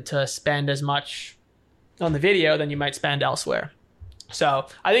important to spend as much on the video than you might spend elsewhere. So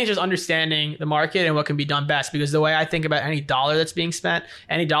I think it's just understanding the market and what can be done best, because the way I think about any dollar that's being spent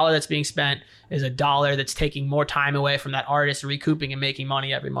is a dollar that's taking more time away from that artist recouping and making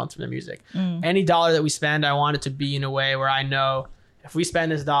money every month from their music. Any dollar that we spend, I want it to be in a way where I know if we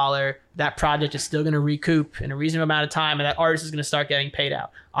spend this dollar, that project is still going to recoup in a reasonable amount of time, and that artist is going to start getting paid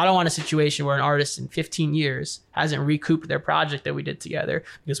out. I don't want a situation where an artist in 15 years hasn't recouped their project that we did together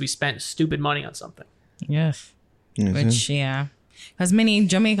because we spent stupid money on something. Yes. Which, yeah. Because many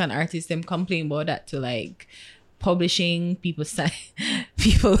Jamaican artists, them complain about that to like publishing, people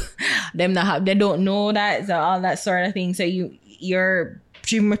them not have, they don't know that, so all that sort of thing. So you're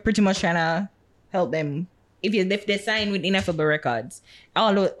pretty much trying to help them. If they sign with Ineffable Records,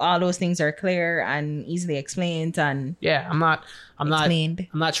 all those things are clear and easily explained. And yeah, I'm not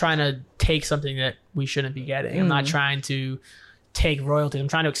trying to take something that we shouldn't be getting. I'm not trying to take royalties. I'm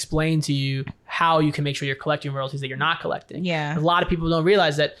trying to explain to you how you can make sure you're collecting royalties that you're not collecting. Yeah. A lot of people don't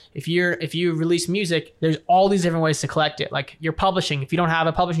realize that if you release music, there's all these different ways to collect it. Like, you're publishing. If you don't have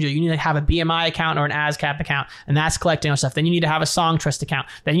a publishing deal, you need to have a BMI account or an ASCAP account, and that's collecting our stuff. Then you need to have a Song Trust account.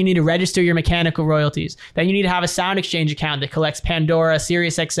 Then you need to register your mechanical royalties. Then you need to have a Sound Exchange account that collects Pandora,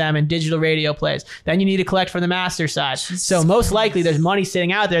 Sirius XM, and digital radio plays. Then you need to collect from the master side. So most likely there's money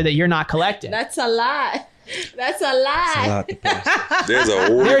sitting out there that you're not collecting. That's a lot. That's a lot. There's a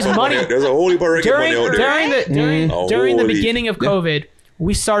whole heap of money out there. During the beginning of COVID,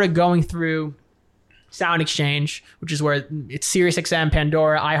 we started going through Sound Exchange, which is where it's Sirius XM,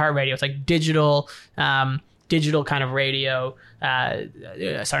 Pandora, iHeartRadio. It's like digital kind of radio.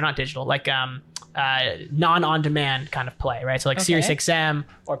 Sorry, not digital, like non-on-demand kind of play, right? So like Sirius XM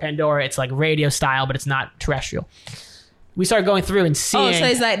or Pandora, it's like radio style, but it's not terrestrial. We started going through and seeing. Oh, so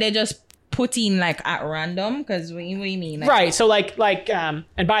it's like they just put in like at random, because what do you mean? Like, right. So like and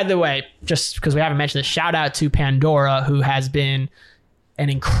by the way, just because we haven't mentioned this, shout out to Pandora, who has been an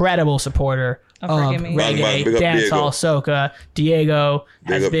incredible supporter of reggae, dancehall, soca. Diego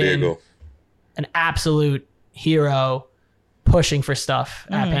has been an absolute hero, pushing for stuff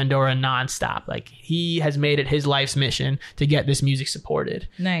at Pandora nonstop. Like, he has made it his life's mission to get this music supported.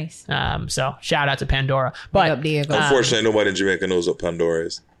 Nice. So shout out to Pandora. But unfortunately, nobody in Jamaica knows what Pandora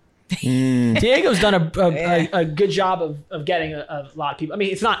is. Diego's done a good job of getting a lot of people. I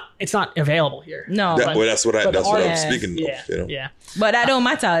mean, it's not available here. No, that's what I'm speaking of. You know? Yeah, but that don't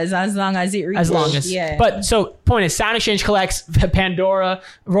matter as long as it reaches. But so point is, Sound Exchange collects Pandora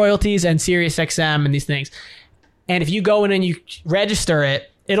royalties and Sirius XM and these things. And if you go in and you register it,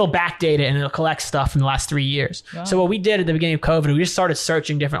 it'll backdate it and it'll collect stuff from the last 3 years. Wow. So what we did at the beginning of COVID, we just started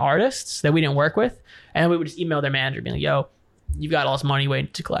searching different artists that we didn't work with, and we would just email their manager being like, yo, you've got all this money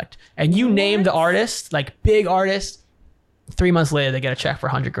waiting to collect. And you name the artist, like big artist, 3 months later, they get a check for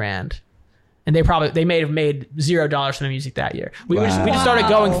 $100,000. And they may have made $0 from the music that year. We just started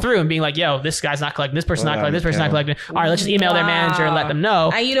going through and being like, yo, this guy's not collecting, this person's not collecting, this person's not collecting. All right, let's just email their manager and let them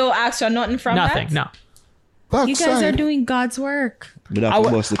know. And you don't ask for nothing from nothing, that? No. You guys are doing God's work.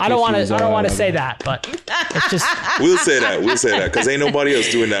 I don't want to say that, but it's just we'll say that because ain't nobody else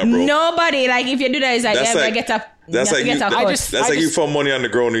doing that, bro. Nobody, like, if you do that, it's like, that's like, get up. That's like you found money on the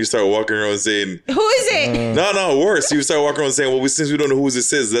ground and you start walking around saying, who is it? No, worse. You start walking around saying, well, since we don't know who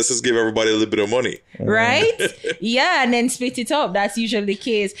this is, let's just give everybody a little bit of money. Right? Yeah, and then split it up. That's usually the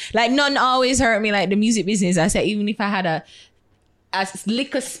case. Like, none always hurt me like the music business. I said, even if I had a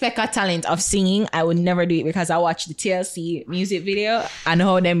little speck of talent of singing, I would never do it, because I watched the TLC music video and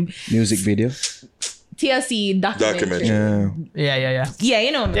how them music video TLC documentary. Yeah,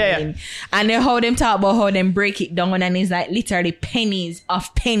 you know what I mean? And then how them talk about how them break it down, and it's like literally pennies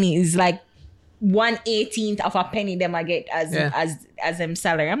of pennies, like 1/18 of a penny them I get as them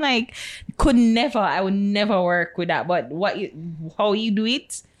salary. I'm like, I would never work with that. But how you do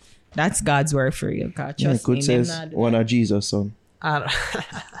it, that's God's word for you. God, trust me. Says one of Jesus' son.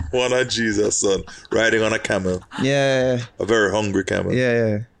 One of Jesus' son riding on a camel. Yeah. A very hungry camel.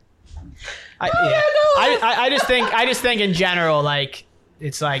 Yeah. I just think in general, like,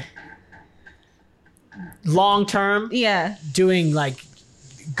 it's like long term, doing like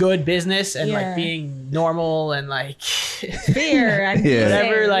good business and like being normal and like fair and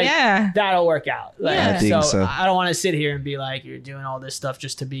whatever, like that'll work out. Like, I think so. I don't want to sit here and be like, you're doing all this stuff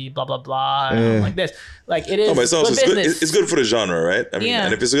just to be blah blah blah like this. Like it is. But it's also good business. It's good for the genre, right? I mean,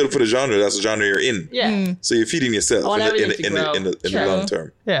 and if it's good for the genre, that's the genre you're in. Yeah. So you're feeding yourself in the long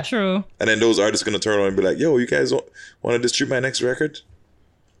term. Yeah. True. And then those artists gonna turn around and be like, "Yo, you guys want to distribute my next record?"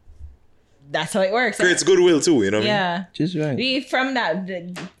 That's how it works. Creates goodwill too, you know what I mean? Just right. From that,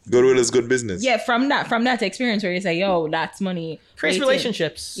 goodwill is good business. Yeah, from that experience where you say, "Yo, that's money." Creates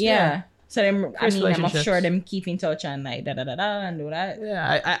relationships. Yeah. So them, I'm sure them keep in touch and like and do that.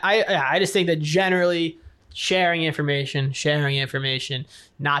 Yeah, I just think that generally sharing information,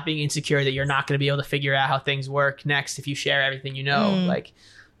 not being insecure that you're not going to be able to figure out how things work next if you share everything you know, like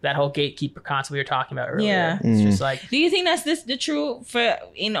that whole gatekeeper concept we were talking about earlier. Yeah. It's just like, do you think that's the truth for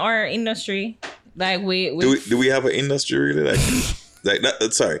in our industry? Like do we have an industry really like that?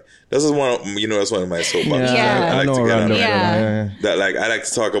 Sorry, this is one of, that's one of my soapboxes. I know around that like I like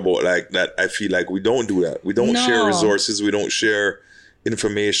to talk about like that. I feel like we don't do that. We don't share resources. We don't share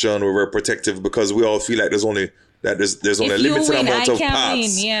information. We're very protective because we all feel like there's only a limited amount of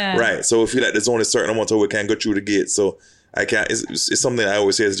paths. Right. So we feel like there's only a certain amount of we can go through the gate. So I can't. It's something I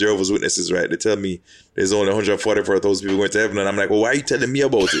always say as Jehovah's Witnesses, right? They tell me there's only 144,000 people going to heaven, and I'm like, well, why are you telling me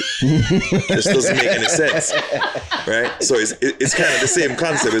about it? This doesn't make any sense, right? So it's kind of the same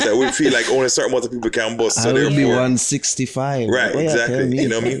concept. Is that we feel like only a certain amount of people can bust. So I will be 165. Right, exactly. You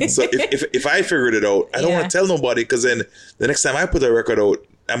know what I mean? So if I figured it out, I don't want to tell nobody because then the next time I put a record out,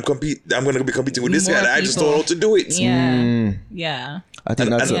 I'm going to be competing with this guy that I just don't know how to do it. Yeah. I think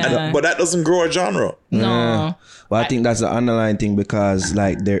but that doesn't grow a genre. No. Well, I think that's the underlying thing because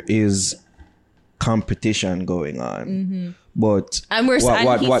like there is competition going on, but we're small.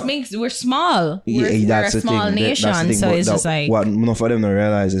 We're that's a small nation, so it's just like what enough of them don't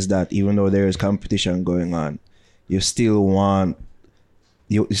realize is that even though there is competition going on, you still want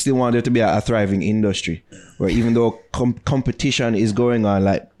there to be a thriving industry where even though competition is going on,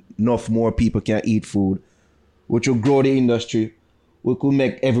 like enough more people can eat food, which will grow the industry, which will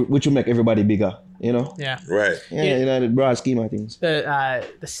make everybody bigger. You know? Yeah. Right. Yeah, the broad scheme of things. The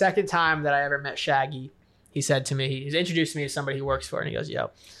second time that I ever met Shaggy, he said to me, he's introduced me to somebody he works for, and he goes,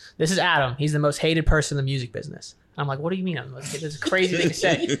 "Yo, this is Adam. He's the most hated person in the music business." I'm like, "What do you mean I'm the most hated? That's a crazy thing to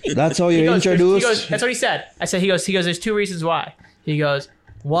say." That's how you're introduced? He goes, that's what he said. I said, he goes, there's two reasons why. He goes,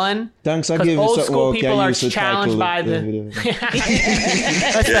 one, because old school people are challenged by the...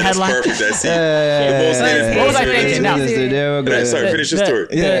 That's the headline. Perfect. I see. What was I thinking? No. Sorry, finish your story.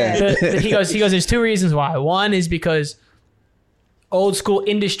 He goes, there's two reasons why. One is because old school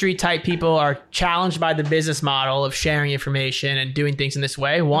industry type people are challenged by the business model of sharing information and doing things in this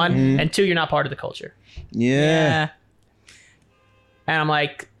way. One, and two, you're not part of the culture. Yeah. And I'm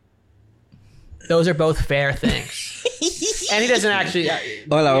like, those are both fair things. And he doesn't actually, he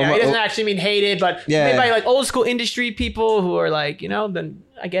doesn't actually mean hated, but maybe by like old school industry people who are like, then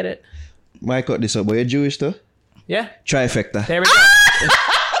I get it. Might cut this up, but you're Jewish too? Yeah. Trifecta. There we go.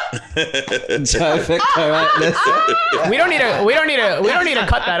 Trifecta, right? We don't need to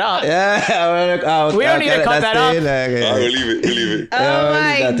cut that up. Yeah, we don't need to cut that up. We'll leave it. Oh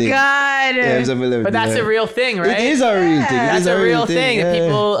my God. But that's a real thing, right? It is a real thing. That's a real thing. That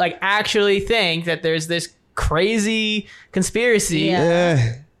people like actually think that there's this crazy conspiracy.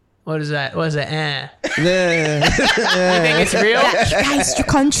 Yeah. What is that? What is it? Yeah. You think it's real? Guys, to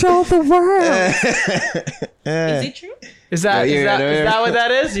control the world. Is it true? Is that what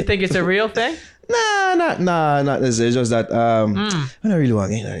that is? You think it's a real thing? Nah, not necessarily. It's just that I don't really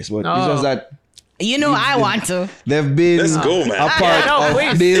want to get into this, but it's just that I want to. They've been Let's go, man. a part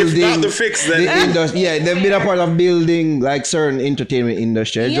of building. If not the fix, then the industry. Yeah, they've been a part of building like certain entertainment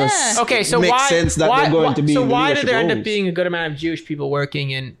industry. It just so makes why, sense that why, they're going to be. So in why did there end up roles. being a good amount of Jewish people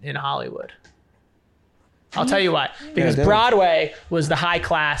working in Hollywood? I'll tell you why. Because Broadway was the high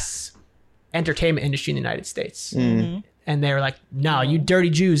class entertainment industry in the United States. Mm-hmm. And they were like, no, you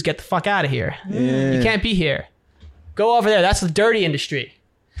dirty Jews, get the fuck out of here. Yeah. You can't be here. Go over there. That's the dirty industry.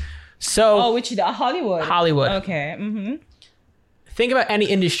 So, which Hollywood? Hollywood. Okay. Mm-hmm. Think about any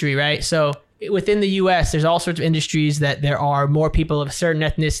industry, right? So within the US, there's all sorts of industries that there are more people of certain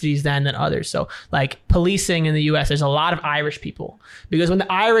ethnicities than others. So like policing in the US, there's a lot of Irish people. Because when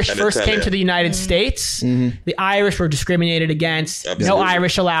the Irish And first came Italian. to the United States, the Irish were discriminated against. No Absolutely.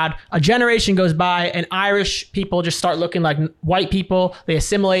 Irish allowed. A generation goes by and Irish people just start looking like white people. They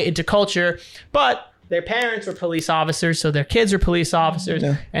assimilate into culture. But their parents were police officers, so their kids are police officers,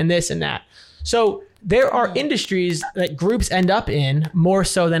 and this and that. So there are industries that groups end up in more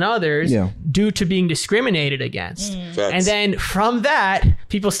so than others due to being discriminated against. Facts. And then from that,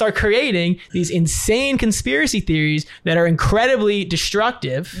 people start creating these insane conspiracy theories that are incredibly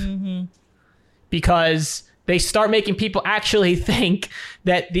destructive because they start making people actually think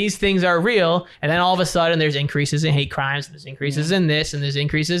that these things are real. And then all of a sudden there's increases in hate crimes, there's increases in this, and there's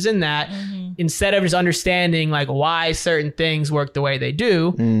increases in that, instead of just understanding like why certain things work the way they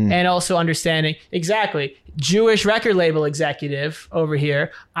do. And also understanding exactly Jewish record label executive over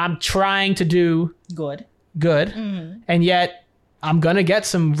here. I'm trying to do Good. and yet I'm going to get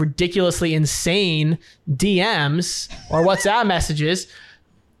some ridiculously insane DMs or WhatsApp messages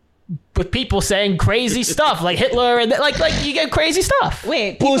with people saying crazy stuff like Hitler and like you get crazy stuff.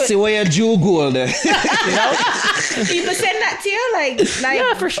 Wait, people, Pussy, where your Jew gold there? You know? people send that to you? Like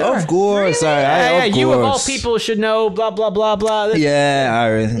Yeah, for sure. Of course, all right. Yeah, Of you of all course. people should know blah blah blah blah. Yeah,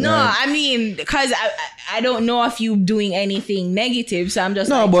 all right. No, all right. I mean, because I don't know if you doing anything negative, so I'm just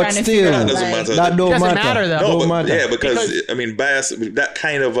No, like, but trying to still, figure That out, doesn't like, matter. That don't Doesn't matter. matter, though. No, Don't but matter. yeah, because I mean, bias, that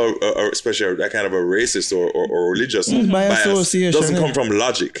kind of especially that kind of a racist or religious by bias association, doesn't yeah. come from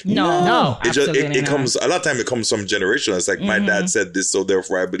logic. No. It just absolutely it not. comes a lot of time. It comes from generation. It's like my dad said this, so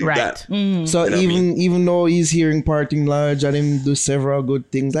therefore I believe Right. that. So You know what I even though he's hearing parting large and him do several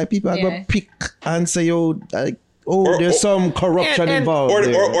good things, like people are Yeah. gonna pick and say, "Yo, like, Or- there's or- some corruption and- involved." Or,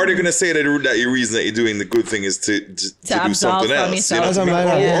 there. or they're gonna say that your reason that you're doing the good thing is to do absolve something from else, yourself. Something like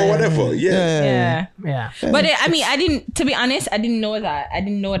that. or whatever. Yeah. Yeah. Yeah. But I mean, I didn't. To be honest, I didn't know that. I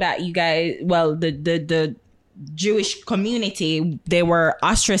didn't know that you guys. Well, the Jewish community, they were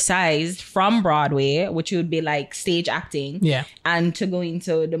ostracized from Broadway, which would be like stage acting. Yeah. And to go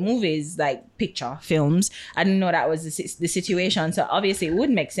into the movies, like picture films, I didn't know that was the situation. So obviously, it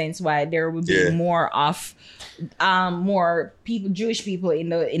would make sense why there would be Yeah. more of more people, Jewish people in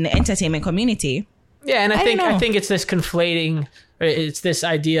the entertainment community. Yeah, and I don't know. think it's this conflating. It's this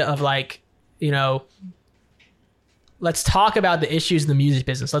idea of like, you know, let's talk about the issues in the music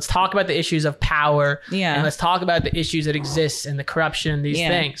business. Let's talk about the issues of power. Yeah. And let's talk about the issues that exist and the corruption and these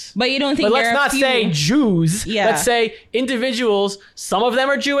things. But you don't think But there let's are not few- say Jews. Yeah. Let's say individuals. Some of them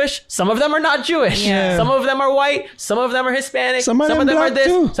are Jewish. Some of them are not Jewish. Yeah. Some of them are white. Some of them are Hispanic. Some of them are black this.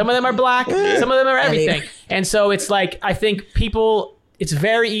 too. Some of them are black. Some of them are they- everything. And so it's like, I think people, it's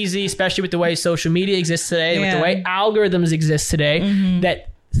very easy, especially with the way social media exists today, with the Yeah. way algorithms exist today, that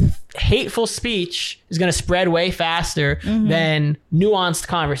hateful speech is going to spread way faster than nuanced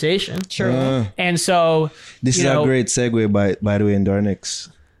conversation. True. And so This you is know, a great segue, by the way, into our next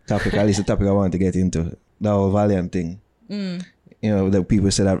topic. At least the topic I want to get into, the whole Valiant thing. You know, the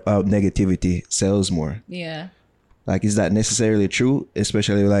people said that negativity sells more. Yeah. Like, is that necessarily true,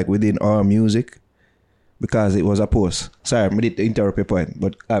 especially like within our music? Because it was a post. Sorry, I did interrupt your point,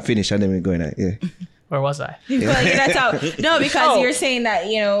 but I finished and then we're going on. Yeah. where was I? That's how. No, because Oh. you're saying that,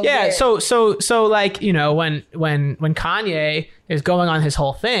 you know. Yeah, we're- so like, you know, when Kanye is going on his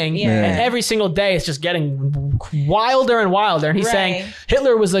whole thing, Yeah. and every single day it's just getting wilder and wilder, and he's Right. saying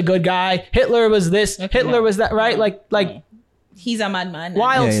Hitler was a good guy, Hitler was this, Hitler was that, right? Like he's a madman.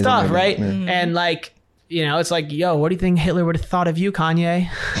 wild Yeah, he's a stuff, madman, right? yeah. And like, you know, it's like, yo, what do you think Hitler would have thought of you, Kanye?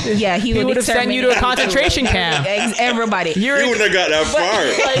 Yeah, He would have sent you to a concentration camp. Everybody. You're You wouldn't have got that far.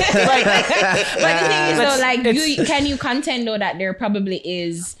 But the thing is, That's- though, like, it's- can you contend though that there probably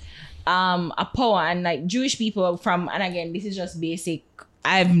is a power, and like Jewish people from, and again, this is just basic.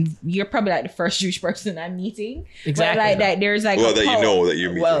 You're probably like the first Jewish person I'm meeting. Exactly. But like that, there's like Well, a that you power- know that you're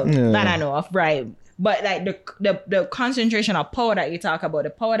meeting. Well, Yeah. that I know of, right? But like the concentration of power that you talk about,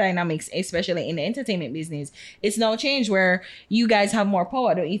 the power dynamics, especially in the entertainment business, it's now changed where you guys have more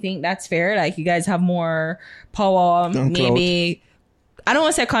power. Don't you think that's fair? Like you guys have more power, And maybe. I don't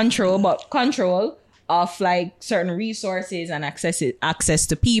want to say control, but control of like certain resources and access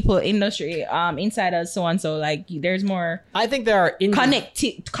to people, industry, insiders, so on. So like there's more I think there are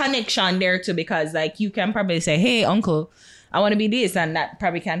connection there too, because like you can probably say, hey uncle, I want to be this, and that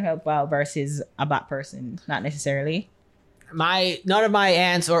probably can help out versus a black person, not necessarily. none of my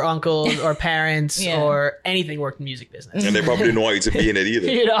aunts or uncles or parents Yeah. or anything worked in music business. And they probably didn't want you to be in it either.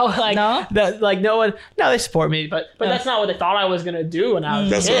 You know, like No? no one. No, they support me, but that's not what they thought I was gonna do when I was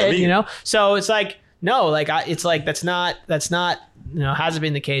That's a what I kid. mean. You know, so it's like no, like it's like that's not hasn't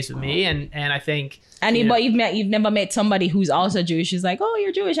been the case with me, and I think. But you've never met somebody who's also Jewish who's like, oh,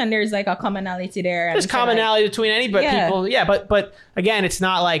 you're Jewish, and there's like a commonality there. There's commonality between anybody, people. Yeah, but again, it's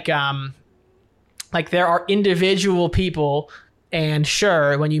not like there are individual people, and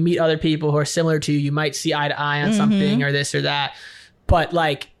sure, when you meet other people who are similar to you, you might see eye to eye on something or this or that. But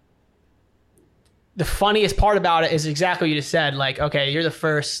like, the funniest part about it is exactly what you just said. Like, okay, you're the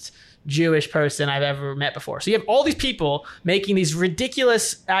first Jewish person I've ever met before. So you have all these people making these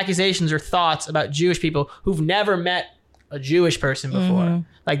ridiculous accusations or thoughts about Jewish people who've never met a Jewish person before.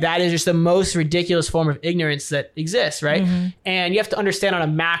 Like, that is just the most ridiculous form of ignorance that exists, right? And you have to understand on a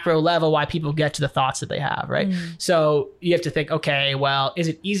macro level why people get to the thoughts that they have, right? So you have to think, okay, well, is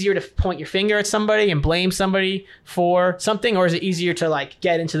it easier to point your finger at somebody and blame somebody for something, or is it easier to like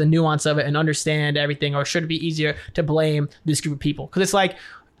get into the nuance of it and understand everything, or should it be easier to blame this group of people? Because it's like,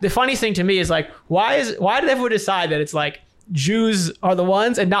 the funniest thing to me is like, why did everyone decide that it's like Jews are the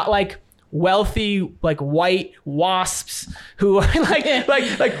ones and not like wealthy like white wasps who are like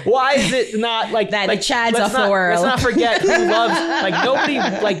why is it not like that, like the Chads of the world? Let's not forget who loves, like, nobody,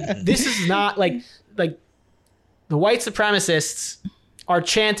 like, this is not like the white supremacists are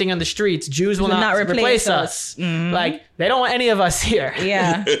chanting on the streets, Jews will not replace us. Like, they don't want any of us here.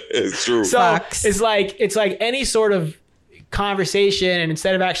 Yeah. It's true. So Facts. it's like any sort of conversation, and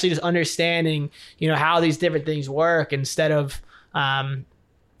instead of actually just understanding, how these different things work, instead of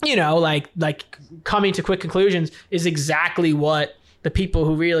like coming to quick conclusions, is exactly what the people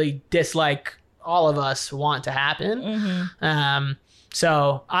who really dislike all of us want to happen.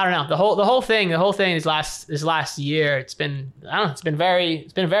 So I don't know, the whole thing this last year, it's been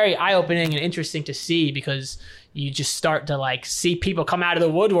very eye-opening and interesting to see, because you just start to like see people come out of the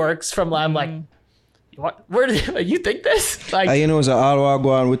woodworks from like, what? Where did you think this? Like, so all while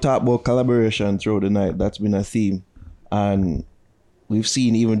go on, we talk about collaboration throughout the night. That's been a theme, and we've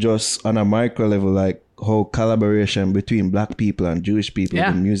seen even just on a micro level, like how collaboration between Black people and Jewish people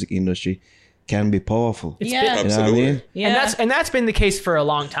in the music industry can be powerful. It's Yeah. been, You know what I mean? Yeah. and that's been the case for a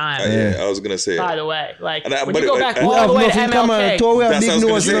long time. Yeah, I was gonna say. By the way, like, And when you go back all the way to MLK, we have That's big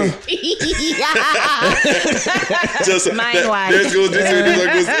what I was nose, gonna Just Mine wise. Let's go this way,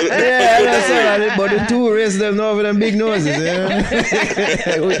 this way, Yeah, that's right. But the two raise them now with them big noses. Yeah?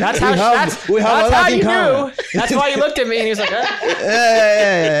 that's how you knew. That's why you looked at me and he was like,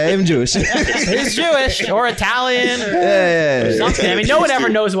 Yeah, I'm Jewish. he's Jewish or Italian. Yeah. Something. I mean, no one ever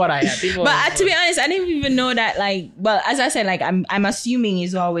knows what I am. People, But to be honest, I didn't even know that. Like, well, as I said, like I'm assuming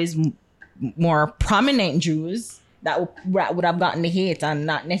it's always more prominent Jews that would have gotten the hate, and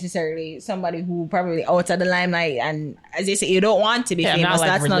not necessarily somebody who probably out of the limelight. And as they say, you don't want to be famous. not like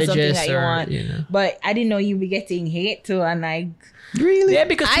That's not something religious that you or, want. But I didn't know you'd be getting hate too, and like. Really? Yeah,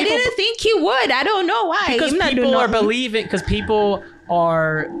 because I people, didn't think you would. I don't know why. because I'm not people doing are nothing. believing, because people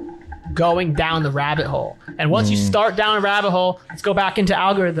are going down the rabbit hole, and once you start down a rabbit hole, let's go back into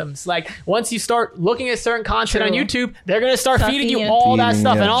algorithms. Like, once you start looking at certain content on True. YouTube, they're going to start feeding you feeding all that you.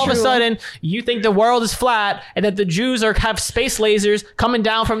 stuff, Yeah. and all of a True. sudden you think the world is flat and that the Jews have space lasers coming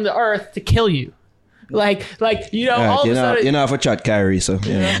down from the earth to kill you. Like all of a sudden, You know, for chat Kyrie, so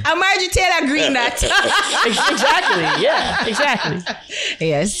yeah. I'm Margie Taylor Green that. exactly, yeah, exactly.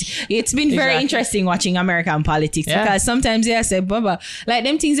 Yes. It's been very Exactly. interesting watching American politics, Yeah. because sometimes I say, Bubba, like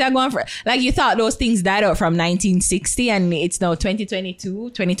them things are going for, like you thought those things died out from 1960 and it's now 2022,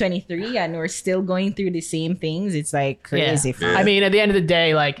 2023, and we're still going through the same things. It's like crazy. Yeah. I mean, at the end of the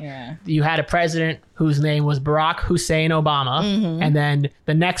day, like, Yeah. you had a president whose name was Barack Hussein Obama, and then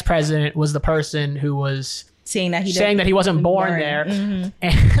the next president was the person who was saying that he wasn't born there, and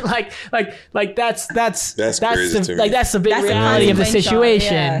like that's crazy to me. that's the big That's the reality of the consequential,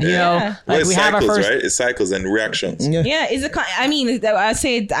 situation. yeah. You know, Yeah. Well, like it's we have our cycles, first. right? It's cycles and reactions. Yeah, I mean, I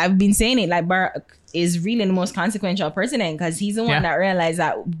say I've been saying it, like Barack is really the most consequential president, because he's the one Yeah. that realized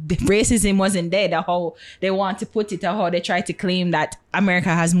that racism wasn't dead. How they want to put it, or how they try to claim that America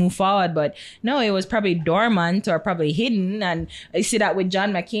has moved forward, but no, it was probably dormant or probably hidden. And I see that with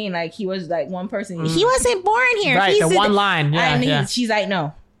John McCain, like he was like one person, he wasn't born here. Right, He's the one line, yeah, and yeah. she's like,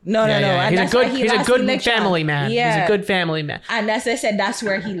 no. And He's a that's why good, he he's a lost good the election. family man. Yeah. He's a good family man. And as I said, that's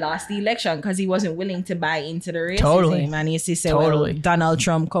where he lost the election, because he wasn't willing to buy into the racism. Totally. And he said, Totally. well, Donald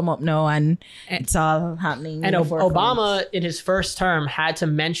Trump come up now, and it's all happening. And in the forefront. Obama, in his first term, had to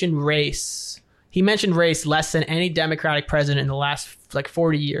mention race. He mentioned race less than any Democratic president in the last like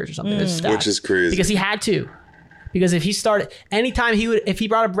 40 years or something. It's stats. Which is crazy. Because he had to. because if he started anytime if he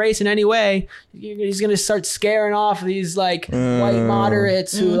brought up race in any way, he's gonna start scaring off these like white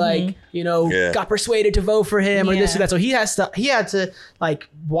moderates who like got persuaded to vote for him or this or that. So he had to like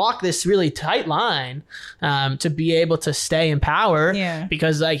walk this really tight line to be able to stay in power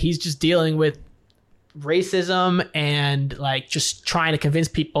because like he's just dealing with racism and like just trying to convince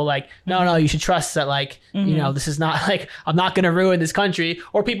people like no you should trust that like this is not like I'm not gonna ruin this country,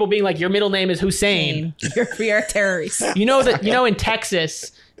 or people being like your middle name is Hussein, you're a terrorist. In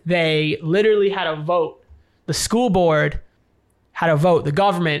Texas they literally had a vote, the school board had a vote, the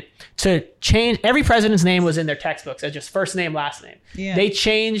government, to change every president's name was in their textbooks as just first name last name. They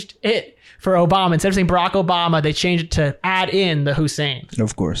changed it for Obama. Instead of saying Barack Obama, they changed it to add in the Hussein.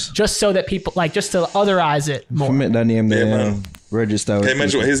 Of course. Just so that people, like, just to otherize it more. Commit that name there, register. Can you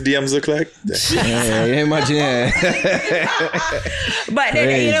imagine what his DMs look like? Imagine, But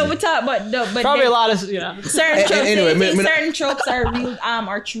then, we talk about, but probably a lot of, certain tropes, certain tropes are real,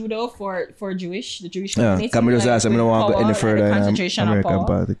 are true though for the Jewish community. Come just ask, I don't want to go any further in American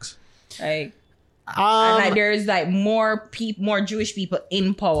politics. Like, and like there's like more Jewish people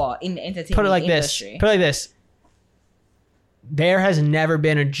in power in the entertainment industry. Put it like this. There has never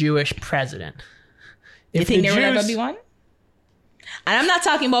been a Jewish president. You think there will ever be one? And I'm not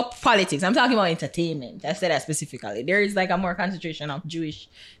talking about politics. I'm talking about entertainment. I said that specifically. There is like a more concentration of Jewish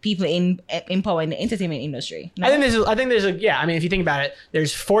people in power in the entertainment industry. No? I think there's if you think about it,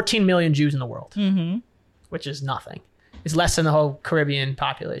 there's 14 million Jews in the world, which is nothing. It's less than the whole Caribbean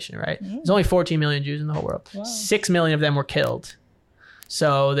population, right? There's only 14 million Jews in the whole world. Wow. 6 million of them were killed.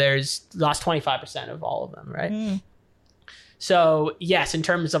 So there's lost 25% of all of them, right? So yes, in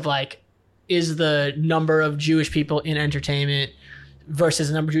terms of like, is the number of Jewish people in entertainment versus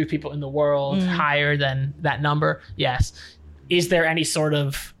the number of Jewish people in the world higher than that number? Yes. Is there any sort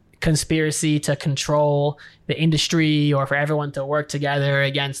of conspiracy to control the industry or for everyone to work together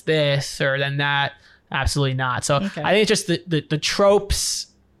against this or then that? Absolutely not. So I think it's just the tropes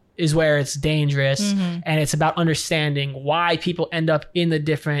is where it's dangerous, and it's about understanding why people end up in the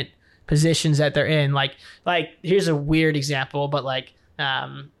different positions that they're in. Like here's a weird example, but like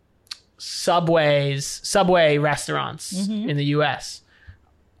Subway restaurants in the US,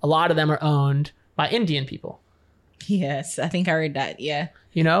 a lot of them are owned by Indian people. Yes, I think I read that. Yeah.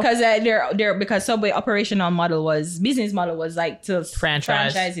 Because because Subway business model was like to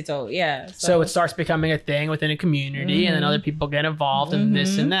franchise it all. Yeah. So it starts becoming a thing within a community, and then other people get involved in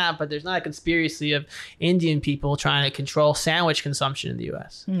this and that. But there's not a conspiracy of Indian people trying to control sandwich consumption in the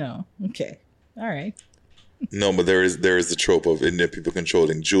U.S. No. Okay. All right. No, but there is the trope of Indian people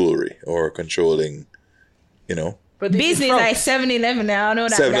controlling jewelry or controlling, But business like 7-Eleven now. I know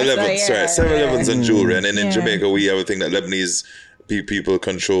that. 7-Eleven's right. 7-Eleven's and jewelry, and then in Jamaica we have a thing that Lebanese people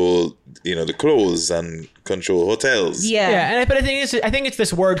control, the clothes and control hotels. Yeah. But I think it's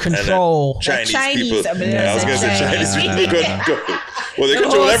this word control. Chinese people. I was gonna say Chinese people control. Well, they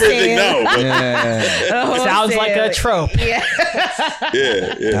control everything now. But sounds like a trope. Yeah.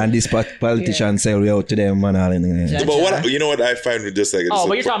 And these politicians sell out to them and all in there. But what I find with just like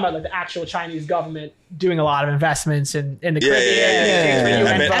but you're talking about like the actual Chinese government doing a lot of investments in the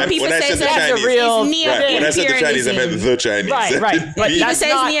Caribbean. And people say that's a real when I said the Chinese, I meant the Chinese. Right. But that's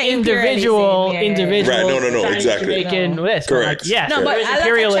not individual. Right. No. Chinese Exactly. Jamaican this. Correct. Yes. No, but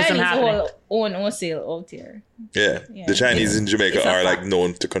imperialism happening. Own wholesale out here. Yeah. The Chinese in Jamaica are like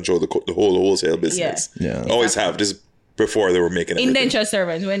known to control the whole wholesale business. Yeah. Always have. This before they were making it. Indentured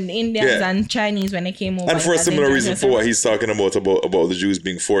servants, when Indians and Chinese when they came over. And for a similar reason for what he's talking about the Jews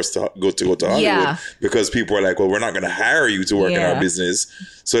being forced to go to Hollywood. Because people are like, well, we're not going to hire you to work in our business.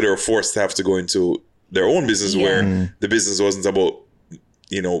 So they were forced to have to go into their own business where the business wasn't about,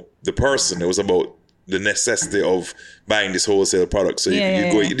 the person. It was about the necessity of buying this wholesale product. So you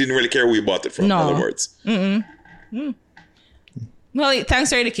didn't really care who you bought it from, in other words. Well, thanks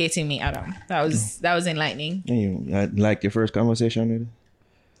for educating me, Adam. That was enlightening. You like your first conversation with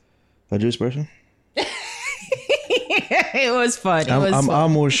a Jewish person? It was fun. I'm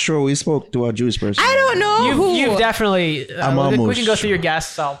almost sure we spoke to a Jewish person. I don't know. You've definitely. We can go through your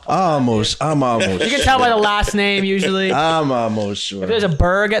guests. I'm almost. You can tell by the last name usually. I'm almost sure. If there's a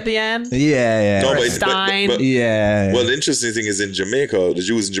Berg at the end. Yeah. No, or Stein. Well, the interesting thing is in Jamaica, the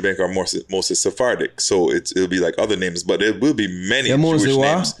Jews in Jamaica are mostly Sephardic, so it'll be like other names, but there will be many Jewish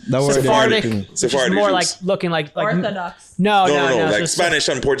names. Sephardic, which is more Jews. like looking like Orthodox. No, like Spanish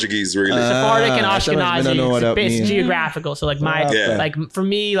and Portuguese, really. Sephardic and Ashkenazi. It's geographical. So like like for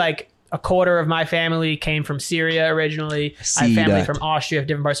me, like a quarter of my family came from Syria originally. I have family from Austria,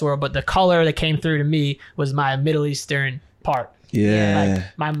 different parts of the world, but the color that came through to me was my Middle Eastern part. Yeah.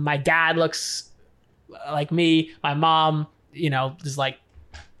 Like my dad looks like me, my mom, is like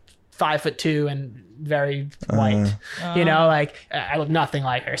 5'2" and very white. Like I look nothing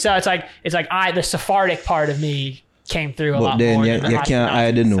like her. So it's like the Sephardic part of me came through a But lot then more. you can't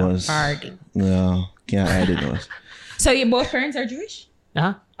hide the nose. Sephardic. No, can't hide the nose. So your both parents are Jewish?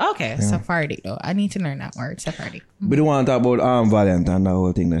 Uh-huh. Okay, Sephardic though. I need to learn that word, Sephardic. We don't want to talk about Valiant and that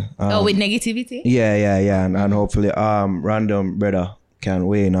whole thing there. With negativity? Yeah, and hopefully random brother can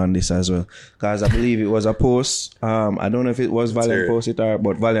weigh in on this as well, because I believe it was a post. I don't know if it was Valiant posted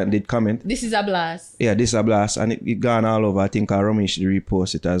but Valiant did comment. This is a blast. Yeah, this is a blast, and it gone all over. I think Ramesh did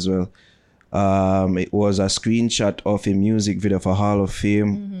repost it as well. It was a screenshot of a music video for Hall of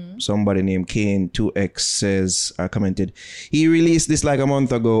Fame. Somebody named Kane2X says, commented, he released this like a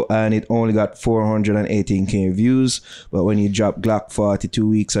month ago and it only got 418k views. But when you dropped Glock 42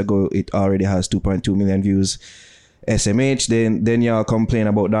 weeks ago, it already has 2.2 million views. SMH, then y'all complain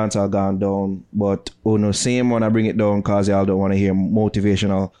about dancehall gone down. But no same wanna bring it down because y'all don't want to hear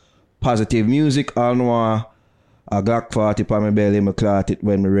motivational, positive music. All know a Glock 40 pa my belly, me clot it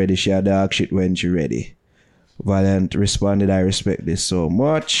when me ready. She a dog shit when she ready. Valiant responded, I respect this so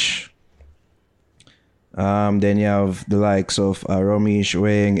much. Then you have the likes of Ramesh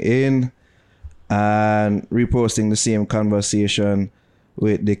weighing in and reposting the same conversation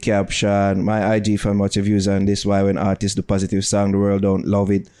with the caption, my IG fan much views on this, why when artists do positive song, the world don't love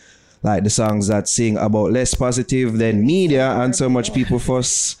it. Like the songs that sing about less positive than media, and so much people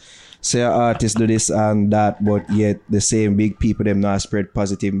fuss say artists do this and that, but yet the same big people them not spread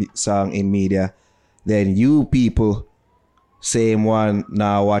positive song in media. Then you people, same one,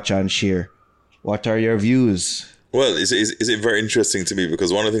 now watch and share. What are your views? Well, is it very interesting to me,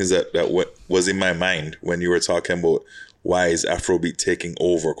 because one of the things that was in my mind when you were talking about why is Afrobeat taking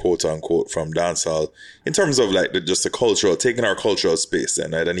over, quote unquote, from dancehall, in terms of like just the cultural, taking our cultural space.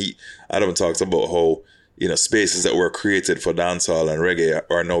 And Adam talks about how, spaces that were created for dancehall and reggae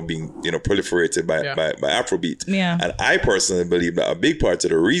are now being, proliferated by Afrobeat. Yeah. And I personally believe that a big part of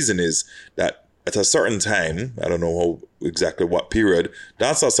the reason is that at a certain time, I don't know exactly what period,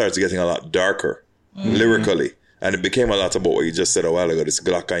 dancehall started getting a lot darker lyrically. And it became a lot about what you just said a while ago, this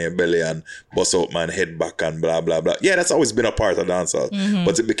Glock on your belly and bust out man, head back and blah, blah, blah. Yeah, that's always been a part of dancehall.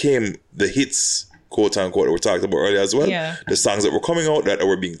 But it became the hits, quote unquote, that we talked about earlier as well. Yeah. The songs that were coming out, that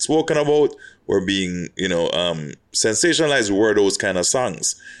were being spoken about, were being, sensationalized, were those kind of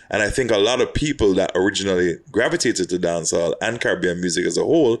songs. And I think a lot of people that originally gravitated to dancehall and Caribbean music as a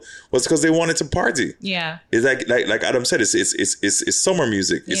whole was because they wanted to party. Yeah. It's like Adam said, it's summer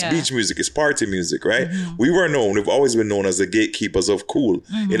music, it's beach music, it's party music, right? We've always been known as the gatekeepers of cool.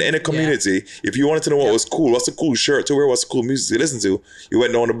 In any community, if you wanted to know what was cool, what's the cool shirt to wear, what's the cool music to listen to, you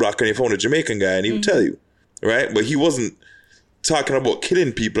went down the block and you found a Jamaican guy and he would tell you, right? But he wasn't talking about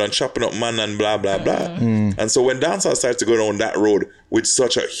killing people and chopping up man and blah, blah, blah. And so when dancehall started to go down that road with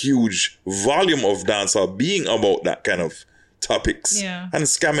such a huge volume of dancehall being about that kind of topics, and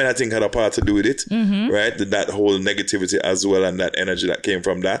scamming, I think, had a part to do with it, right? That whole negativity as well, and that energy that came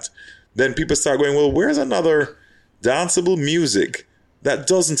from that. Then people start going, well, where's another danceable music that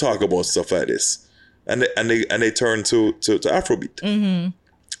doesn't talk about stuff like this? And they turn to Afrobeat.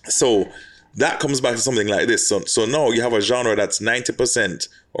 So that comes back to something like this. So now you have a genre that's 90%,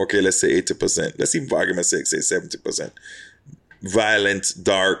 okay, let's say 80%. Let's even for argument's sake say 70%. Violent,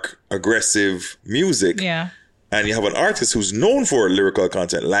 dark, aggressive music. Yeah. And you have an artist who's known for lyrical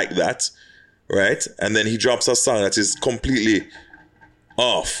content like that, right? And then he drops a song that is completely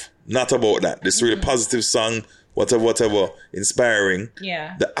off. Not about that. This really positive song, whatever, inspiring.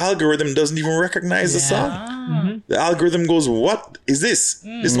 Yeah. The algorithm doesn't even recognize the song. The algorithm goes, what is this?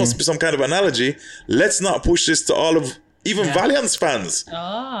 This must be some kind of analogy. Let's not push this to all of even Valiant's fans.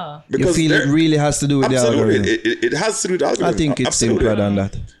 You feel it really has to do with the algorithm? It has to do with the algorithm. I think it's simpler than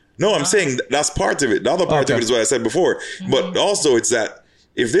that. No, I'm saying that's part of it. The other part of it is what I said before. But also it's that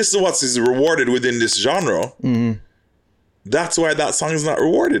if this is what is rewarded within this genre, that's why that song is not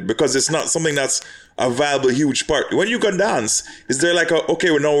rewarded, because it's not something that's a viable, huge part. When you can dance, is there like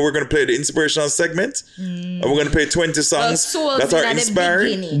okay, well, now we're going to play the inspirational segment and we're going to play 20 songs that are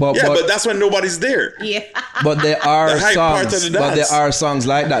inspiring? But that's when nobody's there. Yeah. But there are The hype part of songs. the dance. But there are songs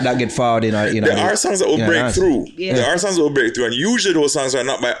like that get forward in. There are songs that will break through. Yeah. There are songs that will break through, and usually those songs are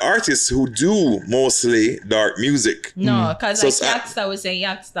not by artists who do mostly dark music. No, because So Yakstar would say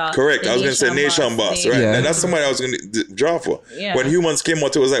Yakstar. Correct. I was going to say Nation Boss, right? Yeah. And that's somebody I was going to draw for. Yeah. When Humans came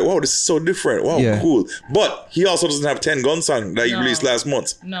out, it was like, wow, this is so different. Wow, Yeah. cool. But he also doesn't have 10 Gun song that he released last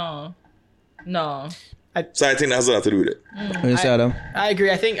month. No. So I think that has a lot to do with it. What you say, Adam? I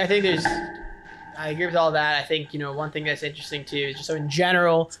agree. I think there's. I agree with all that. I think one thing that's interesting too is just so in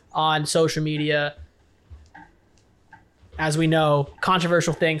general on social media, as we know,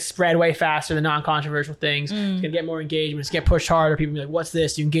 controversial things spread way faster than non-controversial things. It's gonna get more engagement. It's gonna get pushed harder. People be like, "What's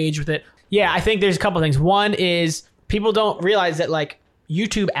this?" You engage with it. Yeah, I think there's a couple things. One is people don't realize that like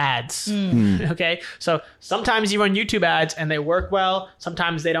YouTube ads. Okay, so sometimes you run YouTube ads and they work well.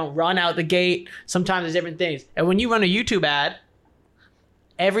 Sometimes they don't run out the gate. Sometimes there's different things. And when you run a YouTube ad,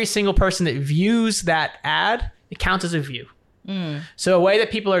 every single person that views that ad, it counts as a view. So a way that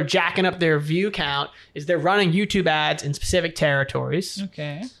people are jacking up their view count is they're running YouTube ads in specific territories.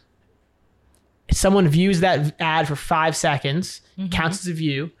 Okay. If someone views that ad for 5 seconds, counts as a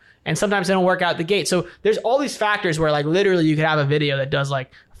view. And sometimes they don't work out the gate. So there's all these factors where like literally you could have a video that does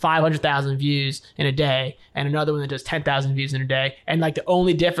like 500,000 views in a day and another one that does 10,000 views in a day. And like the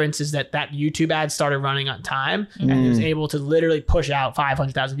only difference is that YouTube ad started running on time and it was able to literally push out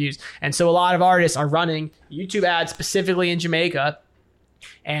 500,000 views. And so a lot of artists are running YouTube ads specifically in Jamaica,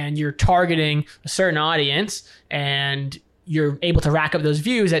 and you're targeting a certain audience and you're able to rack up those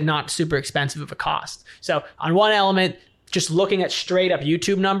views at not super expensive of a cost. So on one element, just looking at straight up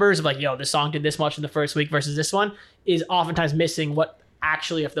YouTube numbers of like, yo, this song did this much in the first week versus this one is oftentimes missing what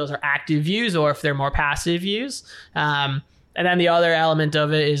actually, if those are active views or if they're more passive views. And then the other element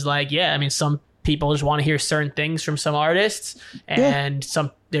of it is like, yeah, I mean, some people just want to hear certain things from some artists, and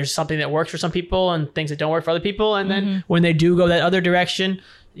there's something that works for some people and things that don't work for other people. And then when they do go that other direction,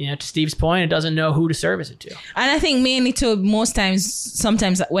 you know, to Steve's point, it doesn't know who to service it to. And I think mainly too,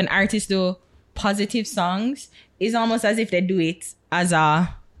 sometimes when artists do positive songs, it's almost as if they do it as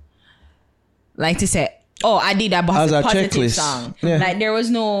a, like to say, oh, I did a positive checklist song. Yeah. Like there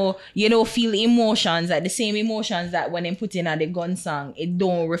was no, you don't feel emotions, like the same emotions that when they put in the gun song, it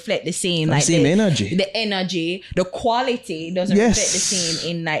don't reflect the same. The like same energy. The energy, the quality doesn't reflect the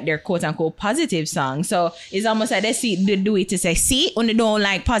same in like their quote unquote positive song. So it's almost like they do it to say, see, when they don't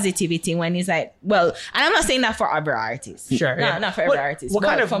like positivity, when it's like, well, and I'm not saying that for every artist. Sure. No, not for every artist. What but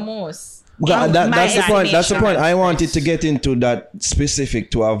kind of for most. That's the point. That's the point. I wanted estimation. to get into that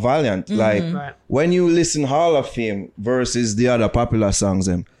specific to a Valiant. Like when you listen Hall of Fame versus the other popular songs,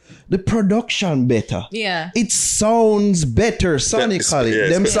 the production better. Yeah. It sounds better sonically. Yeah,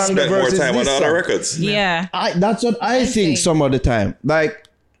 Them song spend more versus time on this other song. records. Yeah. That's what I think some of the time. Like,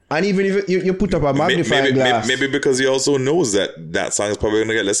 and even if you put up a magnifying glass. Maybe because he also knows that song is probably going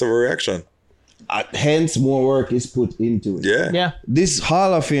to get less of a reaction. Hence, more work is put into it. Yeah. This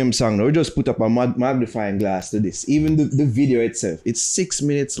Hall of Fame song, now we just put up a magnifying glass to this. Even the video itself, it's 6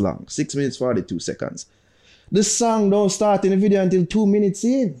 minutes long, 6 minutes 42 seconds. The song don't start in the video until 2 minutes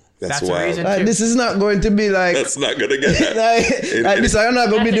in. That's the wild. reason. This is not going to be like. That's not going to get that. like this is not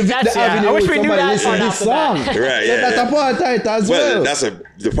going to be the avenue I wish where we knew somebody that listen part to off this the song. bat. Right, So yeah, that's yeah. a part of it as well.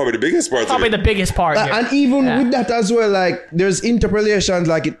 That's probably the biggest part Probably of the it. biggest part. here. And even with that as well, like there's interpolations,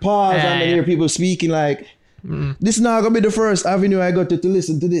 like it pause Yeah, and then yeah. hear people speaking like. This is not gonna be the first avenue I got to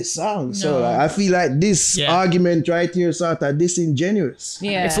listen to this song. So No. I feel like this argument right here sort of disingenuous.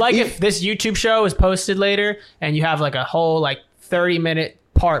 Yeah. It's like if this YouTube show is posted later and you have like a whole like 30-minute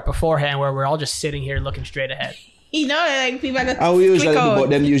part beforehand where we're all just sitting here looking straight ahead. you know, like people are going And we to usually click do, out. but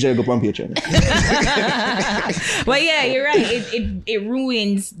them usually go on Patreon. But yeah, you're right. It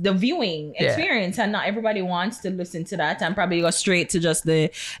ruins the viewing Yeah. experience, and not everybody wants to listen to that, and probably go straight to just the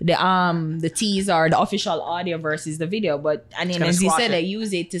teaser or the official audio versus the video. But and then gonna as you squash said, it. they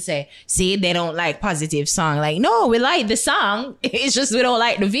use it to say, see, they don't like positive song. Like, no, we like the song. It's just we don't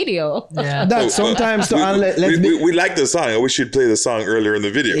like the video. Yeah. That sometimes to We like the song, and we should play the song earlier in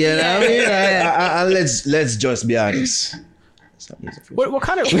the video. you know what I mean? Yeah. And let's just be honest. What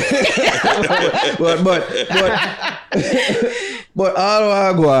kind of But all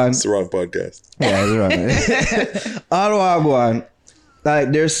Wagwan. It's the wrong podcast. Yeah, it's wrong. All Wagwan.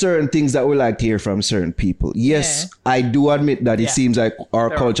 Like there's certain things that we like to hear from certain people. Yes, I do admit that it seems like our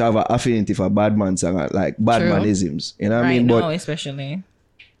culture have an affinity for bad man song, like bad True. manisms. You know what I Right mean? now, But especially.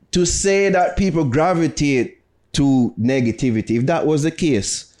 to say that people gravitate to negativity, if that was the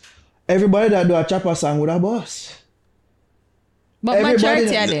case, everybody that do a chopper song would have boss. But Everybody-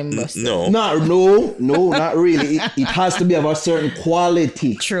 majority of them, bust. No. No, not really. It has to be of a certain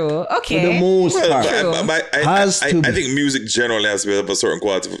quality. True. For Okay. the most part. I think music generally has to be of a certain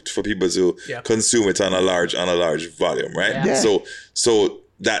quality for people to consume it on a large volume, right? Yeah. So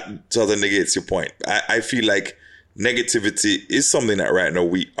that sort of negates your point. I feel like negativity is something that right now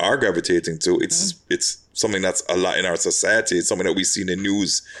we are gravitating to. It's something that's a lot in our society. It's something that we see in the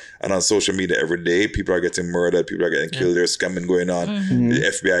news and on social media every day. People are getting murdered. People are getting killed. There's scamming going on. The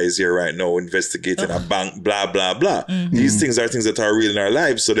FBI is here right now investigating a bank, blah, blah, blah. These things are things that are real in our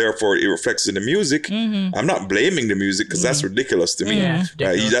lives. So therefore it reflects in the music. I'm not blaming the music because that's ridiculous to me. Yeah, it's Right?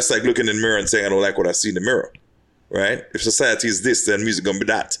 ridiculous. That's like looking in the mirror and saying, I don't like what I see in the mirror. right? If society is this, then music gonna be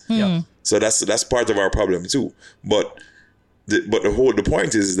that. So that's part of our problem too. But the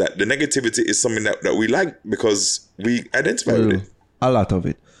point is that the negativity is something that we like because we identify with it. A lot of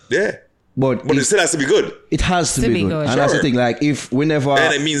it. Yeah. But it still has to be good. It has to be good. And that's the Sure. thing, like if we never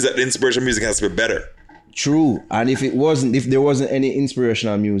And it means that the inspirational music has to be better. true. And if there wasn't any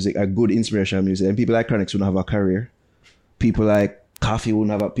inspirational music, a good inspirational music, then people like Chronix wouldn't have a career. People like Coffee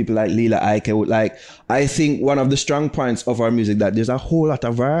wouldn't have people like Lila Ike would like. I think one of the strong points of our music that there's a whole lot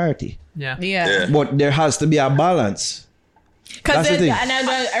of variety. Yeah. But there has to be a balance. Because That's the thing. and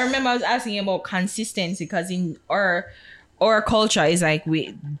I remember I was asking about consistency because in our culture is like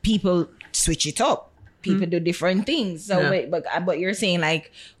people switch it up. People do different things. So but you're saying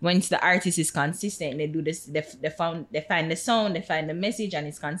like once the artist is consistent, they do this, they find the sound, they find the message, and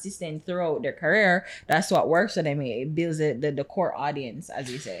it's consistent throughout their career. That's what works for them. It builds the core audience, as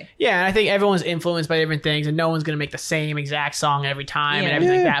you say. Yeah, and I think everyone's influenced by different things, and no one's gonna make the same exact song every time and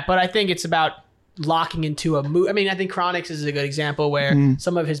everything like that. But I think it's about locking into a mood. I mean, I think Chronix is a good example where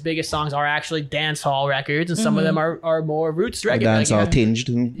some of his biggest songs are actually dance hall records, and some of them are more roots reggae. Dance hall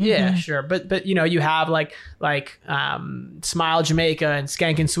tinged. Yeah, sure. But you know, you have like Smile Jamaica and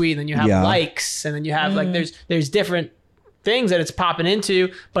Skank and Sweet, and then you have Likes, and then you have like there's different things that it's popping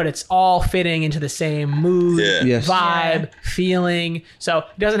into, but it's all fitting into the same mood, vibe, feeling. So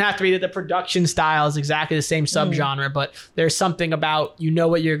it doesn't have to be that the production style is exactly the same subgenre, but there's something about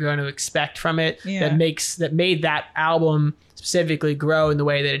what you're going to expect from it that made that album specifically grow in the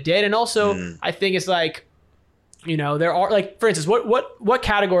way that it did. And also I think it's like, there are like, for instance, what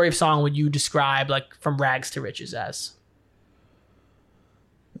category of song would you describe like From Rags to Riches as?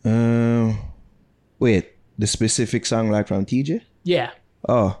 Wait. The specific song like from TJ? Yeah.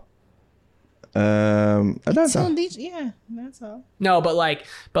 Oh. That's all. Yeah, that's all. No, but like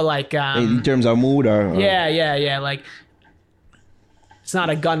in terms of mood or yeah. Like it's not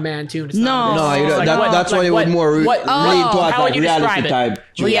a Gunman tune. It's No. That's why it would more lean towards how would like you reality describe it? type.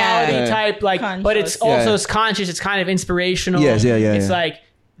 Reality type, like, Conscious. but it's also it's conscious. It's kind of inspirational. Yes, yeah. It's like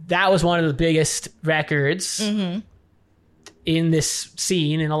that was one of the biggest records in this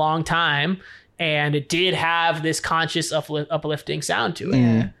scene in a long time. And it did have this conscious uplifting sound to it.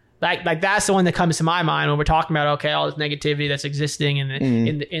 Yeah. Like that's the one that comes to my mind when we're talking about all this negativity that's existing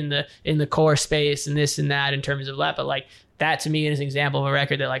in the core space and this and that in terms of that. But like that to me is an example of a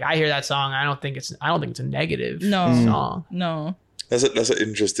record that like I hear that song, I don't think it's a negative song. No. That's an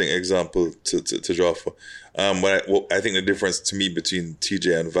interesting example to draw for. But I think the difference to me between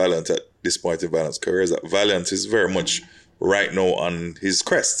TJ and Valiant at this point in Valiant's career is that Valiant is very much right now on his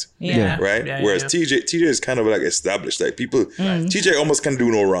crest, right? Whereas TJ is kind of like established, like people. TJ almost can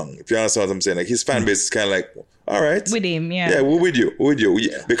do no wrong, if you understand what I'm saying. Like his fan base is kind of like, all right, with him, we're with you,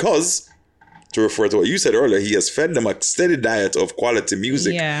 because to refer to what you said earlier, he has fed them a steady diet of quality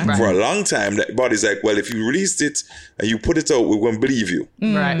music for a long time. That body's like, well, if you released it and you put it out, we won't believe you,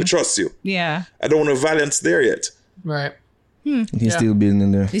 right? We trust you. Yeah, I don't know if Valiant's there yet, right? He's still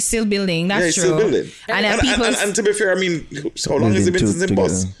building there. He's still building. That's he's true. still building. And to be fair, I mean, how long has it been since the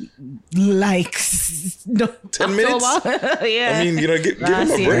bus? Like 10 minutes. I mean, give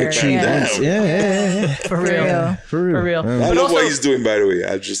him a break. Damn. Yeah. For real. I love what he's doing, by the way.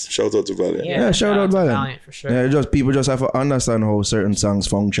 I just shout out to Valiant. Yeah, shout out Valiant for sure. Yeah, people just have to understand how certain songs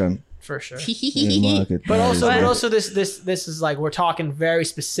function. For sure. In the market. But also this is like we're talking very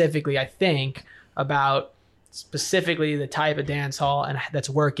specifically, I think, about specifically the type of dance hall and that's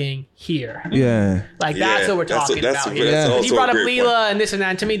working here. Yeah. Like that's what we're talking about here. You brought up Leela and this and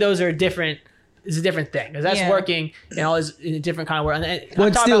that. And to me, those are different. It's a different thing because that's working in a different kind of world. But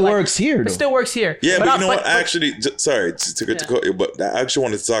it still works here. It still works here. Yeah, but you know what? Actually, sorry to cut you, but I actually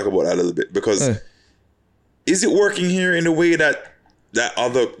wanted to talk about that a little bit because is it working here in a way that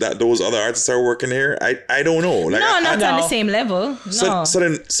those other artists are working here? I don't know. Like, not on the same level. No. So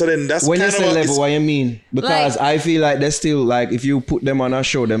then that's when kind you say level, what you mean? Because I feel like they're still like if you put them on a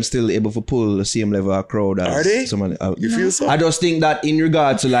show, them still able to pull the same level of crowd as are they? Someone. You feel so? I just think that in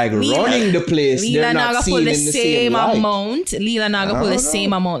regard to like running the place, they're not seen in the same amount. Leela Naga pull the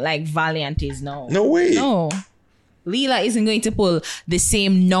same amount like Valiant is now. No way. No. Leela isn't going to pull the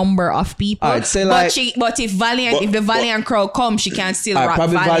same number of people. I'd say but if the Valiant crowd comes, she can still rock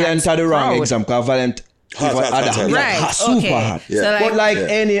probably Valiant are the wrong crowd. example. Because Valiant Right. super hot. Yeah. So But like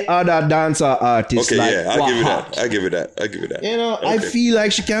any other dancer artist, Okay, like, yeah, I'll give it that. I feel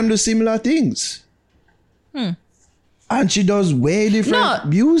like she can do similar things. And she does way different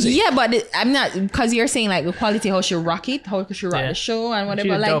music. Yeah, but I'm not, because you're saying like the quality, how she rock it, how she rock the show and whatever.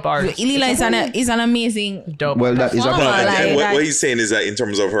 She's a Like dope artist. Lila is an amazing Dope. Well, that is a performer. part. Like, And that- what he's saying is that in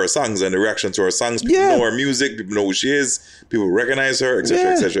terms of her songs and the reaction to her songs, people Yeah. know her music, people know who she is, people recognize her, etc.,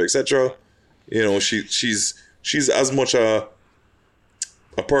 Yeah. etc., etc. You know, she's as much a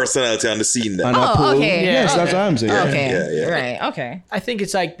personality on the scene then. And a pull. okay. Yes, Yeah. that's what I'm saying. Okay. Yeah. Right. Okay. I think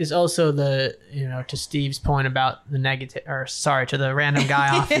it's like there's also the, to Steve's point about the negative, or sorry, to the random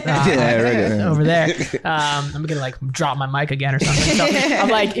guy off Yeah, right. over there. I'm gonna like drop my mic again or something. So I'm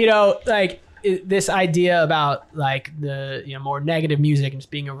like, this idea about like the more negative music and just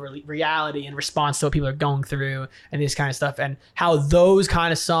being a reality in response to what people are going through and this kind of stuff, and how those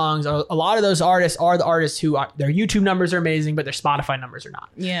kind of songs are, a lot of those artists are the artists who are, their YouTube numbers are amazing but their Spotify numbers are not.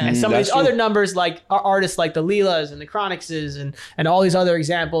 Yeah. And some of That's these true. other numbers, like are artists like the Leelas and the Chronicses and all these other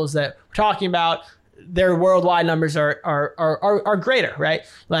examples that we're talking about, their worldwide numbers are greater, right?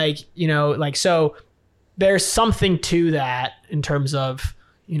 So there's something to that in terms of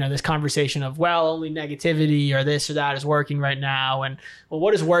this conversation of, well, only negativity or this or that is working right now. And well,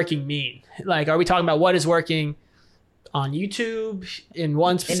 what does working mean? Like, are we talking about what is working on YouTube in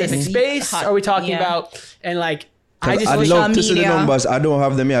one specific space? Are we talking about, and like, I'd love to see the numbers. I don't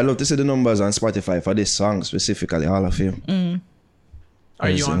have them here. I'd love to see the numbers on Spotify for this song specifically, all of you. Are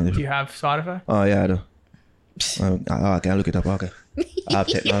you on? Do you have Spotify? Oh, yeah, I do. I can look it up. Okay. I have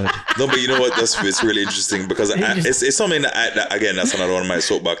technology. No, but you know what? It's really interesting because it's something that again, that's another one of my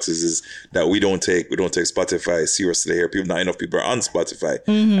soapboxes is that we don't take Spotify seriously here. Not enough people are on Spotify.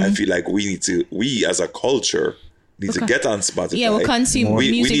 I feel like we as a culture need to get on Spotify. Yeah, we'll consume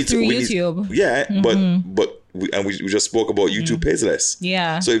music through YouTube. But we just spoke about YouTube pays less.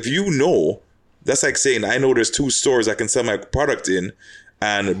 Yeah. So if that's like saying I know there's 2 stores I can sell my product in,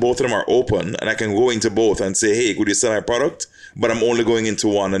 and both of them are open, and I can go into both and say, hey, could you sell my product? But I'm only going into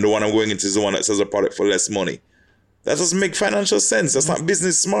one, and the one I'm going into is the one that sells a product for less money. That doesn't make financial sense. That's not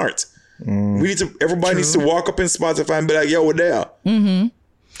business smart. Everybody needs to walk up in Spotify and be like, yo, we're there.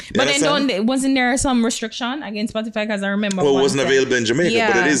 But then wasn't there some restriction against Spotify? Because I remember. Well, it wasn't available in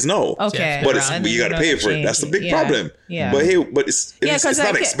Jamaica, but it is now. Okay. But you got to pay for it. That's the big problem. Yeah. But hey, it's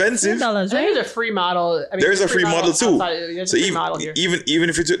not expensive. $10, There's right? a free model. I mean, There's a free model too. There's So a free model here. even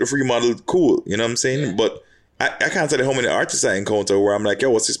if you took the free model, cool. You know what I'm saying? Yeah. But I can't tell you how many artists I encounter where I'm like,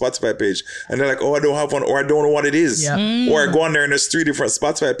 yo, what's your Spotify page? And they're like, oh, I don't have one, or I don't know what it is. Yeah. Or I go on there and there's 3 different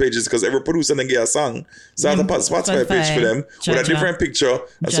Spotify pages because every producer then get a song. So I have a Spotify page for them with a different picture.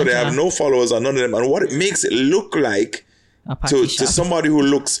 And so they have no followers on none of them. And what it makes it look like to somebody who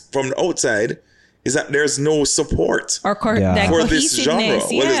looks from the outside is that there's no support Or Yeah. for this genre. cohesiveness.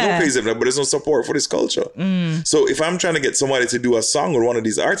 Well, there's no cohesiveness, but there's no support for this culture. So if I'm trying to get somebody to do a song with one of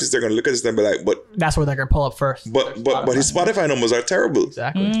these artists, they're going to look at this and be like, but That's where they're gonna pull up first. but his Spotify numbers are terrible.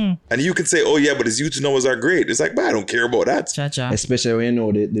 Exactly. And you can say, oh yeah, but his YouTube numbers are great. It's like, but I don't care about that. Especially when you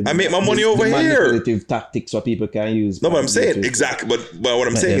know the I make my money over the here. manipulative tactics what people can use. No, but I'm saying exactly. But what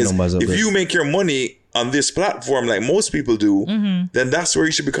I'm saying their is, numbers up if there. you make your money on this platform like most people do, then that's where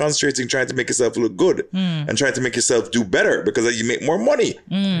you should be concentrating, trying to make yourself look good and trying to make yourself do better because then you make more money.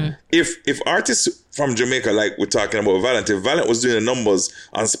 If artists from Jamaica, like we're talking about Valent, if Valent was doing the numbers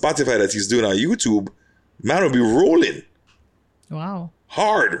on Spotify that he's doing on YouTube, man would be rolling Wow.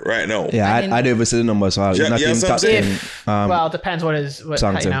 hard right now. Yeah, I don't even see the numbers. So Yeah, not yeah, even so I'm top saying- 10. Well, it depends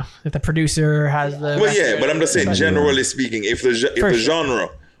Song how, too. if the producer has the. Well, yeah, but I'm just saying, generally speaking, if the For sure. genre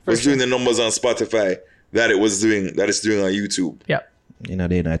was doing the numbers on Spotify that it's doing on YouTube. Yep,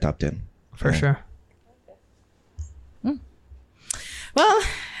 they're in the top 10. for sure.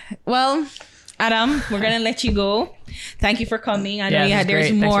 Well, Adam, we're gonna let you go. Thank you for coming. I know Yeah, this is there's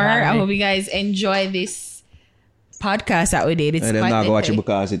great. Thanks for more. having I me. hope you guys enjoy this podcast that we did. It's And I'm quite not going to watch it lengthy.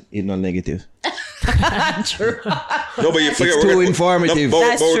 because it's not negative. True. No, but you forget It's too informative.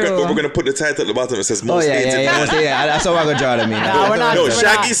 That's we're true. going to put the title at the bottom. It says Oh, most yeah. hated. That's how I'm going to draw them in. No, we're not. No, We're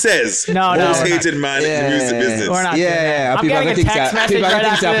Shaggy not. says No, no, most we're not. hated man in the music business. We're not. doing that. Yeah. I'm People are getting going a to think text people message are right going to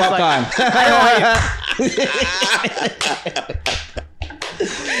after think this. Like,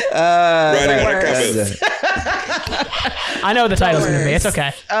 Writing on a Worse. canvas. I know what the title's going to be. It's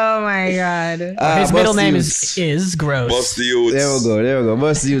okay. Oh my god. His middle name is Gross. Bust the youths. There we go.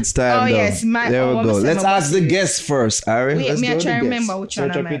 Bust the youths time. Oh, though. yes, there we what go. was it? Let's My ask the bust guest first, Ari. Wait, Let's me go I with try the to remember guest. which one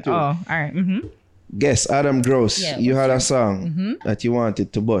Search I up meant. YouTube. Oh, all right. Guess, Adam Gross, Yeah, you what's had your- a song that you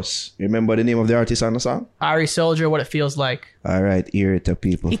wanted to bust. Remember the name of the artist on the song? Ari Soldier, What It Feels Like. All right, hear it to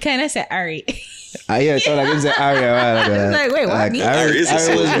people. He kind of said Ari. Yeah, it sounded like he said Ari a while ago. I was like, wait, what? Me? Ari is a will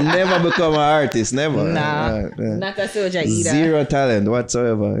soldier. never become an artist, never. Nah, not a soldier either. Zero talent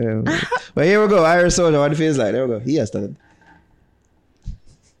whatsoever. Yeah. But here we go, Irish Soldier, what it feels like. There we go. He has talent.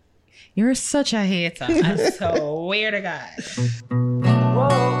 You're such a hater. I swear to God.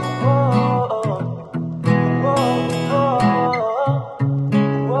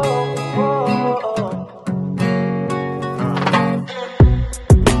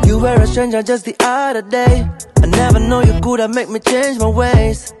 You were a stranger just the other day. I never know you could have make me change my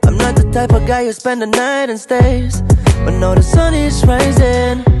ways. I'm not the type of guy who spend the night and stays. But now the sun is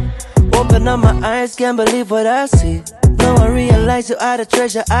rising. Open up my eyes, can't believe what I see. Now I realize you are the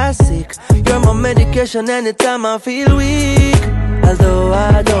treasure I seek. You're my medication anytime I feel weak. Although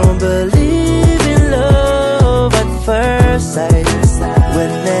I don't believe in love at first sight,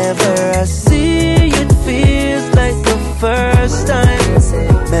 whenever I see you, it feels like the first time.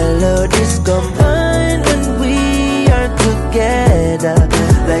 Melodies combine when we are together,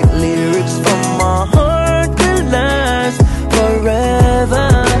 like lyrics from my heart will last forever.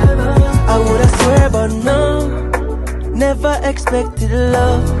 I would have swear, but no, never expected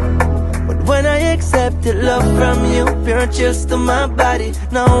love. But when I accepted love from you, pure chills to my body.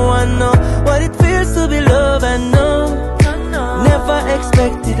 Now I know what it feels to be loved. I know, never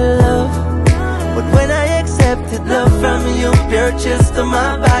expected love. But when I accepted love from you, pure chills to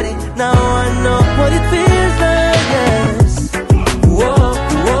my body. Now I know what it feels like, yes. Whoa,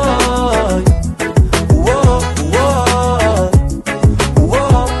 whoa, whoa, whoa, whoa,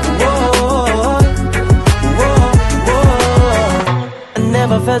 whoa, whoa. I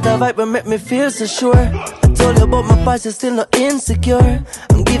never felt that vibe that make me feel so sure. I told you about my past, you're still not insecure.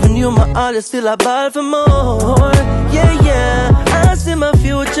 I'm giving you my all, you still a ball for more. Yeah, yeah, I see my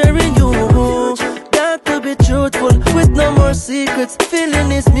future in you. Got to be truthful, with no more secrets.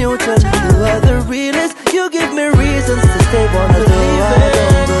 Feeling is mutual. You are the realest. You give me reasons to stay. Wanna believe I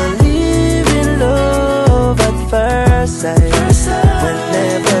don't believe in love at first sight.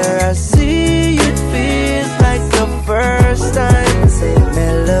 Whenever I see you, it feels like the first time.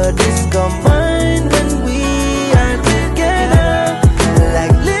 Melodies combine when we are together,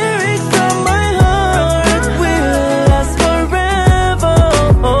 like lyrics from my heart will last forever.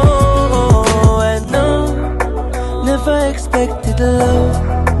 Oh, I know, never expected love,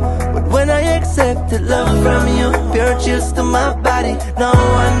 but when I accepted love from you, pure chills to my body. Now I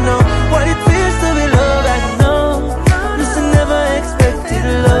know what it feels to be loved. I know, listen, never expected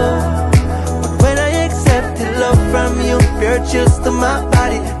love, but when I accepted love from you, pure chills to my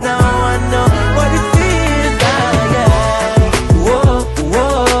body. Now I know what it feels like, yeah. Whoa,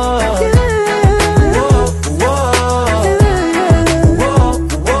 whoa, whoa, whoa,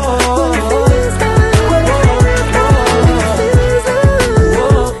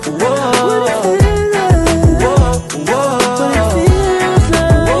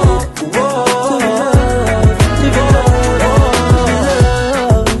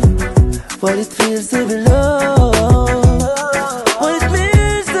 what it feels to be loved. What it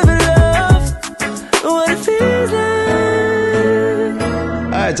means to be loved. What it feels like.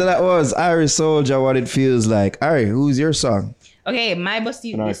 Alright, so that was Irish Soldier, What It Feels Like. Ari, who's your song? Okay, my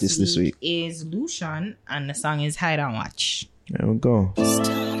busty An artist this week. is Lucian, and the song is Hide and Watch. There we go.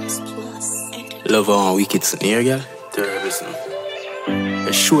 Love on wicked sneer, girl. Terrible son.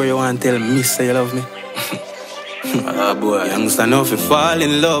 You sure you want to tell me say you love me? Ah boy, youngster know if you fall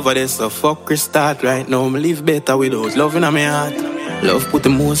in love with this, so fuck your start right now. Me live better without loving in my heart. Love put the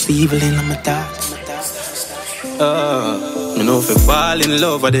most evil in my thoughts. Me know if you fall in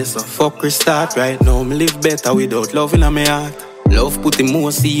love with this, so fuck your start right now. Me live better without loving in my heart. Love put the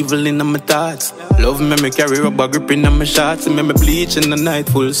most evil in my thoughts. Love me carry rubber grip in my shots. Me bleach in the night,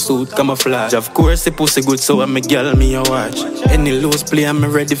 full suit, camouflage. Of course the pussy good, so I'm a girl, me a watch. Any loose play, I'm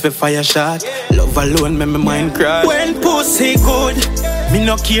ready for fire shot. Love alone, me mind crash. When pussy good, me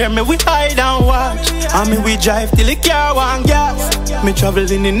no care, me we hide and watch. And me we drive till the car want gas. Me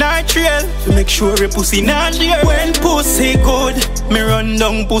traveling in our trail to make sure the pussy not share. When pussy good, me run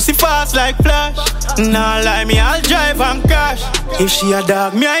down pussy fast like flash. Nah lie, me I'll drive and crash. If she a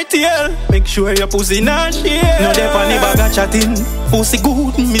dog, me I tell. Make sure your pussy not share. No dey funny bag a chatting. Pussy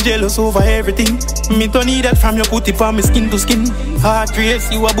good, me jealous over everything. Me don't need that from your putty for me skin to skin. Heart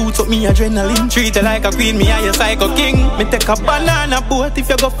race, you a boot up me adrenaline. Treat her like a queen, me a your psycho king. Me take a banana boat if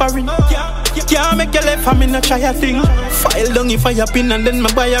you go for it. Can't make you left for me no try a thing. File down if I pin and then me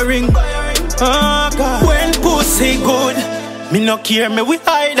buy a ring. Oh God. When pussy good, Me no care, me we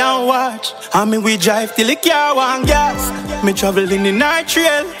hide and watch. And me we drive till the car want gas. Me traveling in our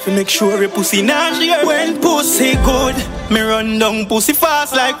trail to make sure we pussy not share. When pussy good, me run down pussy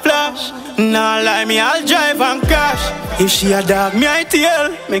fast like flash. Nah lie me, I'll drive and crash. If she a dog, me I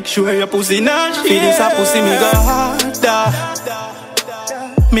tail. Make sure your pussy not share. Feed this a pussy, me go harder.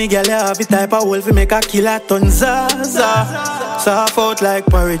 Me girl have the type of wolf, make a killer ton zaza. Soft out like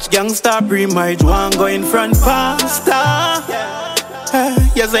porridge, gangsta pre-marriage, one go in front faster.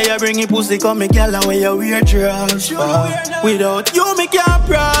 Yes, I bring you pussy, come me girl and wear your weird dress. Without you, me can't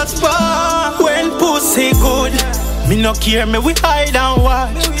prosper. When pussy good, me no care, me we hide and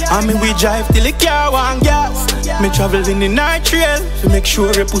watch. And me we drive till the car want gas. Me traveling in our trail to make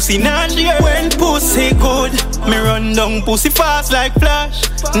sure the pussy not share. When pussy good, me run down pussy fast like flash.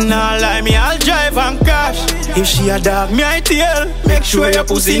 Nah lie me, I'll drive and crash. If she a dog, me I tail. Make sure your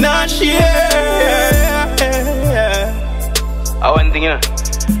pussy not share. I one thing, you know,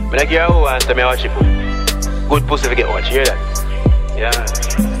 me like care who wants to me watch it. Good pussy to get watch, you hear that? Yeah.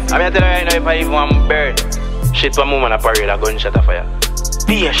 I mean, I tell you right now, if I even want bird, shit for woman a parade, a gunshot a fire.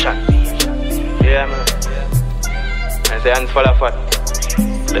 Be a shot. Yeah, man. I say hands full of fat.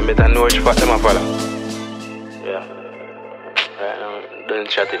 Them better know which fat them a follow. Yeah. Right now, don't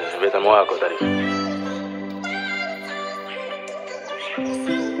chat in. Better walk out of this.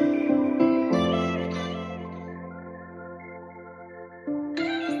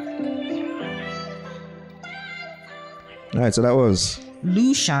 Alright, so that was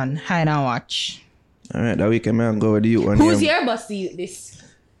Lucian, hide and watch. alright, that weekend man go with you. Who's your boss this?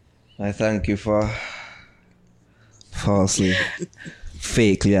 I thank you for falsely,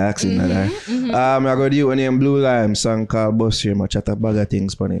 fakely asking that. I go to you on your Blue Lime song called Bus Here, my chat a bag of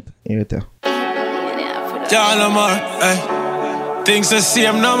things on it. Here it is. Down no more, eh? Things the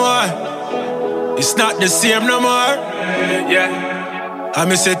same no more. It's not the same no more. Yeah. I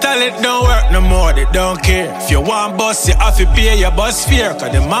me say talent don't work no more, they don't care. If you want bus, you have to pay your bus fare.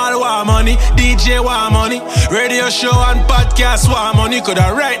 Cause them all want money, DJ want money, radio show and podcast want money. Could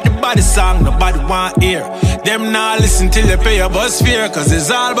I write the body song, nobody want hear. Them not listen till they pay your bus fare. Cause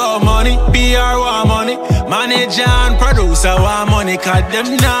it's all about money, PR want money, manager and producer want money. Cause them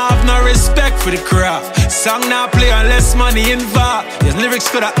not have no respect for the craft. Song not play unless money involved. Your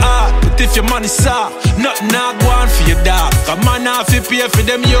lyrics could have art, but if your money soft, nothing not go on for your dog. Cause man not fi pay for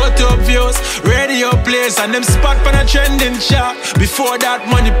them YouTube views, radio plays and them spot on a trending chart. Before that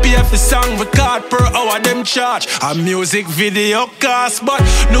money pay for song record per hour them charge. A music video cost, but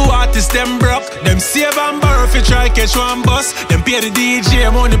new artists them broke. Them save and borrow if you try catch one bus. Them pay the DJ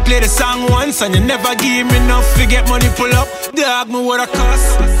money play the song once and you never give me enough to get money pull up. Dog me what a cost,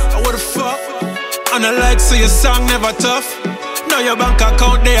 what the fuck. And I like so your song never tough. Now your bank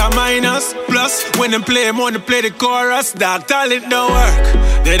account they are minus. Plus when them play money play the chorus. Dog talent don't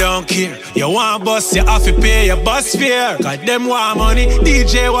work, they don't care. You want bus, you have to pay your bus fare. Cause them want money,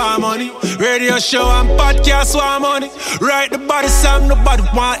 DJ want money, radio show and podcast want money. Write the body song nobody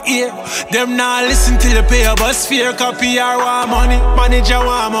want hear. Them not listen till they pay your bus fare. Cause PR want money, manager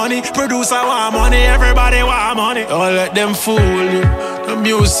want money, producer want money, everybody want money. Don't let them fool you, the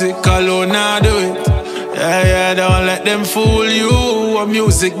music alone now do it. Yeah, don't let them fool you. A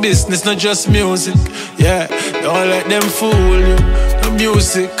music business, not just music. Yeah, don't let them fool you. The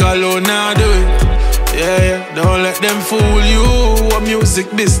music alone now do it. Yeah, don't let them fool you. A music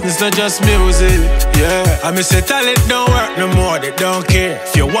business, not just music. Yeah, I mean say talent don't work no more, they don't care.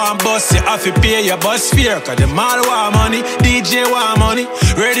 If you want bus, you have to pay your bus fare. Cause them all want money, DJ want money,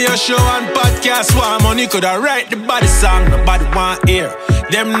 radio show and podcast want money. Could I write the body song, nobody want hear.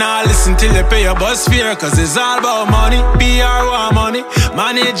 Them not listen till they pay your bus fare. Cause it's all about money, PR want money,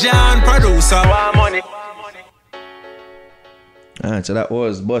 manager and producer want money. Alright, so that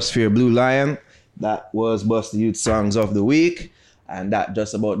was Bus Fear Blue Lion. That was Bust the Youth Songs of the Week. And that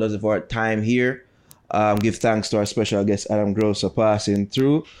just about does it for our time here. Give thanks to our special guest Adam Gross for passing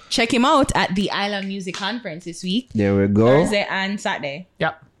through. Check him out at the Island Music Conference this week. There we go. Thursday and Saturday.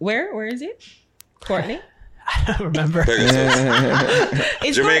 Yep. Where is it? Portland? I don't remember.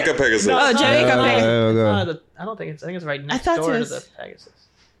 Pegasus. Jamaica Pegasus. Oh, Jamaica Pegasus. There we go. I don't think it's. I think it's right next thought door it to was- the Pegasus.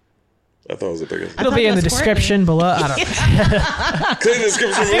 I thought it was a Pegasus. It'll be in the description below. I don't know. Click the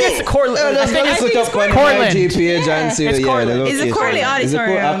description below. It's Cortland. I think Let's it's look up on the Cortland. IG page and see It's the Cortland. It's a location. Corley Is it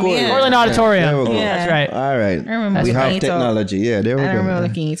Auditorium. Cortland? Yeah. Cortland Auditorium. There we go. Yeah. That's right. All right. I remember We have looking it up. technology. Yeah, there we I go. remember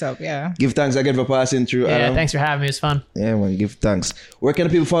looking it up, yeah. Give thanks again for passing through, Yeah, Adam. thanks for having me. It was fun. Yeah, man, give thanks. Where can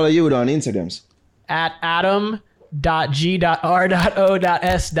the people follow you on Instagrams? At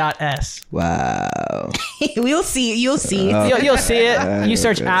adam.g.r.o.s.s. We'll see. You'll see. You'll see it. okay, You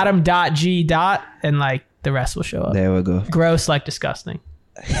search okay. adam.g. and like the rest will show up. There we go. Gross, like disgusting.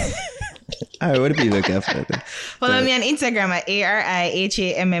 All right, what do people look after? Follow me on Instagram at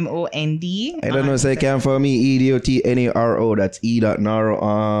ARIHAMMOND. I don't know, so you can follow me EDOTNARO. That's E.Naro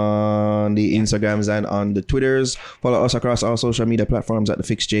on the Instagrams and on the Twitters. Follow us across all social media platforms at the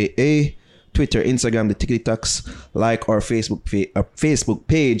Fix JA. Twitter, Instagram, the TikToks. Like our Facebook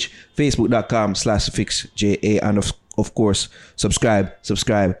page, facebook.com/FixJA. And of course, subscribe to our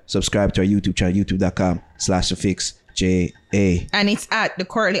YouTube channel, youtube.com/FixJA. And it's at the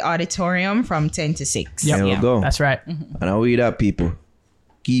Courtly Auditorium from 10 to 6. Yep. There we go. That's right. And I read that, people.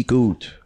 Geek out.